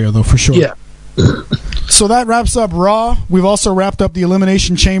of scenario, though, for sure. Yeah. So that wraps up Raw. We've also wrapped up the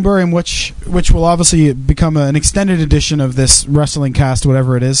Elimination Chamber, in which will obviously become an extended edition of this wrestling cast,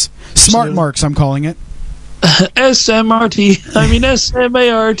 whatever it is. Smart Marks, I'm calling it. SMRT. I mean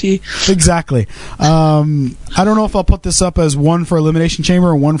SMART. Exactly. I don't know if I'll put this up as one for Elimination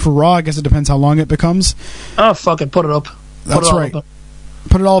Chamber and one for Raw. I guess it depends how long it becomes. Oh, fuck it. Put it up. That's right.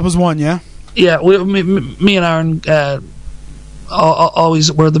 Put it all up as one, yeah? Yeah, me and Aaron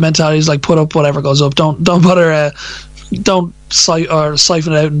always were the mentality is like put up whatever goes up. Don't bother. Don't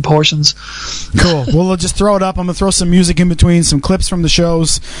siphon it out in portions. Cool. We'll just throw it up. I'm going to throw some music in between, some clips from the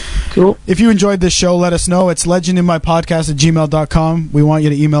shows. Cool. If you enjoyed this show, let us know. It's legendinmypodcast@gmail.com. We want you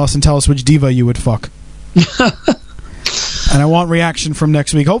to email us and tell us which diva you would fuck. And I want reaction from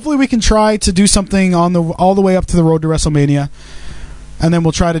next week. Hopefully we can try to do something all the way up to the road to WrestleMania. And then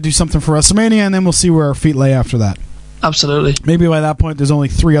we'll try to do something for WrestleMania, and then we'll see where our feet lay after that. Absolutely. Maybe by that point there's only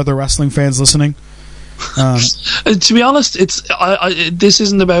 3 other wrestling fans listening. To be honest, this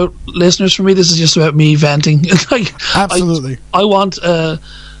isn't about listeners for me. This is just about me venting. Like, absolutely, I want a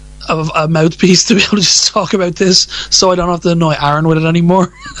mouthpiece to be able to just talk about this, so I don't have to annoy Aaron with it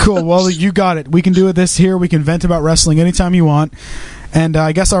anymore. Cool. Well, you got it. We can do it this here. We can vent about wrestling anytime you want. And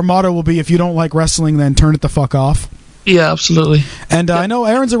I guess our motto will be: if you don't like wrestling, then turn it the fuck off. Yeah, absolutely. And I know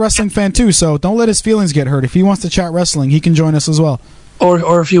Aaron's a wrestling fan too, so don't let his feelings get hurt. If he wants to chat wrestling, he can join us as well.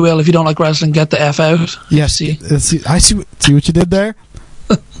 Or if you will, if you don't like wrestling, get the F out. Yes. I see what you did there?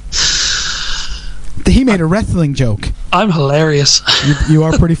 He made a wrestling joke. I'm hilarious. You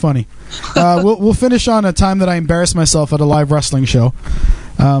are pretty funny. We'll finish on a time that I embarrassed myself at a live wrestling show.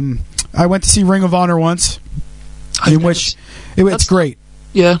 I went to see Ring of Honor once, in which it's great.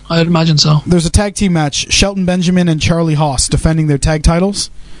 Yeah, I'd imagine so. There's a tag team match, Shelton Benjamin and Charlie Haas defending their tag titles.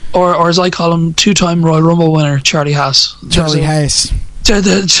 Or as I call him, 2-time Royal Rumble winner, Charlie Haas. Charlie Haas.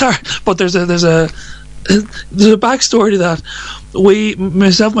 But there's a backstory to that.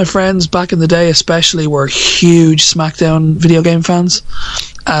 Myself and my friends back in the day especially were huge SmackDown video game fans,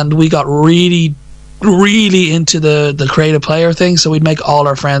 and we got really into the creative player thing, so we'd make all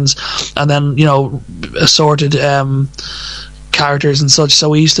our friends and then assorted characters and such. So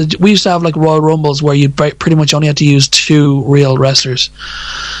we used to have like Royal Rumbles where you pretty much only had to use 2 real wrestlers.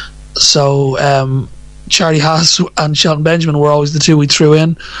 So Charlie Haas and Shelton Benjamin were always the 2 we threw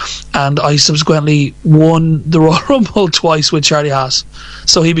in, and I subsequently won the Royal Rumble twice with Charlie Haas.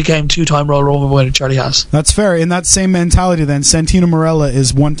 So he became 2-time Royal Rumble winner, Charlie Haas. That's fair. In that same mentality, then, Santino Marella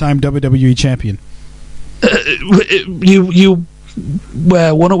is 1-time WWE champion. You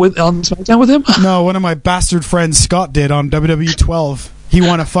won it on SmackDown with him? No, one of my bastard friends, Scott, did on WWE 12. He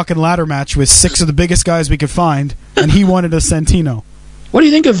won a fucking ladder match with 6 of the biggest guys we could find, and he wanted a Santino. What do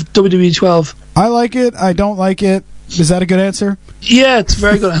you think of WWE 12? I like it. I don't like it. Is that a good answer? Yeah, it's a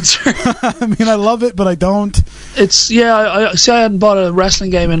very good answer. I mean, I love it, but I don't. I hadn't bought a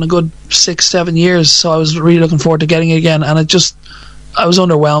wrestling game in a good 6-7 years, so I was really looking forward to getting it again, and I was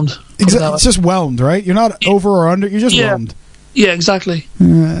underwhelmed. Exactly. It's just whelmed, right? You're not over or under, you're just whelmed. Yeah, exactly.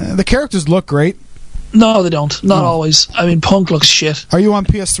 The characters look great. No, they don't. Not always. I mean, Punk looks shit. Are you on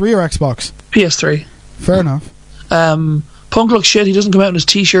PS3 or Xbox? PS3. Fair enough. Punk looks shit. He doesn't come out in his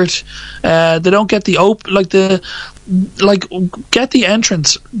t-shirt. They don't get the get the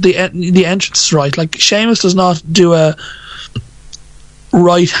entrance, the entrance right. Like Sheamus does not do a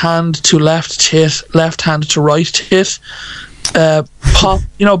right hand to left tit, left hand to right tit. Pop,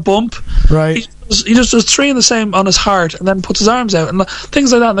 bump. Right. He just does 3 in the same on his heart, and then puts his arms out and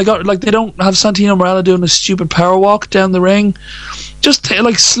things like that. And they don't have Santino Marella doing a stupid power walk down the ring. Just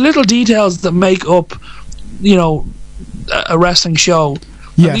little details that make up, a wrestling show.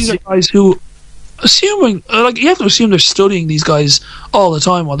 Yes. And these are guys who, assuming you have to assume they're studying these guys all the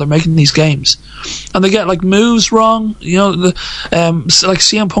time while they're making these games, and they get moves wrong. Like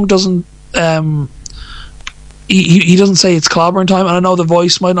CM Punk doesn't. He doesn't say it's clobbering time, and I know the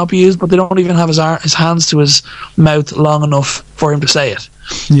voice might not be used, but they don't even have his hands to his mouth long enough for him to say it.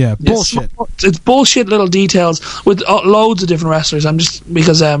 Yeah, bullshit. It's bullshit little details with loads of different wrestlers. I'm just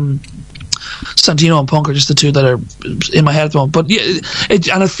because Santino and Punk are just the 2 that are in my head at the moment. But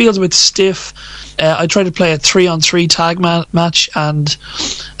it feels a bit stiff. I tried to play a 3-on-3 tag match, and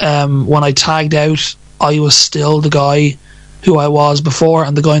when I tagged out, I was still the guy who I was before,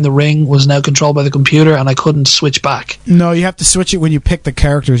 and the guy in the ring was now controlled by the computer, and I couldn't switch back. No, you have to switch it when you pick the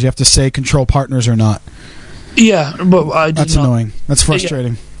characters. You have to say control partners or not. Yeah, but I did That's not. annoying. That's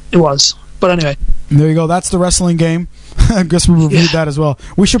frustrating. It was. But anyway. There you go. That's the wrestling game. I guess we reviewed that as well.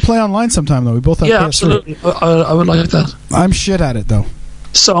 We should play online sometime, though. We both have PS3. Absolutely. I would like that. I'm shit at it, though.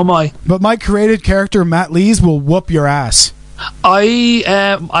 So am I. But my created character, Matt Lees, will whoop your ass. I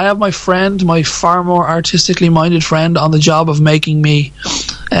have my friend, my far more artistically minded friend, on the job of making me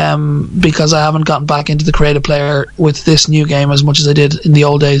because I haven't gotten back into the creative player with this new game as much as I did in the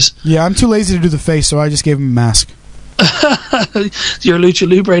old days. Yeah, I'm too lazy to do the face, so I just gave him a mask. You're Lucha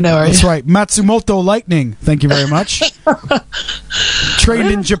Libre now, are you? That's right. Matsumoto Lightning. Thank you very much. Trained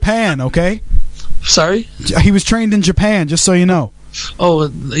in Japan, okay? Sorry? He was trained in Japan, just so you know. Oh,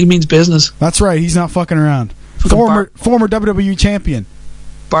 he means business. That's right. He's not fucking around. Former WWE champion.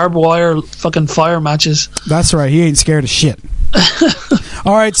 Barbed wire fucking fire matches. That's right. He ain't scared of shit.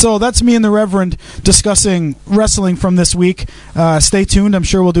 All right, so that's me and the Reverend discussing wrestling from this week. Stay tuned. I'm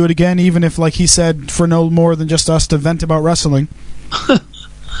sure we'll do it again, even if, like he said, for no more than just us to vent about wrestling.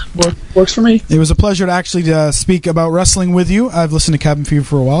 Works for me. It was a pleasure to actually speak about wrestling with you. I've listened to Cabin Fever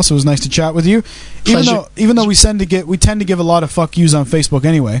for a while, so it was nice to chat with you. Even though we tend to give a lot of fuck yous on Facebook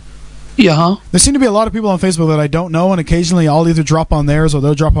anyway. Yeah, huh? There seem to be a lot of people on Facebook that I don't know, and occasionally I'll either drop on theirs or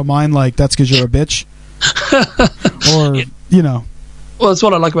they'll drop on mine, like, that's because you're a bitch. Or, you know. Well, that's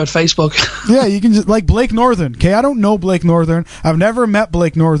what I like about Facebook. Yeah, you can just, like Blake Northern. Okay, I don't know Blake Northern. I've never met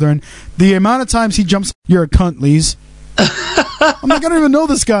Blake Northern. The amount of times he jumps, you're a cunt, Lees. I'm like, I don't even know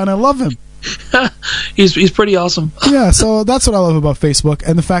this guy, and I love him. He's pretty awesome. Yeah, so that's what I love about Facebook,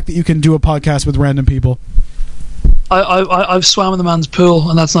 and the fact that you can do a podcast with random people. I've swam in the man's pool,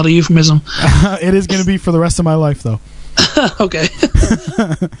 and that's not a euphemism. It is going to be for the rest of my life, though. Okay.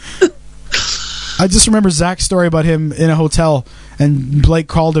 I just remember Zach's story about him in a hotel, and Blake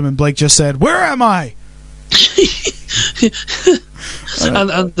called him, and Blake just said, "Where am I?"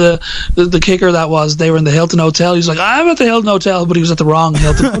 And the kicker that was, they were in the Hilton Hotel. He was like, "I'm at the Hilton Hotel," but he was at the wrong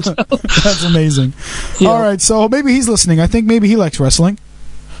Hilton Hotel. That's amazing. Yeah. All right, so maybe he's listening. I think maybe he likes wrestling.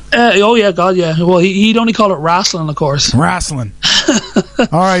 Oh yeah, God, yeah. Well, he'd only call it wrestling, of course. Wrestling.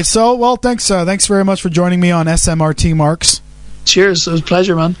 All right, so thanks very much for joining me on SMRT Marks. Cheers, it was a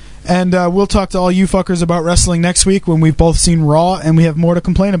pleasure, man. And we'll talk to all you fuckers about wrestling next week when we've both seen Raw and we have more to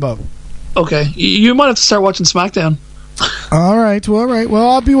complain about. Okay, you might have to start watching SmackDown. All right. Well,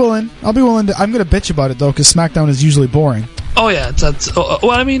 I'll be willing to. I'm going to bitch about it though, because SmackDown is usually boring. Oh yeah,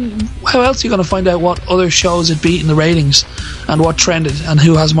 well, I mean, how else are you going to find out what other shows it beat in the ratings and what trended and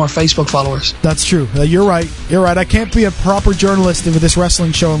who has more Facebook followers? That's true. You're right. I can't be a proper journalist with this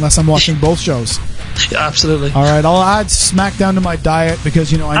wrestling show unless I'm watching both shows. Yeah, absolutely. All right, I'll add SmackDown to my diet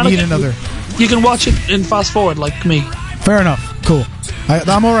because I need another. You can watch it in fast forward like me. Fair enough. Cool.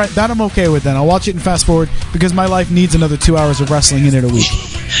 I'm all right. That I'm okay with then. I'll watch it in fast forward because my life needs another 2 hours of wrestling in it a week.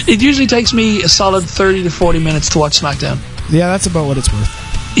 It usually takes me a solid 30 to 40 minutes to watch SmackDown. Yeah, that's about what it's worth.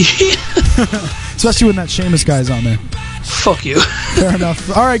 Especially when that Sheamus guy's on there. Fuck you. Fair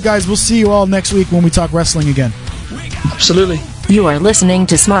enough. All right, guys, we'll see you all next week when we talk wrestling again. Absolutely. You are listening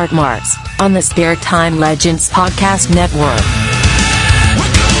to Smart Marks on the Spare Time Legends Podcast Network.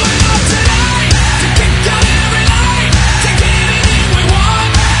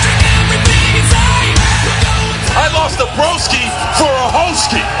 I lost a broski for a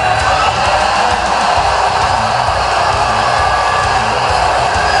hoski.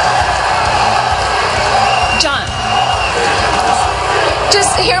 John,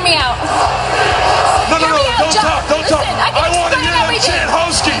 just hear me out. No, don't John, talk, don't talk. listen, I want to hear that chant,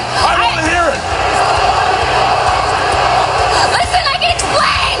 Hoski. I want to hear it. Listen, I can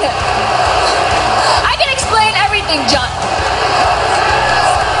explain. I can explain everything, John.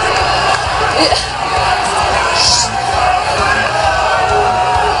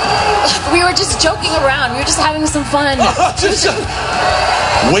 We were just joking around. We were just having some fun.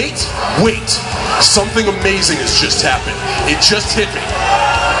 Wait. Something amazing has just happened. It just hit me.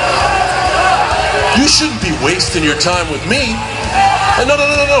 You shouldn't be wasting your time with me.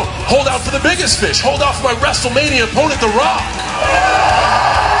 No. Hold out for the biggest fish. Hold out for my WrestleMania opponent, The Rock.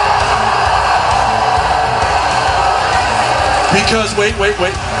 Because, wait.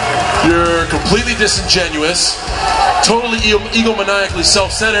 You're completely disingenuous, totally egomaniacally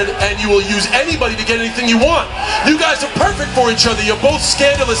self-centered, and you will use anybody to get anything you want. You guys are perfect for each other. You're both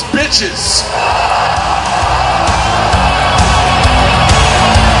scandalous bitches.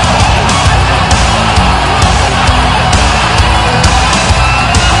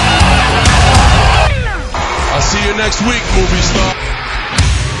 I'll see you next week, movie star.